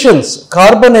ఎమిషన్స్,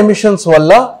 కార్బన్ ఎమిషన్స్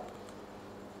వల్ల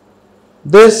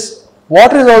this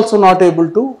water is also not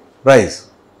able to rise.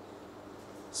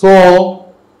 So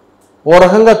ఓ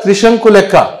రకంగా త్రిశంకు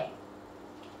లెక్క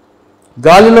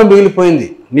గాలిలో మిగిలిపోయింది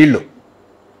నీళ్లు.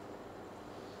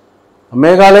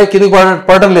 మేఘాలయ కిందికి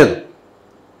పడటం లేదు.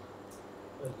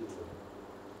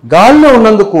 గాలిలో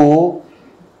ఉన్నందుకు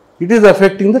it is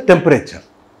affecting the temperature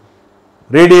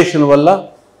radiation వల్ల.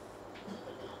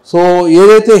 సో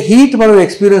ఏదైతే హీట్ మనం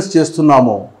ఎక్స్పీరియన్స్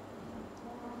చేస్తున్నామో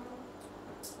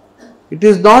it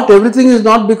is not, everything is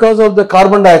not because of the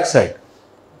carbon dioxide.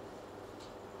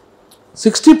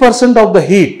 60% of the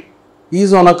heat is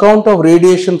on account of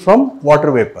radiation from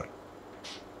water vapor.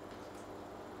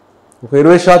 ఒక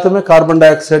 20% carbon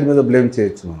dioxide మీద blame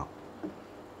చేయొచ్చు మనం.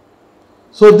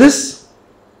 So this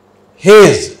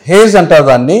hedge అంటారు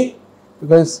దాన్ని,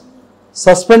 because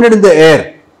suspended in the air.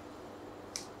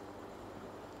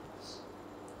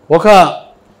 ఒక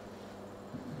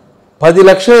 10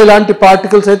 లక్షల ఇలాంటి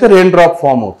particles అయితే రెయిన్ డ్రాప్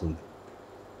ఫామ్ అవుతుంది.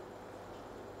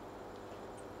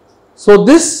 సో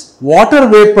దిస్ వాటర్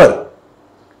వేపర్,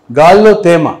 గాలిలో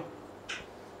తేమ,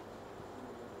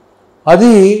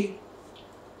 అది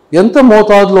ఎంత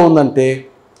మోతాదులో ఉందంటే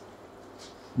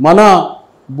మన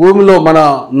భూమిలో మన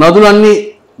నదులన్నీ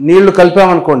నీళ్లు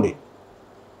కలిపామనుకోండి,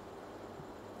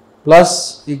 ప్లస్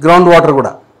ఈ గ్రౌండ్ వాటర్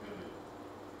కూడా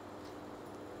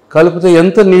కలిపితే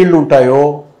ఎంత నీళ్లు ఉంటాయో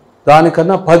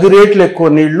దానికన్నా 10 రెట్లు ఎక్కువ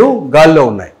నీళ్లు గాలిలో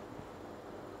ఉన్నాయి.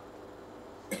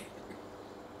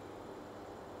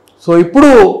 సో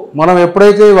ఇప్పుడు మనం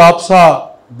ఎప్పుడైతే వాప్సా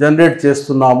జనరేట్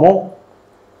చేస్తున్నామో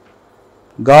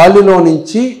గాలిలో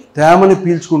నుంచి తేమని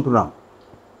పీల్చుకుంటున్నాం.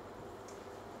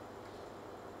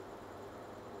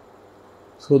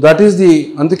 సో దట్ ఈస్ ది,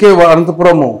 అందుకే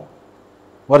అనంతపురము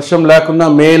వర్షం లేకున్నా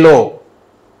మేలో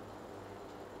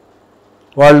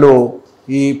వాళ్ళు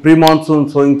ఈ ప్రీ మాన్సూన్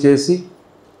సోయింగ్ చేసి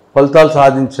ఫలితాలు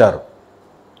సాధించారు.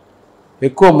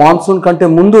 ఎక్కువ మాన్సూన్ కంటే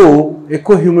ముందు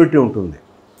ఎక్కువ హ్యూమిడిటీ ఉంటుంది.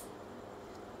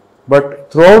 బట్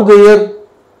త్రూఅవుట్ ద ఇయర్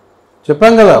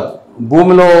చెప్పాం కదా,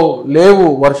 భూమిలో లేవు,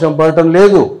 వర్షం పడటం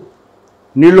లేదు,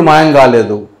 నీళ్లు మాయం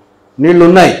కాలేదు, నీళ్లు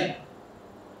ఉన్నాయి.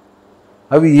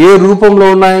 అవి ఏ రూపంలో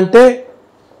ఉన్నాయంటే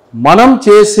మనం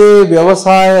చేసే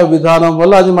వ్యవసాయ విధానం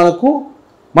వల్ల అది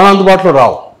మన అందుబాటులో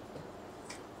రావు.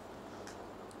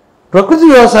 ప్రకృతి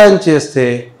వ్యవసాయం చేస్తే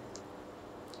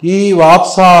ఈ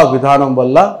వాప్సా విధానం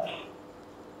వల్ల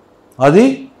అది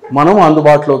మనం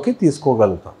అందుబాటులోకి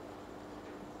తీసుకోగలుగుతాం.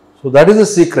 So that is the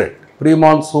secret. Pre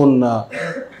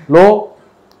మాన్సూన్లో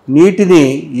నీటిని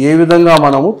ఏ విధంగా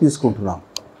మనము తీసుకుంటున్నాం.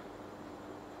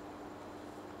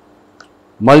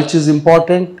 Mulch is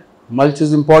important. Mulch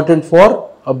is important for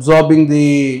absorbing the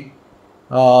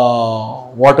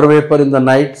water vapor in the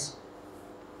nights,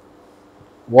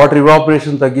 water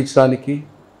evaporation తగ్గించడానికి.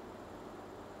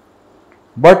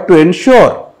 But to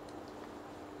ensure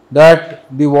that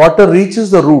the water reaches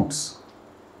the roots,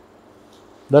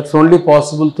 that's only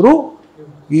possible through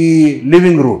the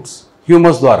living roots,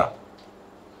 humus ద్వారా.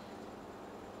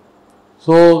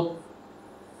 So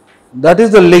that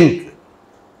is the link.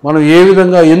 మనం ఏ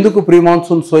విధంగా ఎందుకు pre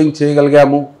monsoon sowing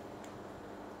చేయగలిగాము.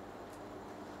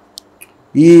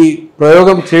 ఈ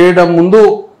ప్రయోగం చేయడం ముందు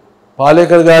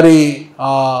పాలేకర్ గారి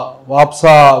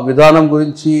వాప్సా విధానం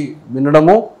గురించి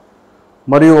వినడము,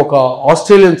 మరియు ఒక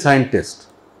ఆస్ట్రేలియన్ సైంటిస్ట్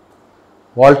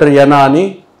వాల్టర్ యనా అని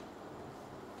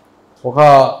ఒక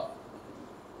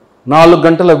 4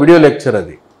 గంటల వీడియో లెక్చర్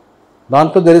అది.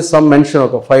 దాంట్లో దెర్ ఇస్ సమ్ మెన్షన్,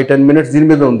 ఒక 5-10 minutes దీని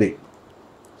మీద ఉంది.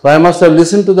 So I must have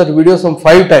listen to that video some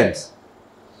 5 times.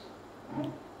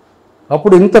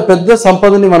 అప్పుడు ఇంత పెద్ద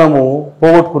సంపదని మనము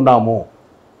పోగొట్టుకున్నాము.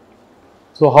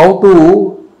 So how to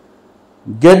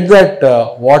get that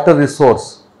water resource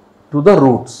to the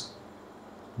roots,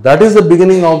 that is the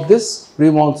beginning of this pre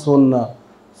monsoon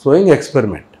sowing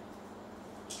experiment.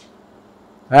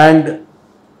 And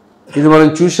ఇది మనం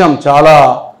చూసాం, చాలా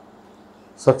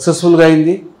సక్సెస్ఫుల్గా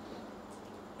అయింది.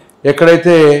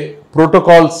 ఎక్కడైతే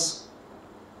ప్రోటోకాల్స్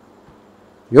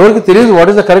ఎవరికి తెలియదు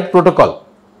what is the correct protocol,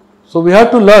 so we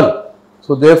have to learn.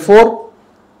 So therefore,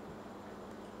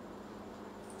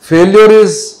 failure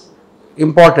is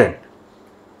important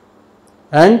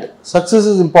and success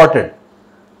is important.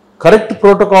 Correct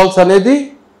protocols అనేది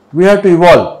we have to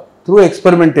evolve through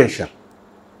experimentation.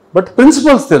 But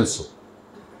principles తెలుసు,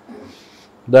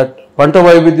 that పంట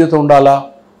వైవిధ్యత ఉండాలా,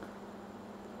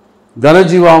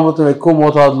 ఘనజీవామృతం ఎక్కువ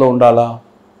మోతాదులో ఉండాలా,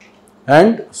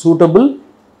 అండ్ సూటబుల్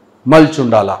మల్చ్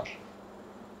ఉండాలా.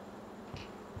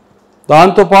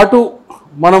 దాంతోపాటు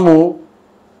మనము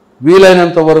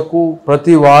వీలైనంత వరకు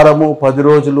ప్రతి వారము 10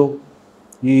 రోజులు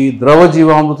ఈ ద్రవ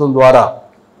జీవామృతం ద్వారా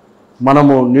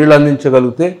మనము నీళ్ళు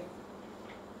అందించగలిగితే,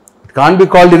 it can be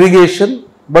called irrigation,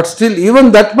 but still even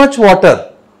that much water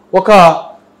ఒక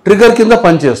ట్రిగర్ కింద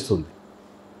పనిచేస్తుంది.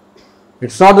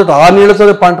 ఇట్స్ నాట్ దట్ ఆ నీళ్ళతో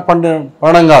పంట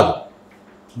పండడం కాదు,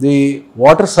 ది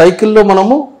వాటర్ సైకిల్లో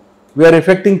మనము వీఆర్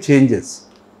ఎఫెక్టింగ్ చేంజెస్.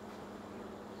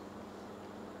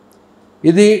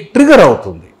 ఇది ట్రిగర్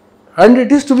అవుతుంది. And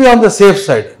it is to be on the safe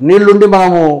side. నీళ్ళుండి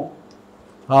మనము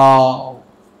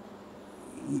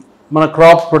మన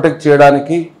క్రాప్స్ ప్రొటెక్ట్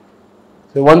చేయడానికి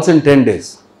once in 10 days.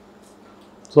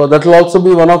 So that will also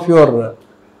be one of your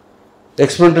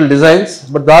experimental designs.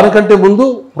 But దానికంటే ముందు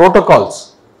protocols.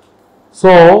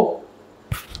 So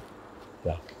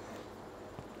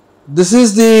this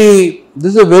is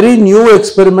a very new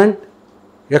experiment.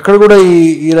 ఎక్కడ కూడా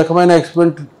ఈ రకమైన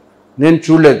experiment నేను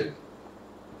చూడలేదు.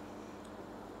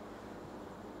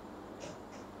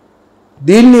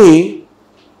 దీన్ని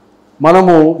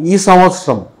మనము ఈ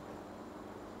సంవత్సరం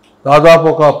దాదాపు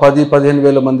ఒక 10-15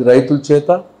 వేల మంది రైతుల చేత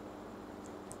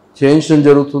చేయించడం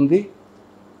జరుగుతుంది.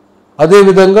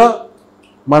 అదేవిధంగా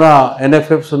మన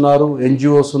ఎన్ఎఫ్ఎఫ్స్ ఉన్నారు,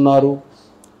 ఎన్జిఓస్ ఉన్నారు.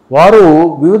 వారు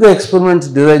వివిధ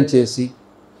ఎక్స్పెరిమెంట్స్ డిజైన్ చేసి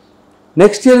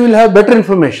next year will have better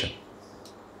information.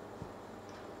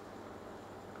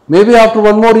 Maybe after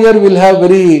 1 more year will have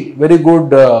very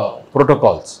good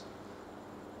protocols.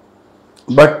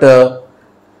 But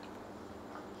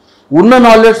ఉన్న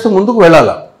నాలెడ్జ్తో ముందుకు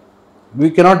వెళ్ళాలా. We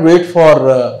cannot wait for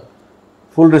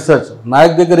full research.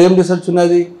 Naik దగ్గర ఏం రీసెర్చ్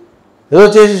ఉన్నది, ఏదో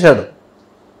చేసేసాడు.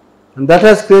 And that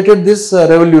has created this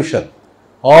revolution.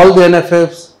 All the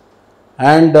ఎన్ఎఫ్ఎఫ్స్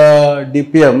and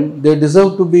DPM, they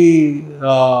deserve to be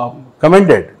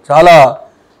commended. చాలా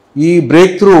ఈ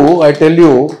break through, I tell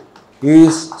you,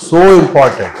 is so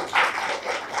important.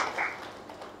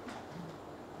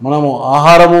 మనము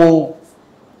ఆహారము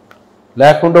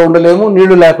లేకుండా ఉండలేము,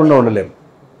 నీళ్లు లేకుండా ఉండలేము.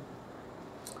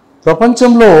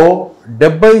 ప్రపంచంలో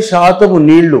 70%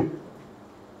 నీళ్లు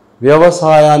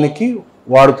వ్యవసాయానికి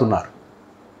వాడుతున్నారు.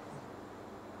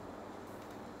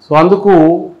 సో అందుకు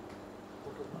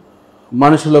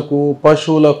మనుషులకు,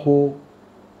 పశువులకు,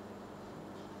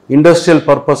 ఇండస్ట్రియల్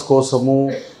పర్పస్ కోసము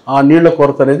ఆ నీళ్ల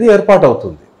కొరత అనేది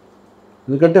ఏర్పాటవుతుంది.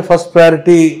 ఎందుకంటే ఫస్ట్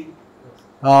ప్రయారిటీ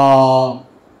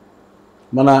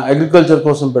మన అగ్రికల్చర్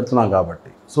కోసం పెడుతున్నాం కాబట్టి.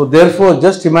 సో దేర్ఫోర్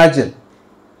జస్ట్ ఇమాజిన్,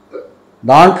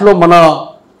 దాంట్లో మన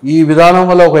ఈ విధానం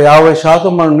వల్ల ఒక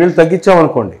 50% మనం నీళ్ళు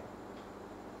తగ్గించామనుకోండి,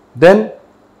 then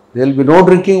they will be no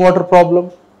drinking water problem,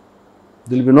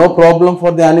 they will be no problem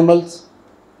for the animals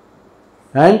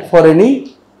and for any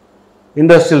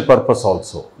industrial purpose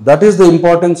also. That is the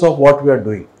importance of what we are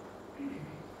doing.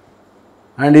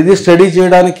 And ఇది study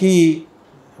చేయడానికి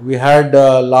we had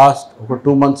ఒక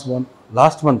 2 months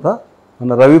last month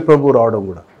మన రవి ప్రభు రావడం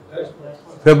కూడా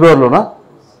ఫిబ్రవరిలోనా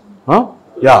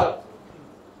yeah.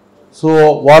 So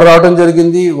వారు రావడం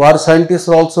జరిగింది. వారు సైంటిస్ట్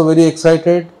ఆల్సో వెరీ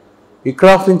ఎక్సైటెడ్.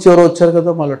 ఇక్రాఫ్ నుంచి ఎవరో వచ్చారు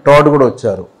కదా, మళ్ళీ టాడ్ కూడా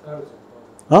వచ్చారు.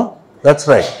 That's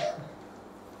right.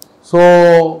 So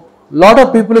lot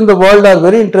of people in the world are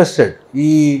very interested ఈ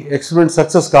ఎక్స్పెరిమెంట్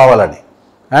సక్సెస్ కావాలని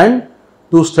and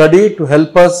to study to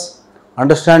help us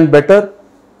understand better.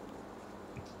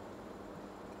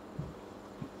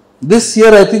 This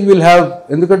year I think will have,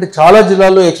 ఎందుకంటే చాలా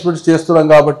జిల్లాల్లో ఎక్స్పెరిమెంట్స్ చేస్తున్నాం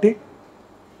కాబట్టి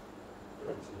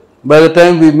by the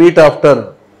time we meet after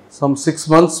some 6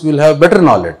 months we'll have better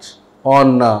knowledge on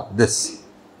this.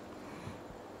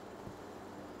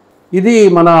 ఇది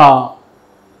మన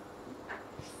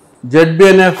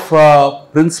ZBNF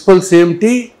principles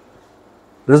ఏమిటి,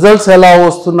 results ఎలా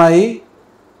వస్తున్నాయి,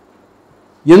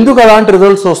 ఎందుకు అలాంటి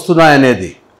రిజల్ట్స్ వస్తున్నాయి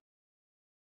అనేది.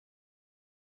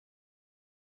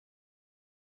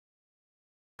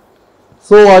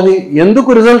 సో అది ఎందుకు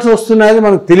రిజల్ట్స్ వస్తున్నాయని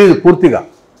మనకు తెలియదు పూర్తిగా.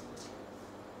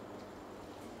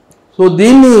 సో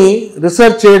దీన్ని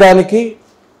రీసెర్చ్ చేయడానికి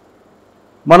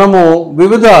మనము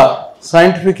వివిధ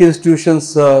సైంటిఫిక్ ఇన్స్టిట్యూషన్స్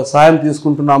సాయం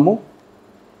తీసుకుంటున్నాము.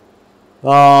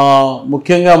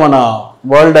 ముఖ్యంగా మన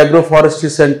వరల్డ్ అగ్రో ఫారెస్ట్రీ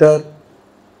సెంటర్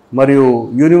మరియు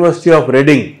యూనివర్సిటీ ఆఫ్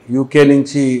రెడింగ్ యూకే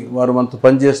నుంచి వారు మనతో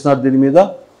పనిచేస్తున్నారు దీని మీద.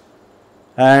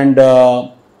 And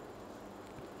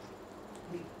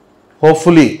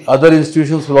hopefully other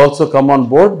institutions will also come on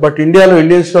board. But ఇండియాలో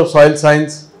Indian institute of soil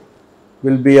science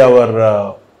will be hour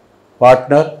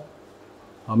partner.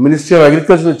 Ministry of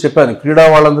agriculture చెప్పాను, క్రీడా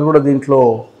వాళ్ళందరూ కూడా దీంట్లో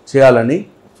చేయాలని.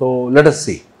 So let us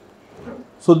see.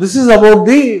 So this is about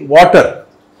the water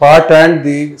part and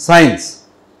the science.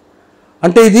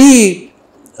 అంటే ఇది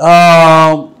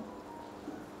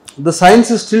the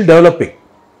science is still developing.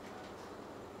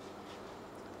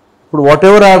 ఇప్పుడు what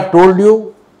ever I have told you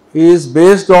is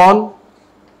based on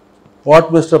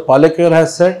what mister Palekar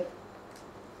has said,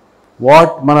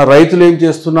 what మన రైతులు ఏం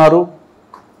చేస్తున్నారు,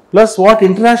 plus what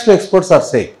international experts are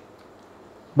saying.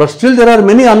 But still there are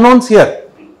many unknowns here.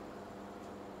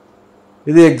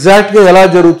 ఇది ఎగ్జాక్ట్గా ఎలా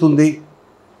జరుగుతుంది,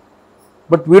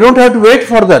 but we don't have to wait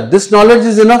for that. This knowledge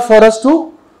is enough for us to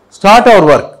start our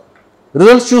work.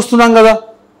 Results చూస్తున్నాం కదా,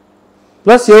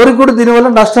 plus ఎవరికి కూడా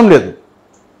దీనివల్ల నష్టం లేదు.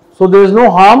 So there is no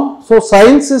harm. So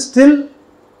science is still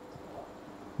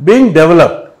being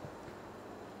developed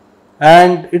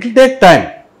and it will take time.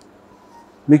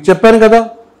 మీకు చెప్పాను కదా,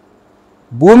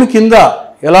 భూమి కింద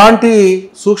ఎలాంటి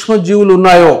సూక్ష్మజీవులు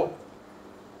ఉన్నాయో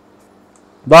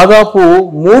దాదాపు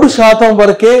 3%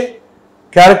 వరకే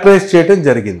క్యారెక్టరైజ్ చేయటం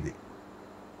జరిగింది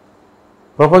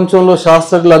ప్రపంచంలో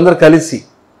శాస్త్రజ్ఞులందరూ కలిసి.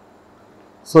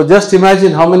 So just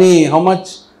imagine how much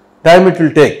time it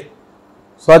will take.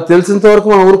 So అది తెలిసినంత వరకు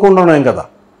మనం ఊరుకుంటున్నాం కదా.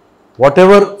 What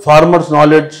ever farmers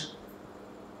knowledge,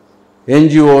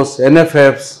 NGOs,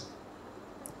 NFFs,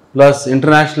 plus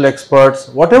international experts,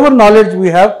 whatever knowledge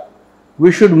we have, we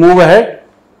should move ahead.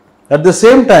 At the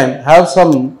same time, have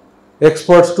some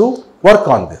experts to work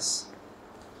on this.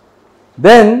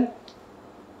 Then,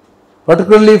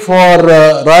 particularly for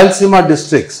Rayalaseema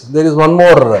districts, there is one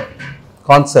more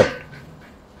concept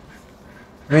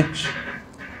which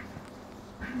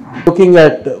looking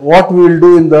at what we will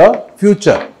do in the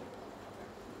future.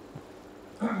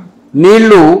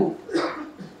 నీళ్ళు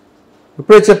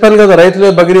ఇప్పుడే చెప్పాను కదా, రైతులే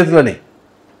భగీరథులని.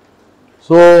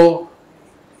 So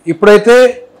ఇప్పుడైతే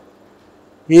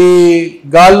ఈ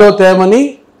గాల్లో తేమని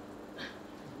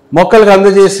మొక్కలకు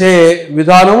అందజేసే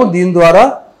విధానము దీని ద్వారా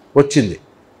వచ్చింది.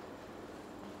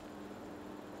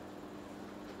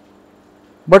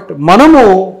 బట్ మనము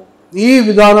ఈ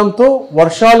విధానంతో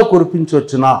వర్షాలు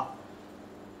కురిపించవచ్చునా?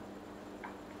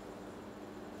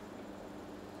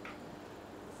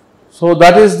 So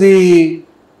that is the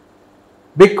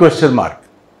big question mark.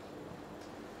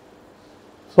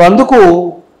 So అందుకు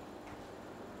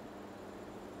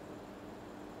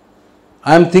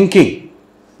ఐఎమ్ థింకింగ్,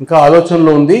 ఇంకా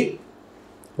ఆలోచనలో ఉంది,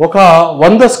 ఒక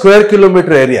 100 square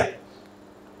kilometer area,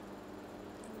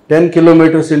 10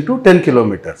 kilometers into 10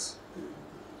 kilometers,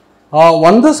 ఆ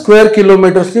 100 square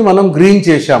kilometersని మనం గ్రీన్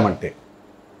చేశామంటే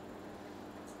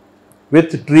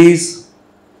with trees,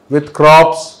 with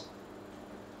crops,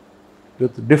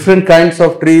 with different kinds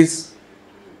of trees.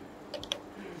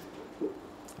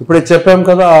 ఇప్పుడే చెప్పాం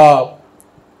కదా, ఆ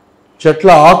చెట్ల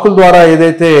ఆకుల ద్వారా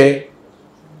ఏదైతే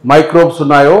మైక్రోబ్స్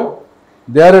ఉన్నాయో,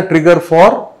 they are a trigger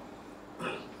far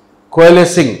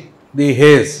coalescing the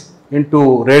haze into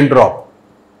raindrop.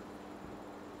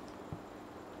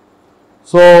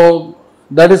 So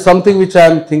that is something which I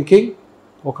am thinking.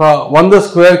 Oka 100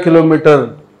 square kilometer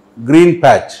green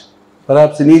patch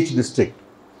perhaps in each district.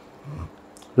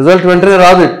 Result వెంటనే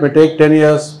రాదు, it may take 10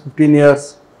 years, 15 years.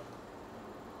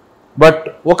 But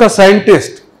ఒక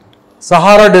scientist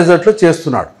Sahara desert లో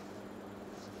చేస్తున్నాడు,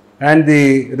 and the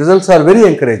results are very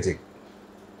encouraging.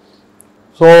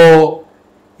 So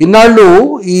ఇన్నాళ్ళు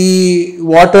ఈ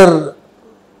water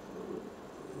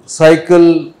cycle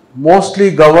mostly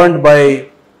governed by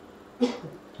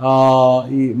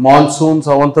ఈ monsoons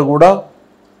అవంతా కూడా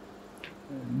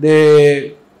they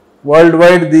world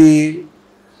wide the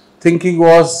thinking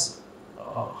was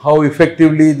how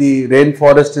effectively the rain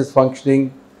forest is functioning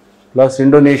plus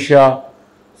Indonesia.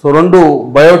 So 2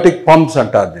 Biotique pumps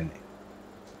అంటారు దీన్ని.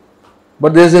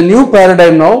 But there is a new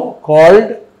paradigm now called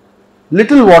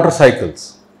little water cycles.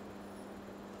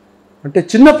 అంటే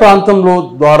చిన్న ప్రాంతంలో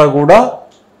ద్వారా కూడా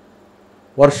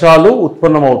వర్షాలు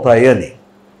ఉత్పన్నమవుతాయి అని.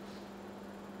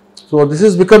 So this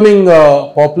is becoming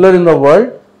popular in the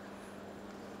world.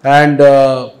 And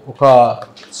ఒక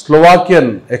స్లోవాకియన్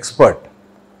expert,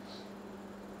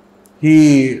 he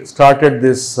started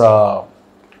this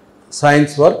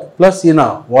science work, plus ఈయన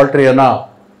వాల్టర్ ఈయన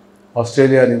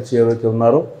ఆస్ట్రేలియా నుంచి ఎవరైతే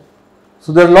ఉన్నారో. So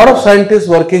there are lot of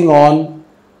scientist working on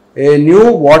a new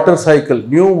water cycle,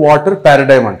 new water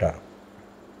paradigm అంటారు.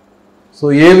 So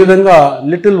ఏ విధంగా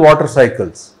little water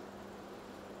cycles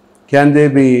can they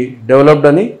be developed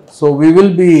అని. So we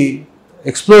will be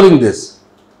exploring this.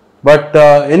 But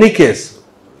any case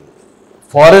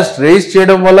forest raise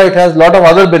చేయడం వల్ల it has lot of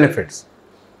other benefits.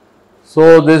 So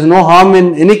there is no harm in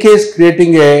any case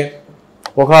creating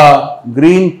ఒక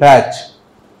green patch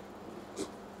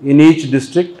in each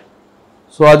district.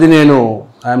 So అది నేను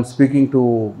I'm speaking to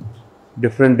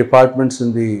different departments in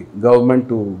the government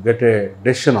to get a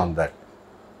decision on that.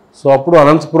 So అప్పుడు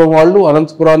అనంతపురం వాళ్ళు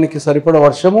అనంతపురానికి సరిపడ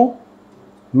వర్షము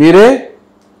మీరే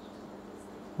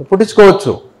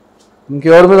పుట్టించుకోవచ్చు,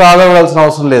 ఇంకెవరి మీద ఆధారపడాల్సిన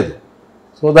అవసరం లేదు.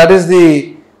 So that is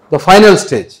the final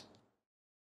stage.